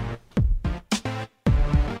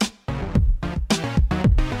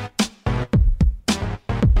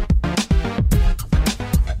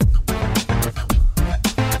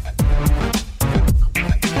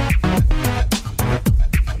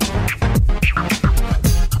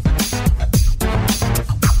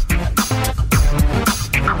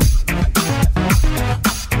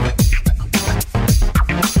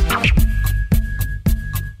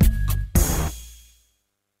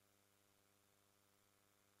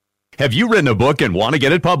 Have you written a book and want to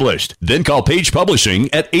get it published? Then call Page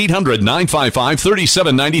Publishing at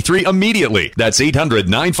 800-955-3793 immediately. That's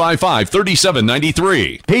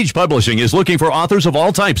 800-955-3793. Page Publishing is looking for authors of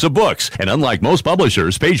all types of books. And unlike most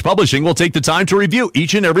publishers, Page Publishing will take the time to review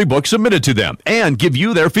each and every book submitted to them and give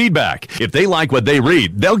you their feedback. If they like what they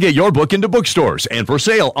read, they'll get your book into bookstores and for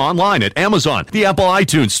sale online at Amazon, the Apple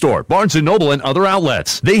iTunes Store, Barnes & Noble, and other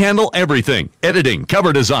outlets. They handle everything: editing,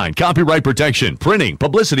 cover design, copyright protection, printing,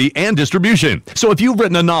 publicity, and distribution. So if you've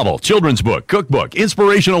written a novel, children's book, cookbook,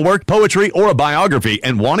 inspirational work, poetry, or a biography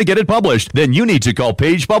and want to get it published, then you need to call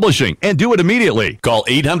Page Publishing and do it immediately. Call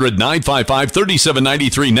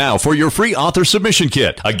 800-955-3793 now for your free author submission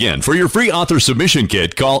kit. Again, for your free author submission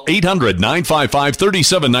kit, call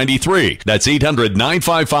 800-955-3793. That's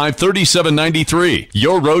 800-955-3793.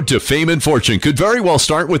 Your road to fame and fortune could very well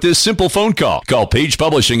start with this simple phone call. Call Page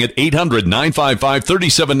Publishing at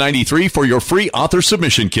 800-955-3793 for your free author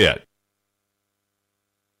submission kit.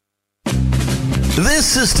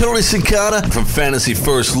 This is Tony Sincata from Fantasy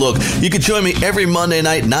First Look. You can join me every Monday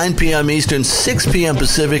night, 9 p.m. Eastern, 6 p.m.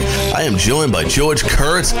 Pacific. I am joined by George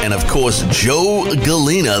Kurtz and, of course, Joe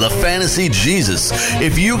Galena, the Fantasy Jesus.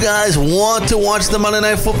 If you guys want to watch the Monday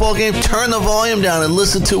Night Football game, turn the volume down and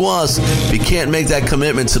listen to us. If you can't make that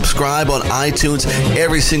commitment, subscribe on iTunes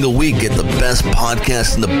every single week. Get the best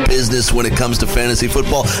podcast in the business when it comes to fantasy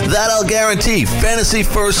football. That I'll guarantee. Fantasy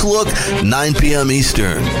First Look, 9 p.m.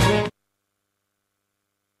 Eastern.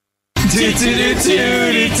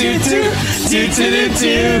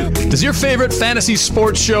 Does your favorite fantasy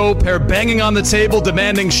sports show pair banging on the table,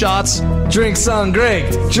 demanding shots? Drinks on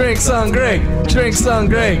Greg, drinks on Greg, drinks on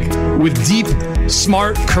Greg. With deep,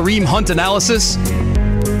 smart Kareem Hunt analysis?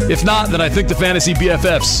 If not, then I think the Fantasy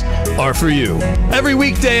BFFs are for you. Every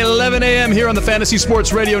weekday at 11 a.m. here on the Fantasy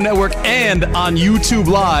Sports Radio Network and on YouTube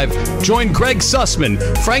Live. Join Greg Sussman,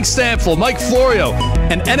 Frank Stanfield, Mike Florio,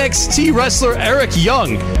 and NXT wrestler Eric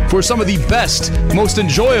Young for some of the best, most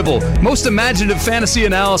enjoyable, most imaginative fantasy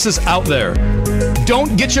analysis out there.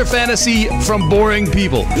 Don't get your fantasy from boring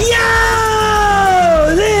people. Yo!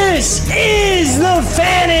 This is the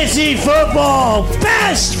Fantasy Football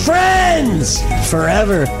Best Friends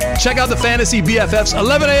Forever. Check out the Fantasy BFFs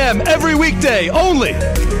 11 a.m. every weekday only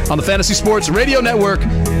on the Fantasy Sports Radio Network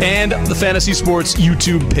and the Fantasy Sports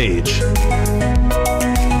YouTube page.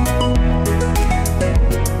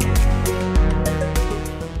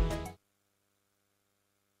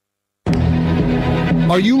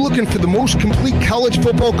 Are you looking for the most complete college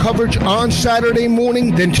football coverage on Saturday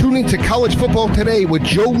morning? Then tune in to College Football Today with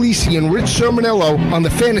Joe Lisi and Rich Sermonello on the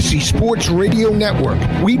Fantasy Sports Radio Network.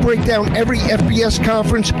 We break down every FBS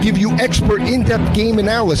conference, give you expert in-depth game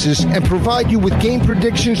analysis, and provide you with game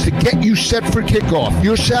predictions to get you set for kickoff.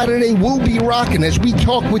 Your Saturday will be rocking as we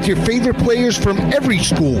talk with your favorite players from every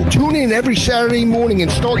school. Tune in every Saturday morning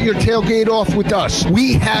and start your tailgate off with us.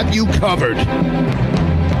 We have you covered.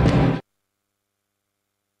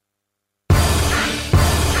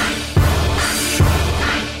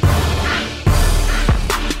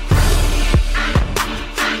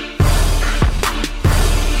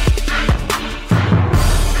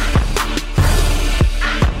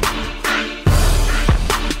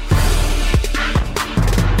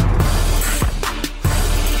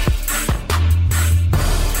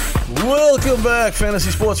 Welcome back, Fantasy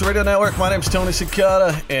Sports Radio Network. My name's Tony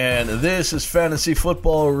Cicada, and this is Fantasy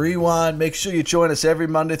Football Rewind. Make sure you join us every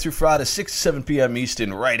Monday through Friday, 6 to 7 p.m.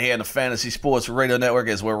 Eastern, right here on the Fantasy Sports Radio Network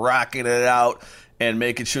as we're rocking it out and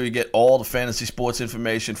making sure you get all the fantasy sports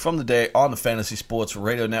information from the day on the Fantasy Sports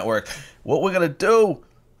Radio Network. What we're going to do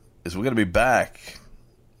is we're going to be back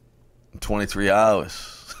in 23 hours.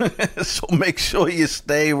 So make sure you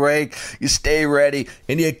stay ready,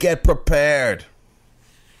 and you get prepared.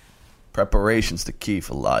 Preparation's the key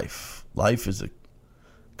for life. Life is a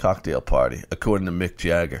cocktail party, according to Mick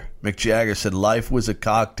Jagger. Mick Jagger said life was a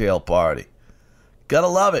cocktail party. Gotta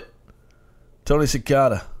love it. Tony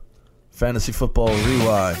Cicada, Fantasy Football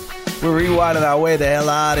Rewind. We're rewinding our way the hell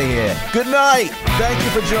out of here. Good night. Thank you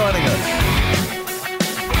for joining us.